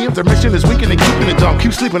interest of me if their mission is weakening and keeping it dumb.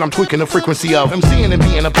 Keep sleeping, I'm tweaking the frequency of MCing and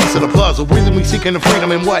being a piece of the puzzle. Breathing, we seeking the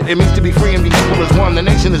freedom and what it means to be free and be equal as one. The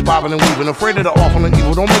nation is bobbing and weaving, afraid of the awful and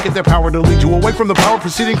evil. Don't make it their power to lead you away from the power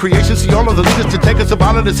preceding creation. See all of the leaders to take us up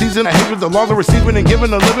out of the season. I hate with the laws of receiving and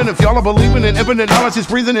giving a living. If y'all are believing in infinite knowledge, is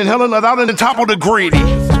breathing and hell and let out and top of the greedy.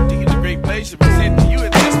 The great place to present to you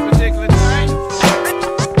at this particular time. 1,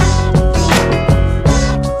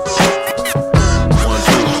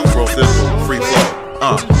 2, free flow.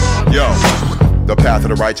 Yo. The path of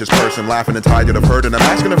the righteous person, laughing and tired of hurting. I'm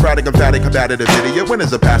asking emphatic, combative idiot. When is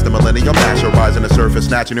the past the millennium? Masterizing the surface,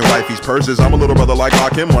 snatching your wifey's purses. I'm a little brother like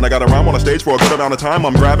Hakim. When I got a rhyme on a stage for a good amount of time,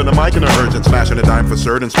 I'm grabbing the mic in an urgent, smashing a dime for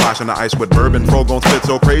certain, splashing the ice with bourbon. Fro gon' spit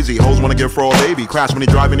so crazy, hoes wanna give Fro a baby. Crash when you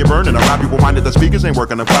driving, you're burning. I rap people minded the speakers ain't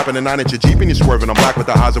working. I'm clapping a 9-inch Jeep and you're swerving. I'm black with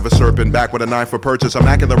the eyes of a serpent, back with a knife for purchase. I'm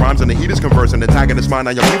hacking the rhymes and the heat is conversing, attacking this mind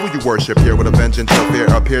on your people you worship. Here with a vengeance, your fear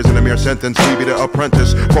appears in a mere sentence. We be the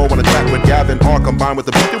apprentice. Fro on a track with Gavin, all combined with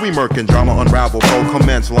the beat that we murkin'. Drama unravel, pro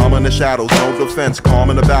commence. Llama in the shadows, no defense. Calm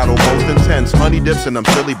in the battle, most intense. Honey dips in them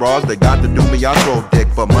silly bras. They got to do me, I throw dick.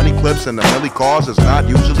 But money clips and the milli cars is not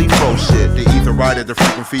usually pro shit. The ether rider, the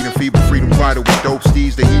freaking feeding feeble freedom fighter with dope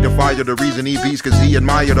steeds. The heat of fire, the reason he beats, cause he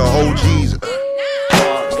admire the OGs.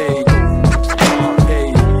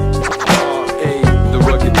 The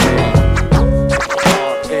rugged man.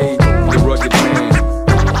 The rugged man.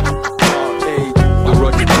 The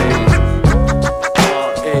rugged man.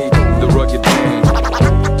 The rugged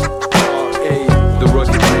man. The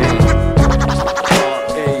rugged man.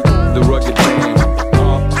 The rugged man.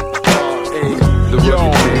 The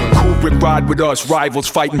rugged man. Kubrick ride with us, rivals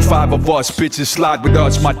fighting 5 of us. Bitches slide with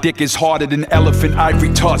us. My dick is harder than elephant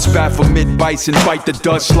ivory tusk. Baphomet bison, bite the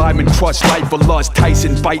dust, slime and crust. Life of lust,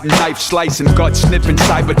 Tyson biting knife, slicing gut, sniffing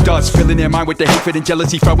cyber dust. Filling their mind with the hatred and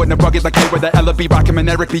jealousy. Throwing the rugged like they were the Ella B. Rockin' and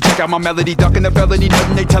Eric B. Check out my melody, ducking the felony.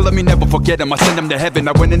 Nothing they telling me, never forget them. I send them to heaven.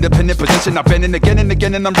 I went independent position. I've been in again and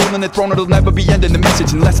again, and I'm ruling the throne. It'll never be ending. The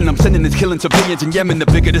message and lesson I'm sending is killing civilians in Yemen. The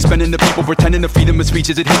bigger they're spending, the people pretending to feed them with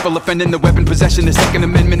speeches. It hateful offending. The weapon possession, the Second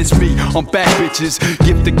Amendment is me. I'm back. black bitches.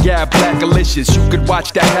 Gifted gab, black delicious. You could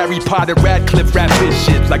watch that Harry Potter, Radcliffe rap this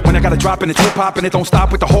shit. Like when I got a drop and it's hip hop and it don't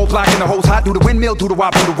stop with the whole block and the hoes hot. Do the windmill, do the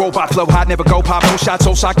wop, do the robot flow hot, never go pop. No shot,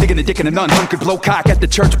 so sock, digging a dick in a nun. Hun could blow cock at the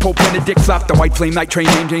church. Pope Benedict flop the white flame night train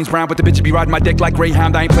named James Brown, but the bitch be riding my dick like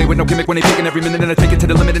Greyhound. I ain't playing with no gimmick when they taking every minute and I take it to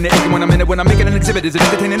the limit and they aching when I'm in it. When I'm making an exhibit, is it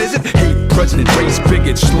entertaining? Is it? Hate, president, race,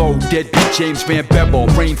 bigot, slow, deadbeat, James Van Bevel,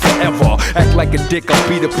 reign forever. Act like a dick, I'll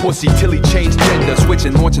beat a pussy till he changed gender.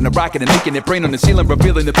 Switching, launching a rocket and making it brain on the ceiling,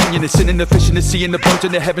 revealing opinion is sinning, the fish in the sea and the birds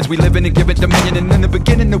in the heavens. We live in and give it dominion. And in the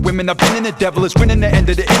beginning, the women I've been in, the devil is winning, the end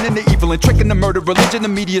of the end and the evil and tricking the murder, religion, the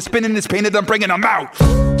media spinning is painted. I'm bringing them out.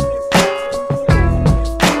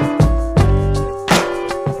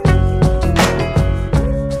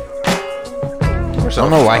 I don't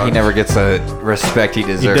know why he never gets the respect he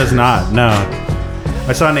deserves. He does not. No.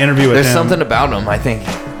 I saw an interview with him. There's something about him. I think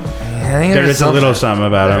there's a little something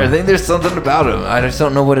about him. I think there's something about him. I just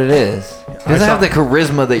don't know what it is. He doesn't have the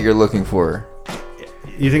charisma that you're looking for.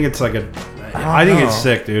 You think it's like a? I think it's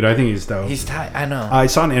sick, dude. I think he's dope. He's tight. I know. I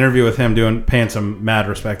saw an interview with him paying some mad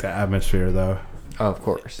respect to Atmosphere, though. Oh, of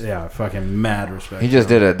course. Yeah, fucking mad respect. He just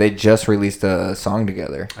did it. They just released a song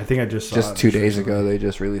together. I think I just saw 2 days ago. They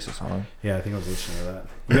just released a song. Yeah, I think I was listening to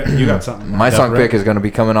that. You got something? My song pick is going to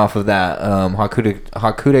be coming off of that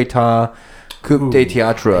Hakude Ta Coupe de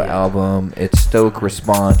Théâtre album. It's Stoic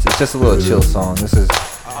Response. It's just a little chill song. This is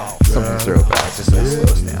something to throw back. Just to slow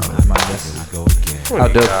us down. Remind us how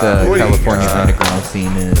dope the California underground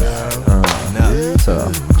scene is.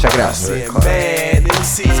 So check it out. Man,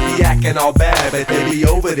 MCs be acting all bad, but they be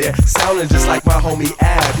over there sounding just like my homie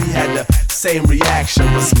Ab. He had the same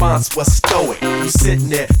reaction. Response was stoic. You sitting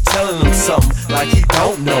there telling him something like he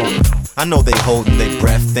don't know it. I know they holding their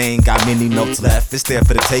breath, they ain't got many notes left. It's there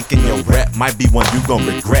for the taking, your rep might be one you gon'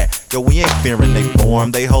 regret. Yo, we ain't fearing they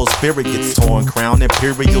form, they whole spirit gets torn. Crown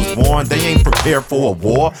Imperials worn, they ain't prepared for a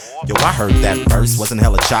war. Yo, I heard that verse, wasn't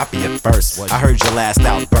hella choppy at first. I heard your last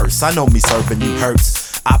outburst, I know me serving you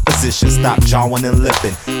hurts. Opposition, stop jawing and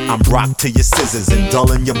lipping. I'm rock to your scissors and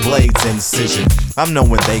dulling your blades incision. I'm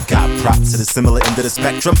knowing they got props to the similar end of the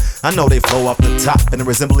spectrum. I know they flow off the top in a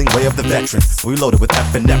resembling way of the veteran. We loaded with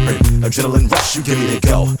epinephrine, adrenaline rush, you give me the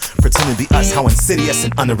go. Pretending to be us, how insidious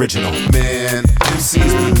and unoriginal. Man,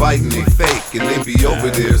 MCs be biting, they fake, and they be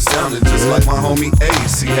over there sounding just like my homie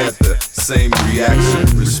Ace. He had the same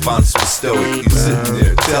reaction, response was stoic. He's sitting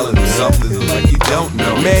there telling him something like he don't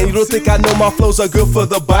know. Man, you don't think I know my flows are good for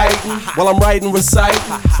the biting? While I'm writing, reciting,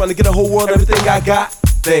 trying to get a whole world everything I got.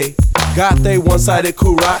 They got they one-sided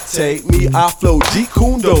karate. Me, I flow Jeet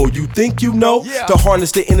Kune Do. You think you know? To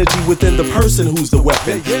harness the energy within the person who's the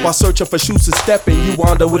weapon. While searching for shoes to step in, you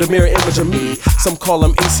wander with a mirror image of me. Some call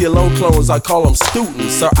them AC alone clones, I call them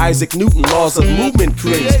students. Sir Isaac Newton, laws of movement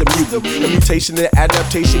creates the mutant. The mutation and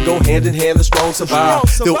adaptation go hand in hand, the strong survive.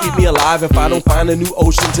 They'll eat me alive if I don't find a new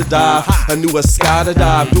ocean to dive. A newer sky to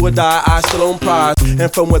dive, do or die, I still own prize.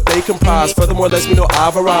 And from what they comprise, furthermore lets me know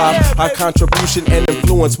I've arrived. Our contribution and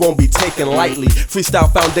influence won't be taken lightly.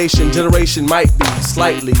 Freestyle foundation generation might be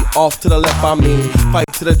slightly off to the left, I mean.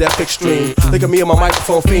 Fight to the death extreme. Look at me and my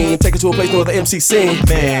microphone fiend. Take it to a place no other MC sing.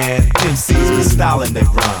 Man, MCs be styling their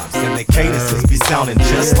rhymes, and their cadences be sounding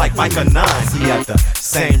just like Micah 9's. He had the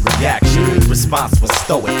same reaction. Response was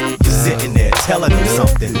stoic. You're sitting there telling him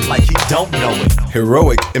something like he don't know it.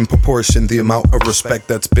 Heroic in proportion, the amount of respect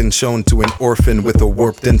that's been shown to an orphan with a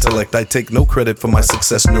warped intellect. I take no credit for my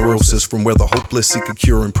success neurosis, from where the hopeless seek a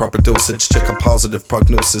cure in proper dosage. Check a positive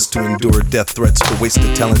prognosis to endure death threats for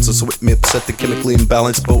wasted talents. So it may upset the chemically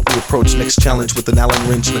imbalanced. Boldly approach next challenge with an Allen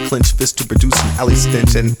wrench and a clenched fist to produce an alley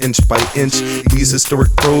stench. And inch by inch, these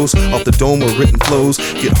historic prose off the dome or written flows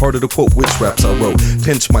get harder to quote which raps I wrote.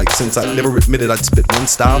 Pinch mic, since I never admitted I'd spit one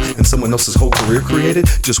style and someone else's whole career created.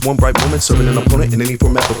 Just one bright moment serving an opponent in any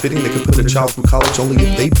format befitting. They could put a child through college only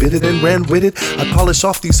if they bid it and ran with it. I polish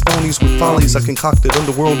off these phonies with follies. I concocted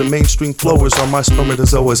underworld and mainstream flowers are my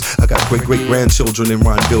spermatozoas. I got great-great-grandchildren in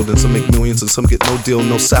rhyme building. Some make millions and some get no deal,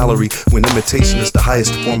 no salary, when imitation is the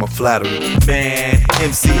highest form of flattery. Man,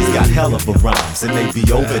 MCs got hell of a rhymes, and they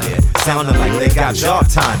be over there sounding like they got jaw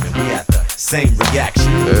time, and we had the same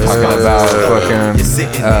reaction. Talking about fucking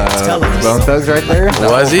Bone Thugs right there.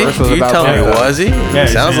 Was he? You tell me, was he? Yeah,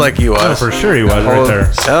 sounds like he was. No, for sure he was right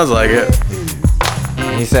there. Sounds like it.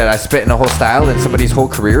 He said, I spit in a whole style and somebody's whole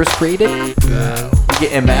career is created.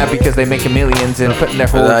 Getting mad because they making millions and putting their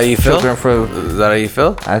whole children for. Is that how you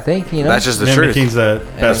feel? I think, you know. That's just the truth. McKean's the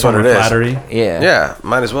best form of flattery. Yeah. Yeah,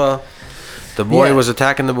 might as well. The boy was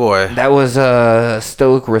attacking the boy. That was a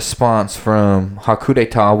stoic response from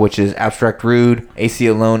Hakude Ta, which is Abstract Rude, AC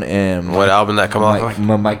Alone, and what album that come off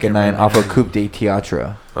of? Micah 9 off of Coupe de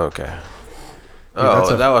Théâtre. Okay.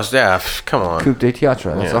 Oh, that was come on. Coupe de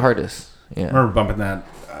Théâtre. That's Yeah. the hardest. Yeah. I remember bumping that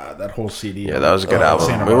whole CD. Yeah, that was a good album.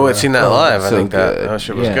 Santa We would have seen that Oh, live. I so think that good.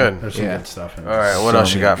 shit was Yeah. good. There's some good stuff in it. All right, what So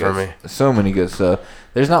else you many got for good- me? So many good stuff.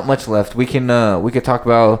 There's not much left. We could talk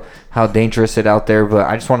about how dangerous it out there, but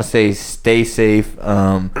I just want to say stay safe.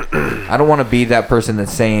 I don't want to be that person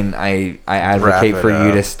that's saying I advocate Wrap it for you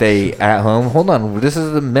up. to stay at home. Hold on, this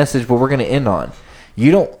is the message what we're gonna end on.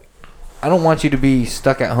 I don't want you to be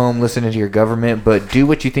stuck at home listening to your government, but do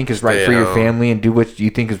what you think is right Stay for your home. family and do what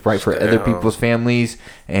you think is right for Stay other home. people's families.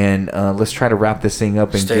 And let's try to wrap this thing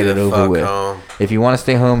up and Stay get it the over fuck with. home. If you want to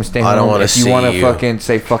stay home, stay home. I don't wanna if you see want to you. fucking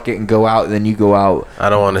say fuck it and go out, then you go out. I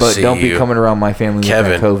don't want to But see don't you. be coming around my family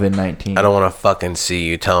Kevin, with that COVID-19. I don't want to fucking see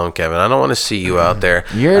you. Tell him, Kevin. I don't want to see you out there.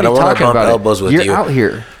 You're I already don't wanna talking bump about elbows it. with You're you. out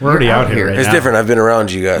here. We're already You're out here right It's now. different. I've been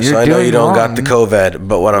around you guys, You're so I know doing you don't got wrong. the COVID.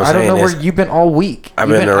 But what I'm I don't saying know is, where you've been all week. I've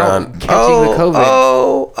You've been out around. catching the COVID.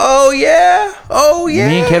 Oh yeah.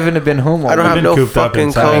 Me and Kevin have been home all I don't week. have been no cooped up fucking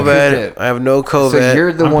inside. COVID. I have no COVID. So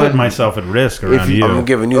you're the I'm one putting myself at risk around you- you. I'm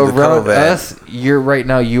giving you the around COVID. us. You're right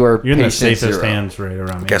now. You are You're in the patient safest zero. hands right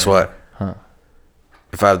around me. Guess what? Huh.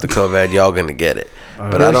 If I have the COVID, y'all gonna get it.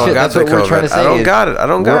 But No I don't shit, got that's the what we're trying to COVID. say I don't is got it. I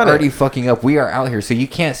don't we're got already it. fucking up. We are out here, so you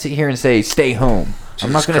can't sit here and say stay home.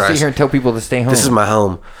 I'm not Jesus going to sit Christ. here and tell people to stay home. This is my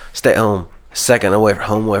home. Stay home. Second away from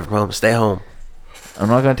home. Stay home. I'm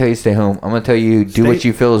not going to tell you stay home. I'm going to tell you do what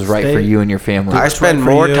you feel is right for you and your family. I spend right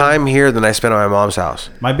for more you. time here than I spend at my mom's house.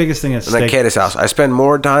 My biggest thing is And at Kata's house. I spend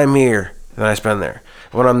more time here than I spend there.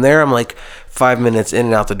 When I'm there, I'm like 5 minutes in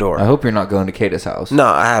and out the door. I hope you're not going to Kata's house. No,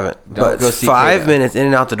 I haven't. Don't But go see 5 Kata. minutes in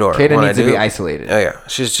and out the door. Kata When I needs to do- be isolated. Oh yeah,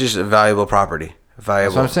 she's a valuable property. That's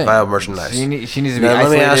Valuable, what I'm saying. valuable merchandise. She needs to be Now, isolated.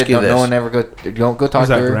 Let me ask you Don't, this. no one ever don't go talk Who's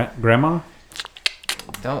to that, her. grandma?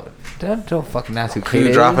 Don't fucking ask who You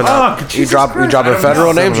Kata dropping is. out? You dropping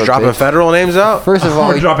federal names? You dropping federal names out? First of all,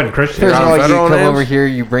 We're dropping Christian. First of all, you Federal come names? over here,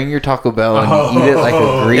 you bring your Taco Bell, and you eat it like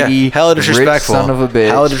a greedy, Yeah, hella rich disrespectful. son of a bitch.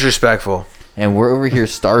 Hella disrespectful. And we're over here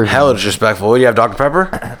starving. Hella disrespectful. What do you have, Dr.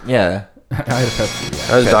 Pepper? Yeah. I had a Pepsi.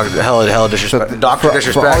 That was Dr. Hella disrespect. Dr. For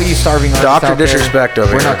Disrespect. all you starving artists Dr. out there, Disrespect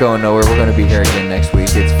over we're here. not going nowhere. We're going to be here again next week.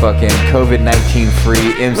 It's fucking COVID-19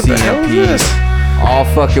 free What the hell is MCMP this? all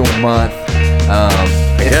fucking month.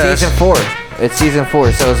 It's guess. season 4. It's season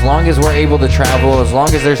 4. So as long as we're able to travel, as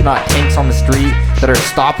long as there's not tanks on the street that are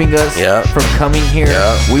stopping us Yep. from coming here,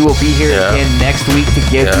 Yep. we will be here Yep. again next week to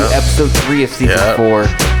give you Yep. episode 3 of season Yep. 4.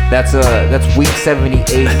 That's week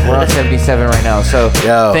 78. We're on 77 right now. So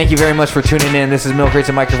Yo. thank you very much for tuning in. This is Milk Crates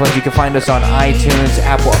and Microphones. You can find us on iTunes,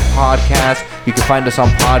 Apple Podcasts. You can find us on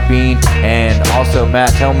Podbean, and also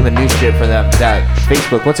Matt, tell them the new shit for that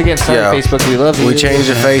Facebook. Once again, sorry Yeah. Facebook, we love you. We changed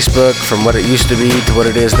the Facebook from what it used to be to what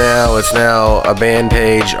it is now. It's now a band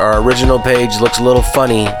page. Our original page looks a little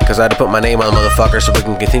funny because I had to put my name on the motherfucker so we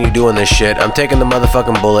can continue doing this shit. I'm taking the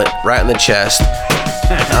motherfucking bullet right in the chest.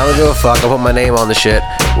 I don't give a fuck. I'll put my name on the shit.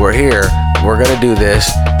 We're here. We're gonna do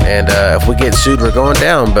this. And if we get sued, we're going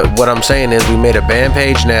down. But what I'm saying is we made a band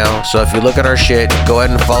page now. So if you look at our shit, go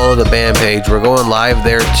ahead and follow the band page. We're going live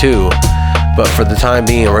there too. But for the time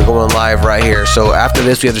being, we're going live right here. So after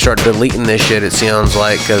this, we have to start deleting this shit, it sounds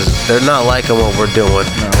like, because they're not liking what we're doing.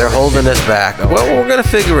 They're holding us back. Well, we're going to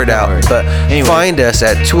figure it out. But find us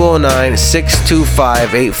at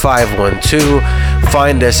 209-625-8512.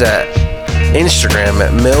 Find us at Instagram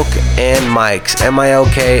at Milk and Mikes,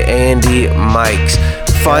 MILKAND Mikes.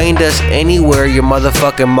 Find us anywhere your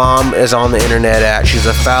motherfucking mom is on the internet at. She's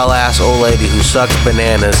a foul ass old lady who sucks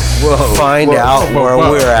bananas. Find out where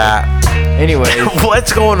we're at. Anyway,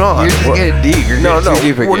 what's going on? You're just getting deep. You're No, getting no, too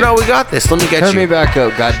deep again. no, we got this. Let me get Turn you. me back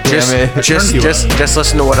up, god damn it. Just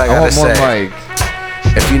listen to what I I gotta want more say. mic.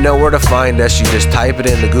 If you know where to find us, you just type it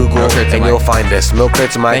into Google Milk Crates and and you'll Mic. find us. Milk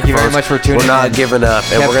Crates and Thank you very Microphones. much for tuning We're not in. giving up,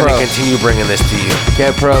 and Kev we're going Pro. to continue bringing this to you.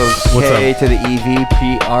 Kev Pro, What's K up? to the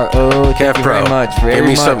EVPRO. Thank you Pro. very much. Very Give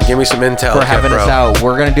me much some intel, for Kev having us Pro. out.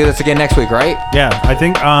 We're gonna do this again next week, right? Yeah, I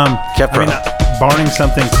think. Barring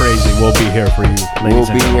something crazy, we'll be here for you. We'll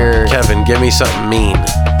be here. Kevin, give me something mean.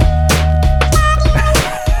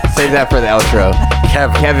 Save that for the outro.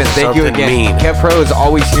 Kevin, thank you something again. mean. Kev Pro is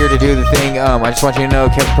always here to do the thing. I just want you to know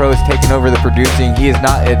Kev Pro is taking over the producing. He is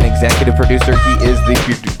not an executive producer. He is the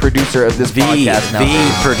producer of this podcast now.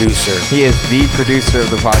 The producer. He is the producer of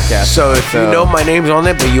the podcast. So if you know my name's on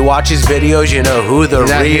it, but you watch his videos, you know who the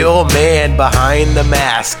Exactly. real man behind the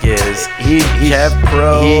mask is. Kev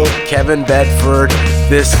Pro, Kevin Bedford.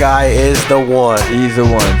 This guy is the one. He's the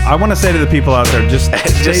one. I want to say to the people out there, just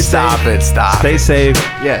stay stop safe. it. Stop. Stay safe.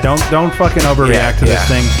 Yes. Don't fucking overreact to this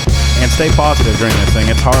thing, and stay positive during this thing.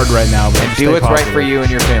 It's hard right now, but And stay do what's right positive. for you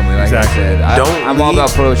and your family, like Exactly. I said. I'm all leave-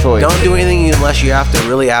 about pro-choice. Don't do anything unless you have to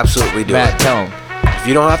really absolutely do Matt, it. tell him. If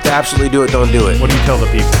you don't have to absolutely do it, don't do it. What do you tell the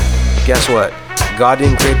people? Guess what? God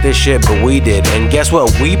didn't create this shit, but we did. And guess what?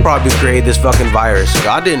 We probably created this fucking virus.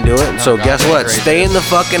 God didn't do it. So guess what? Stay in the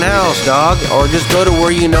fucking house, dog. Or just go to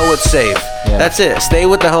where you know it's safe. Yeah. That's it. Stay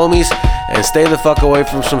with the homies and stay the fuck away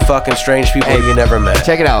from some fucking strange people you never met.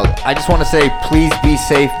 Check it out. I just want to say, please be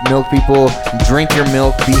safe, milk people. Drink your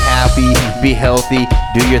milk. Be happy. Be healthy.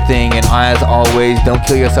 Do your thing. And as always, don't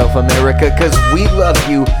kill yourself, America, because we love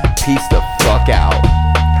you. Peace the fuck out.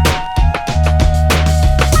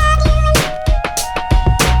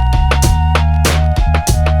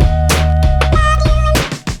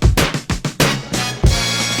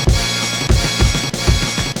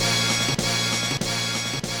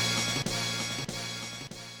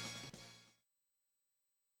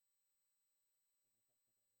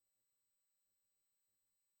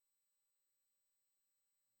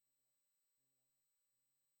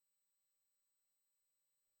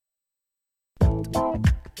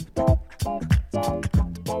 Thank you.